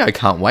 Okay, I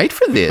can't wait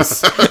for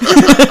this.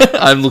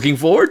 I'm looking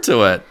forward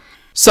to it.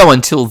 So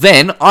until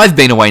then, I've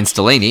been Wayne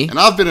Stellini. And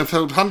I've been a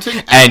Philip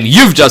Hunting. And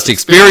you've just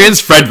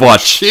experienced Fred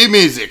Watch. Cue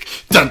music.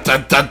 Dun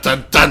dun dun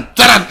dun dun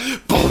dun.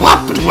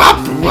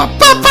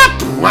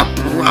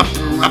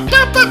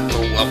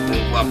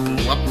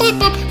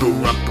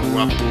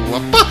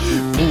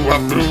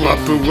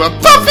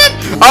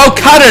 Oh,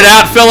 cut it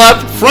out, Philip.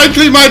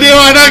 Frankly, my dear,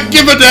 I don't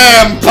give a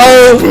damn.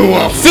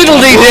 Oh,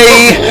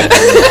 fiddle-dee-dee.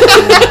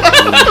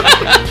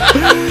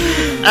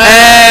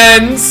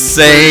 And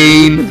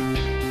scene.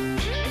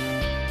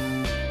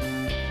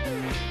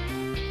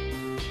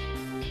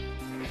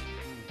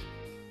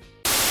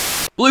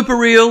 Blooper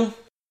reel.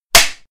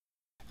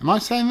 Am I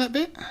saying that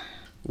bit?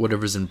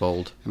 Whatever's in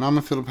bold. And I'm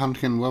a Philip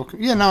Hunting.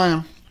 Welcome. Yeah, no, I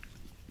am.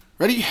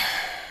 Ready?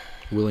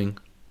 Willing.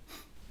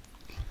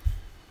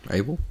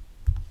 Able.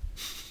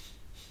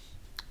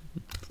 I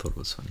thought it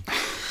was funny.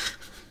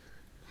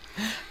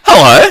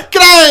 Hello.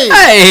 G'day.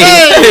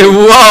 Hey.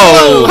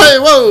 Whoa. Hey,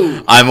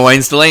 whoa. I'm Wayne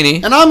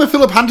Stellini. And I'm a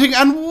Philip Hunting,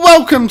 and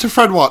welcome to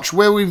Fred Watch,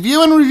 where we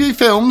view and review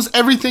films,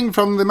 everything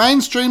from the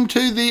mainstream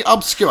to the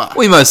obscure.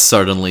 We most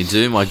certainly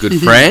do, my good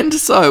friend.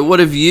 So, what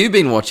have you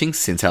been watching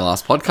since our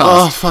last podcast?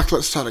 Oh, fuck,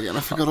 let's start again.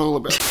 I forgot all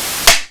about it.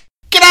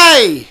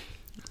 G'day!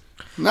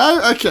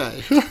 No?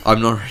 Okay.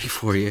 I'm not ready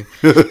for you.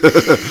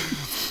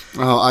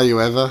 Oh, are you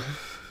ever?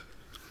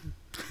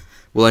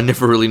 Well, I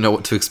never really know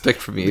what to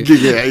expect from you.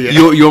 Yeah.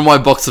 You're my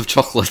box of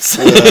chocolates.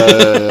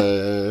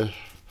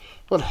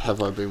 What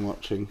have I been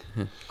watching?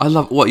 I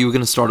love what you were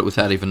going to start it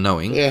without even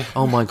knowing. Yeah.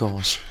 Oh my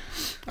gosh.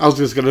 I was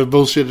just going to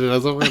bullshit it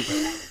as I went.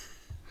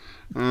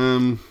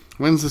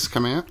 When's this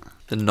come out?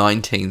 The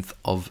 19th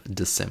of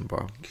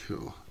December.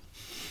 Cool.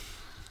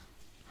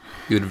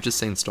 You would have just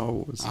seen Star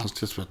Wars. I was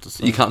just about to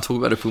say. You can't talk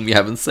about a film you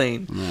haven't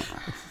seen. No.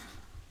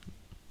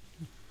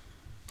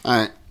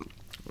 Alright.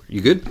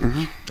 You good?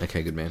 Mm-hmm.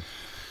 Okay, good man.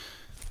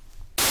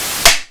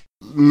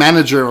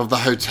 Manager of the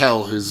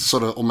hotel, who's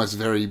sort of almost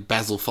very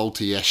Basil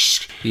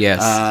Fawlty-esque.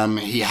 Yes.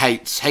 He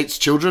hates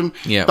children.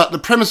 Yeah. But the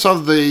premise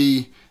of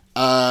the...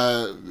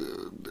 Well,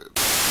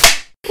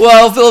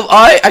 Philip,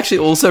 I actually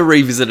also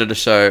revisited a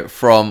show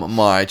from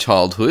my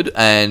childhood,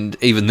 and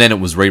even then it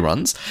was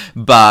reruns.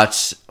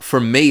 But for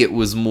me, it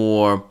was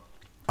more,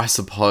 I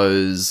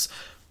suppose...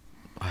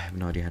 I have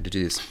no idea how to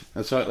do this.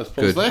 That's right, let's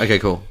pause Good. there. Okay,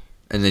 cool.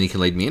 And then you can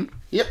lead me in.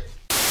 Yep.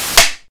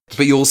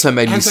 But you also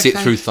made me That's sit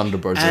okay. through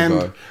Thunderbirds And-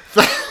 ago.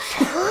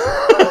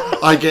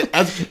 I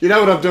get... You know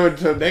what I'm doing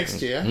until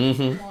next year?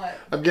 Mm-hmm.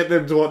 I'm getting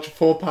them to watch a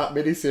 4-part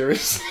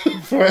miniseries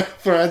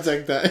for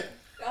Anzac Day.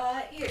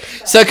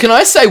 So can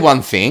I say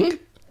one thing?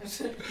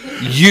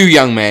 You,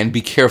 young man,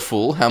 be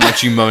careful how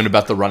much you moan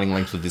about the running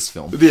length of this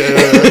film.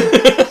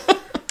 Yeah.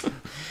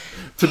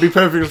 To be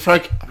perfectly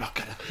frank, I'm not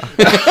gonna.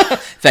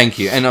 Thank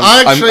you, and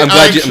I actually- I'm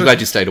I glad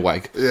you stayed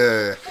awake.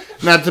 Yeah.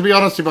 Now, to be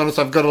honest,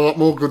 I've got a lot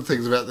more good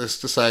things about this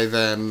to say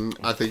than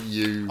I think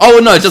you... Oh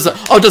no, it doesn't.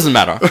 Oh, it doesn't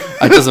matter.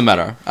 It doesn't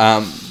matter.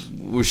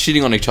 We're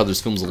shitting on each other's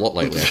films a lot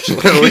lately,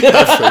 actually.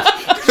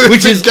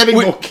 which is getting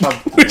more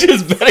comfortable. Which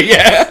is better.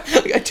 Yeah,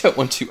 I don't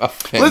want to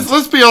offend.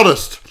 Let's be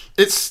honest.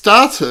 It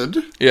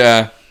started...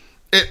 Yeah.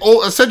 It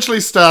all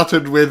essentially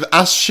started with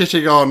us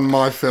shitting on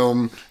my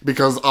film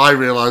because I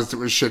realised it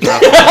was shit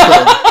after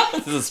the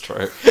film. This is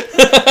true.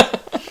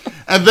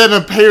 And then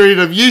a period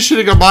of you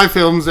shitting on my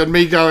films and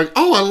me going,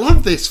 oh, I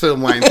love this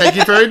film, Wayne. Thank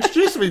you for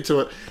introducing me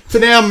to it. So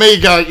now me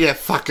going, yeah,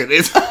 fuck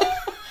it.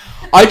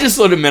 I just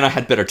thought it meant I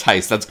had better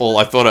taste. That's all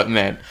I thought it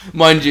meant.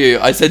 Mind you,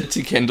 I said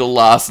to Kendall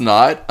last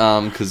night,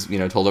 because,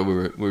 told her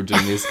we were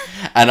doing this,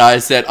 and I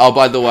said, oh,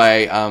 by the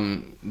way,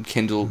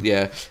 Kendall,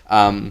 yeah,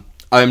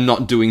 I'm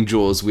not doing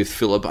Jaws with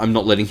Philip. I'm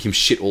not letting him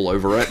shit all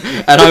over it.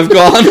 And I've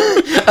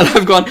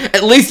gone,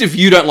 at least if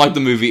you don't like the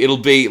movie, it'll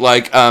be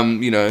like,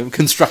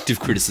 constructive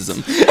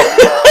criticism.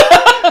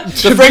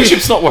 The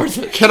friendship's not worth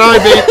it. Can I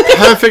be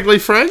perfectly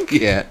frank?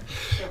 Yeah.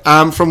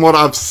 From what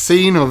I've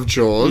seen of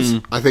Jaws,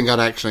 I think I'd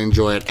actually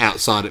enjoy it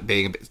outside it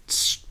being a bit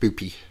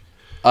spoopy.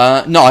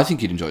 No, I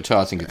think you'd enjoy it too.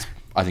 I think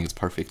it's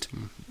perfect.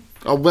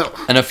 Oh, well.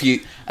 And a few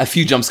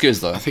jump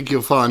scares though. I think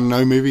you'll find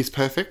no movie's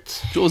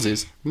perfect. Jaws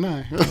is.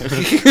 No.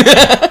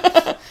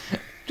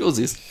 Jaws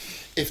is.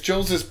 If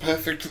Jaws is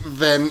perfect,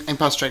 then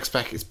Empire Strikes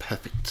Back is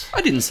perfect.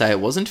 I didn't say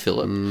it wasn't,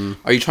 Philip.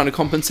 Are you trying to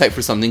compensate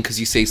for something because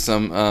you see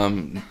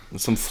some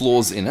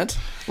flaws in it?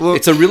 Look,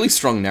 it's a really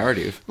strong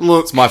narrative.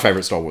 Look, it's my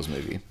favourite Star Wars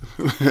movie.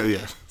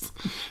 Yeah.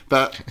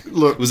 But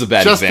look, it was a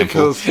bad just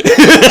example.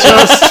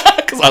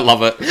 Because I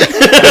love it.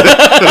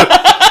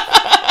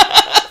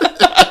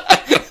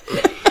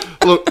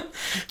 Look,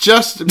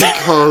 just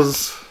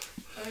because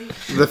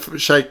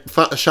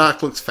the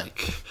shark looks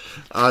fake.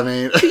 I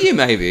mean... Yeah,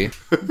 maybe.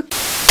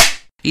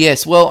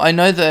 Yes, well, I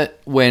know that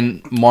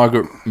when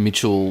Margaret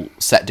Mitchell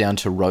sat down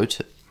to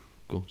wrote it...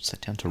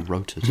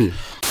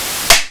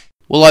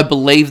 Well, I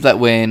believe that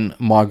when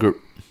Margaret...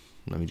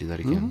 Let me do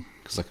that again,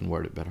 because I can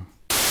word it better.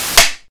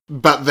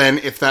 But then,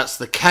 if that's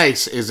the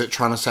case, is it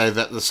trying to say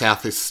that the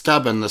South is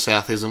stubborn, the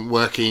South isn't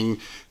working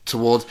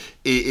towards...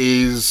 It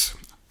is...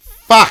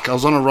 Fuck, I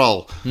was on a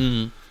roll.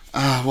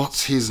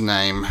 What's his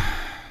name?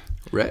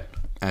 Rhett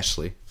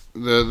Ashley.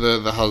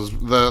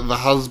 The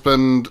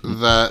husband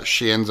that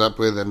she ends up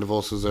with and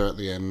divorces her at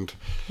the end.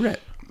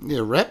 Rhett. Yeah,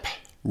 Rhett.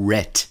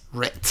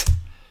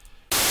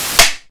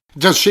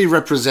 Does she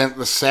represent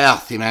the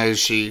South?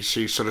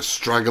 She's sort of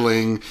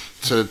struggling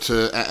to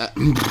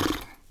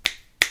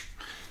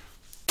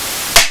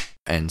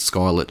and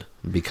Scarlet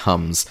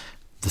becomes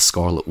the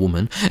Scarlet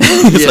Woman,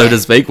 so to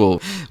speak,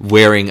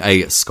 wearing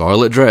a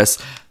scarlet dress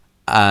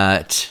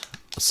at...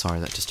 Sorry,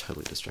 that just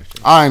totally distracted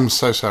me. I'm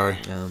so sorry.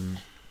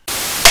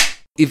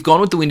 If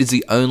Gone with the Wind is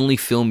the only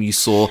film you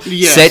saw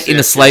set in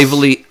a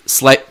slavery...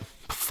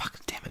 Fuck,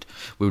 damn it.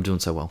 We were doing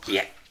so well.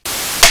 Yeah.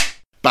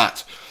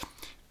 But,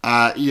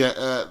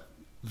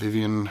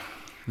 Vivian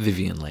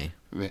Leigh.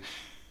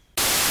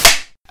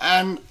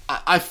 And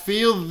I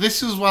feel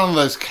this is one of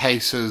those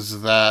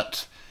cases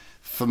that,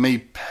 for me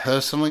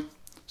personally,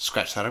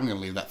 scratch that, I'm going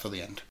to leave that for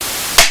the end.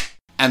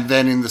 And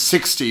then in the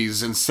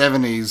 60s and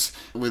 70s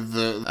with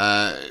the...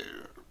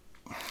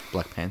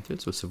 Black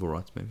Panthers or Civil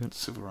Rights Movement?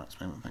 Civil Rights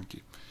Movement, thank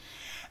you.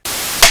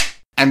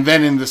 And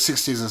then in the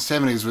 60s and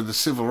 70s with the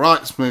Civil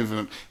Rights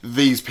Movement,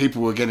 these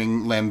people were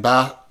getting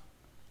lambasted.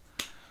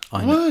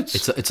 I know.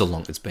 It's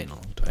been a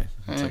long day.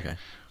 It's okay.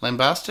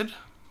 Lambasted?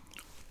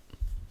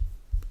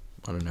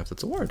 I don't know if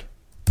that's a word.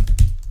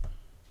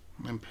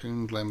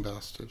 Lampooned,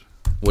 lambasted.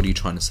 What are you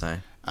trying to say?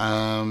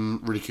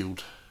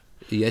 Ridiculed.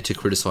 Yeah, to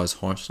criticise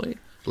harshly.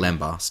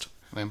 Lambast.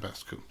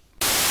 Lambast, cool.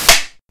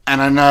 And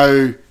I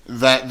know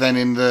that then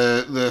in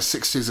the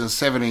 60s and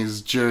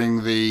 70s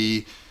during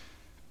the...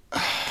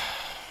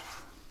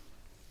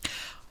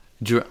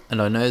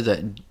 And I know that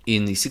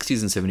in the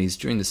 60s and 70s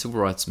during the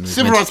Civil Rights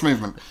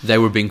Movement... They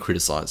were being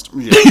criticised.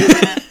 Yeah.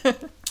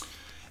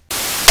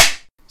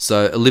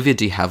 So Olivia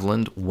de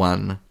Havilland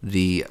won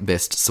the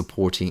Best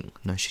Supporting...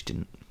 No, she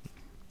didn't.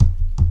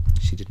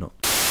 She did not.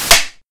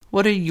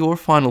 What are your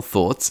final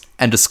thoughts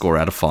and a score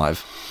out of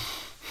 5?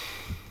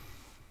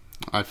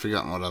 I'd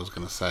forgotten what I was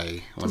going to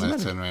say when I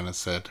turned around and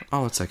said...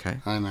 Oh, it's okay.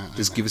 I know.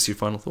 Just give us your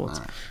final thoughts.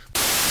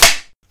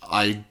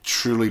 I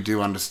truly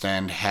do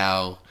understand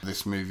how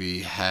this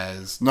movie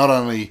has not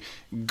only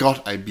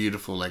got a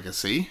beautiful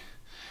legacy,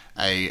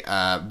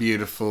 a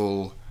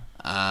beautiful...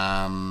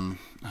 I'm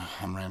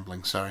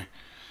rambling, sorry.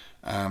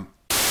 And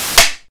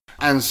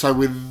so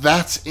with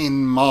that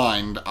in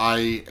mind,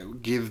 I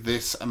give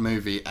this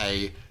movie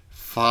a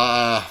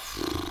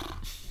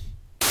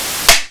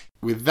 5...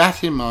 With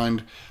that in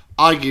mind...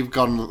 I give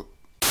Gone...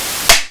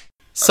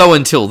 So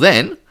until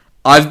then,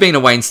 I've been a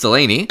Wayne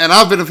Stellini. And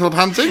I've been a Philip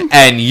Hunting.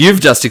 And you've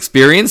just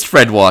experienced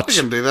Fred Watch.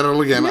 I can do that all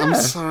again. Yeah, I'm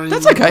sorry.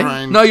 That's okay.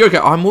 Brain. No, you're okay.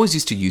 I'm always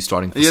used to you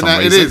starting for some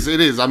reason. It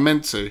is. I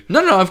meant to.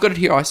 No, I've got it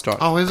here. I start.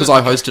 Oh, is it? Because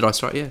I hosted I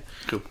Start, yeah.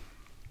 Cool.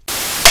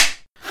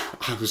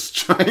 I was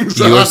trying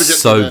so You're hard to get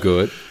so to that.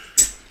 good.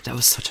 That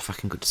was such a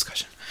fucking good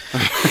discussion.